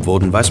gehoben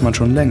wurden, weiß man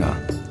schon länger.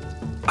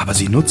 Aber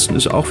sie nutzten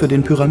es auch für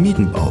den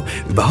Pyramidenbau,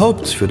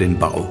 überhaupt für den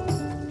Bau.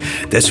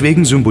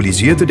 Deswegen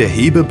symbolisierte der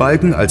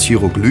Hebebalken als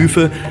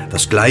Hieroglyphe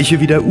das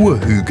gleiche wie der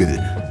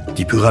Urhügel,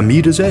 die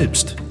Pyramide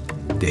selbst.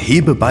 Der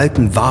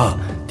Hebebalken war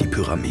die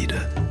Pyramide.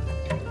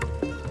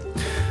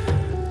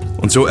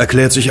 Und so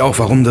erklärt sich auch,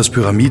 warum das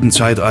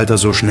Pyramidenzeitalter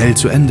so schnell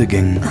zu Ende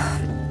ging.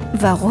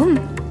 Warum?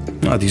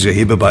 Na, diese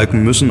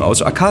Hebebalken müssen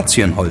aus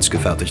Akazienholz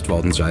gefertigt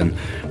worden sein.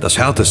 Das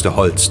härteste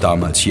Holz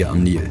damals hier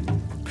am Nil.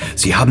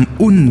 Sie haben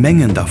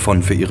Unmengen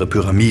davon für ihre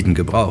Pyramiden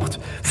gebraucht.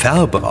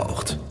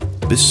 Verbraucht.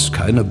 Bis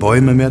keine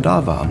Bäume mehr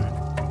da waren.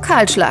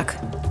 Kahlschlag.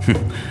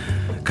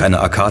 Keine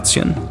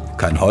Akazien,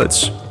 kein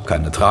Holz,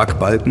 keine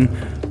Tragbalken,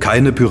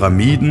 keine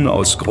Pyramiden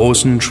aus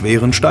großen,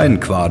 schweren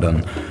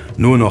Steinquadern.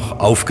 Nur noch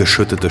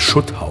aufgeschüttete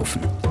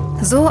Schutthaufen.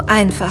 So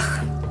einfach.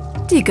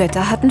 Die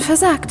Götter hatten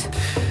versagt.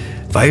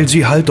 Weil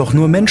sie halt doch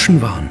nur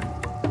Menschen waren,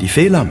 die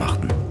Fehler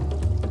machten.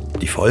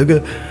 Die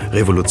Folge?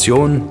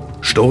 Revolution,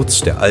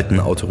 Sturz der alten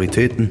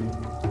Autoritäten.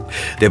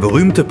 Der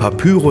berühmte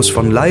Papyrus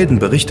von Leiden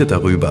berichtet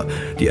darüber,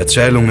 die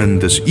Erzählungen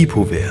des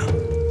Ipuwer.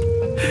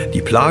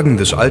 Die Plagen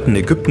des alten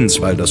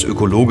Ägyptens, weil das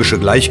ökologische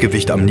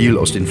Gleichgewicht am Nil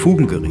aus den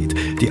Fugen geriet.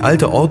 Die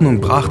alte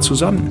Ordnung brach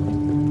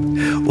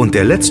zusammen. Und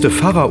der letzte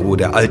Pharao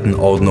der alten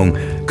Ordnung,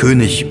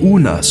 König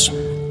Unas,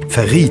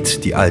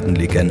 verriet die alten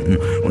Legenden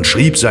und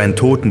schrieb sein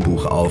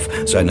Totenbuch auf,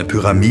 seine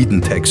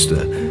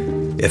Pyramidentexte.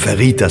 Er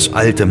verriet das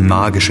alte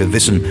magische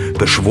Wissen,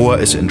 beschwor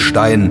es in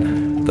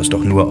Stein, das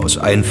doch nur aus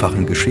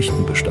einfachen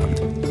Geschichten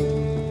bestand.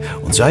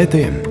 Und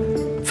seitdem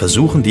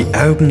versuchen die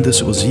Erben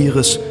des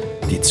Osiris,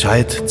 die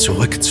Zeit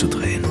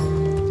zurückzudrehen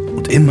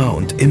und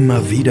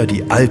immer wieder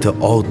die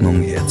alte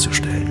Ordnung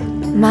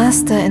herzustellen.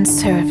 Master and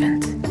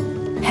Servant,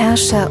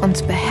 Herrscher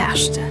und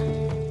Beherrschte.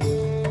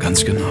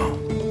 Ganz genau.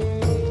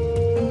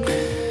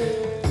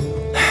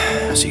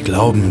 Sie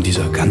glauben,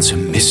 dieser ganze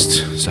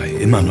Mist sei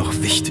immer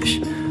noch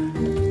wichtig.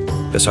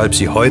 Weshalb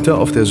sie heute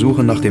auf der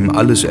Suche nach dem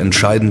alles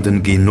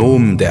entscheidenden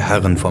Genom der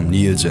Herren vom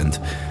Nil sind.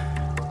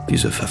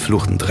 Diese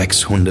verfluchten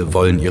Dreckshunde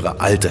wollen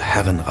ihre alte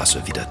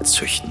Herrenrasse wieder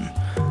züchten.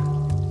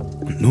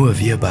 Und nur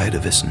wir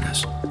beide wissen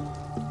es.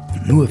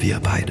 Und nur wir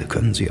beide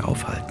können sie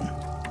aufhalten.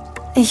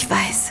 Ich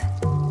weiß.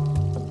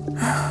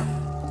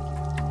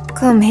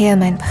 Komm her,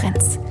 mein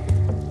Prinz.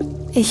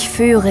 Ich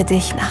führe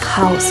dich nach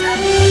Hause.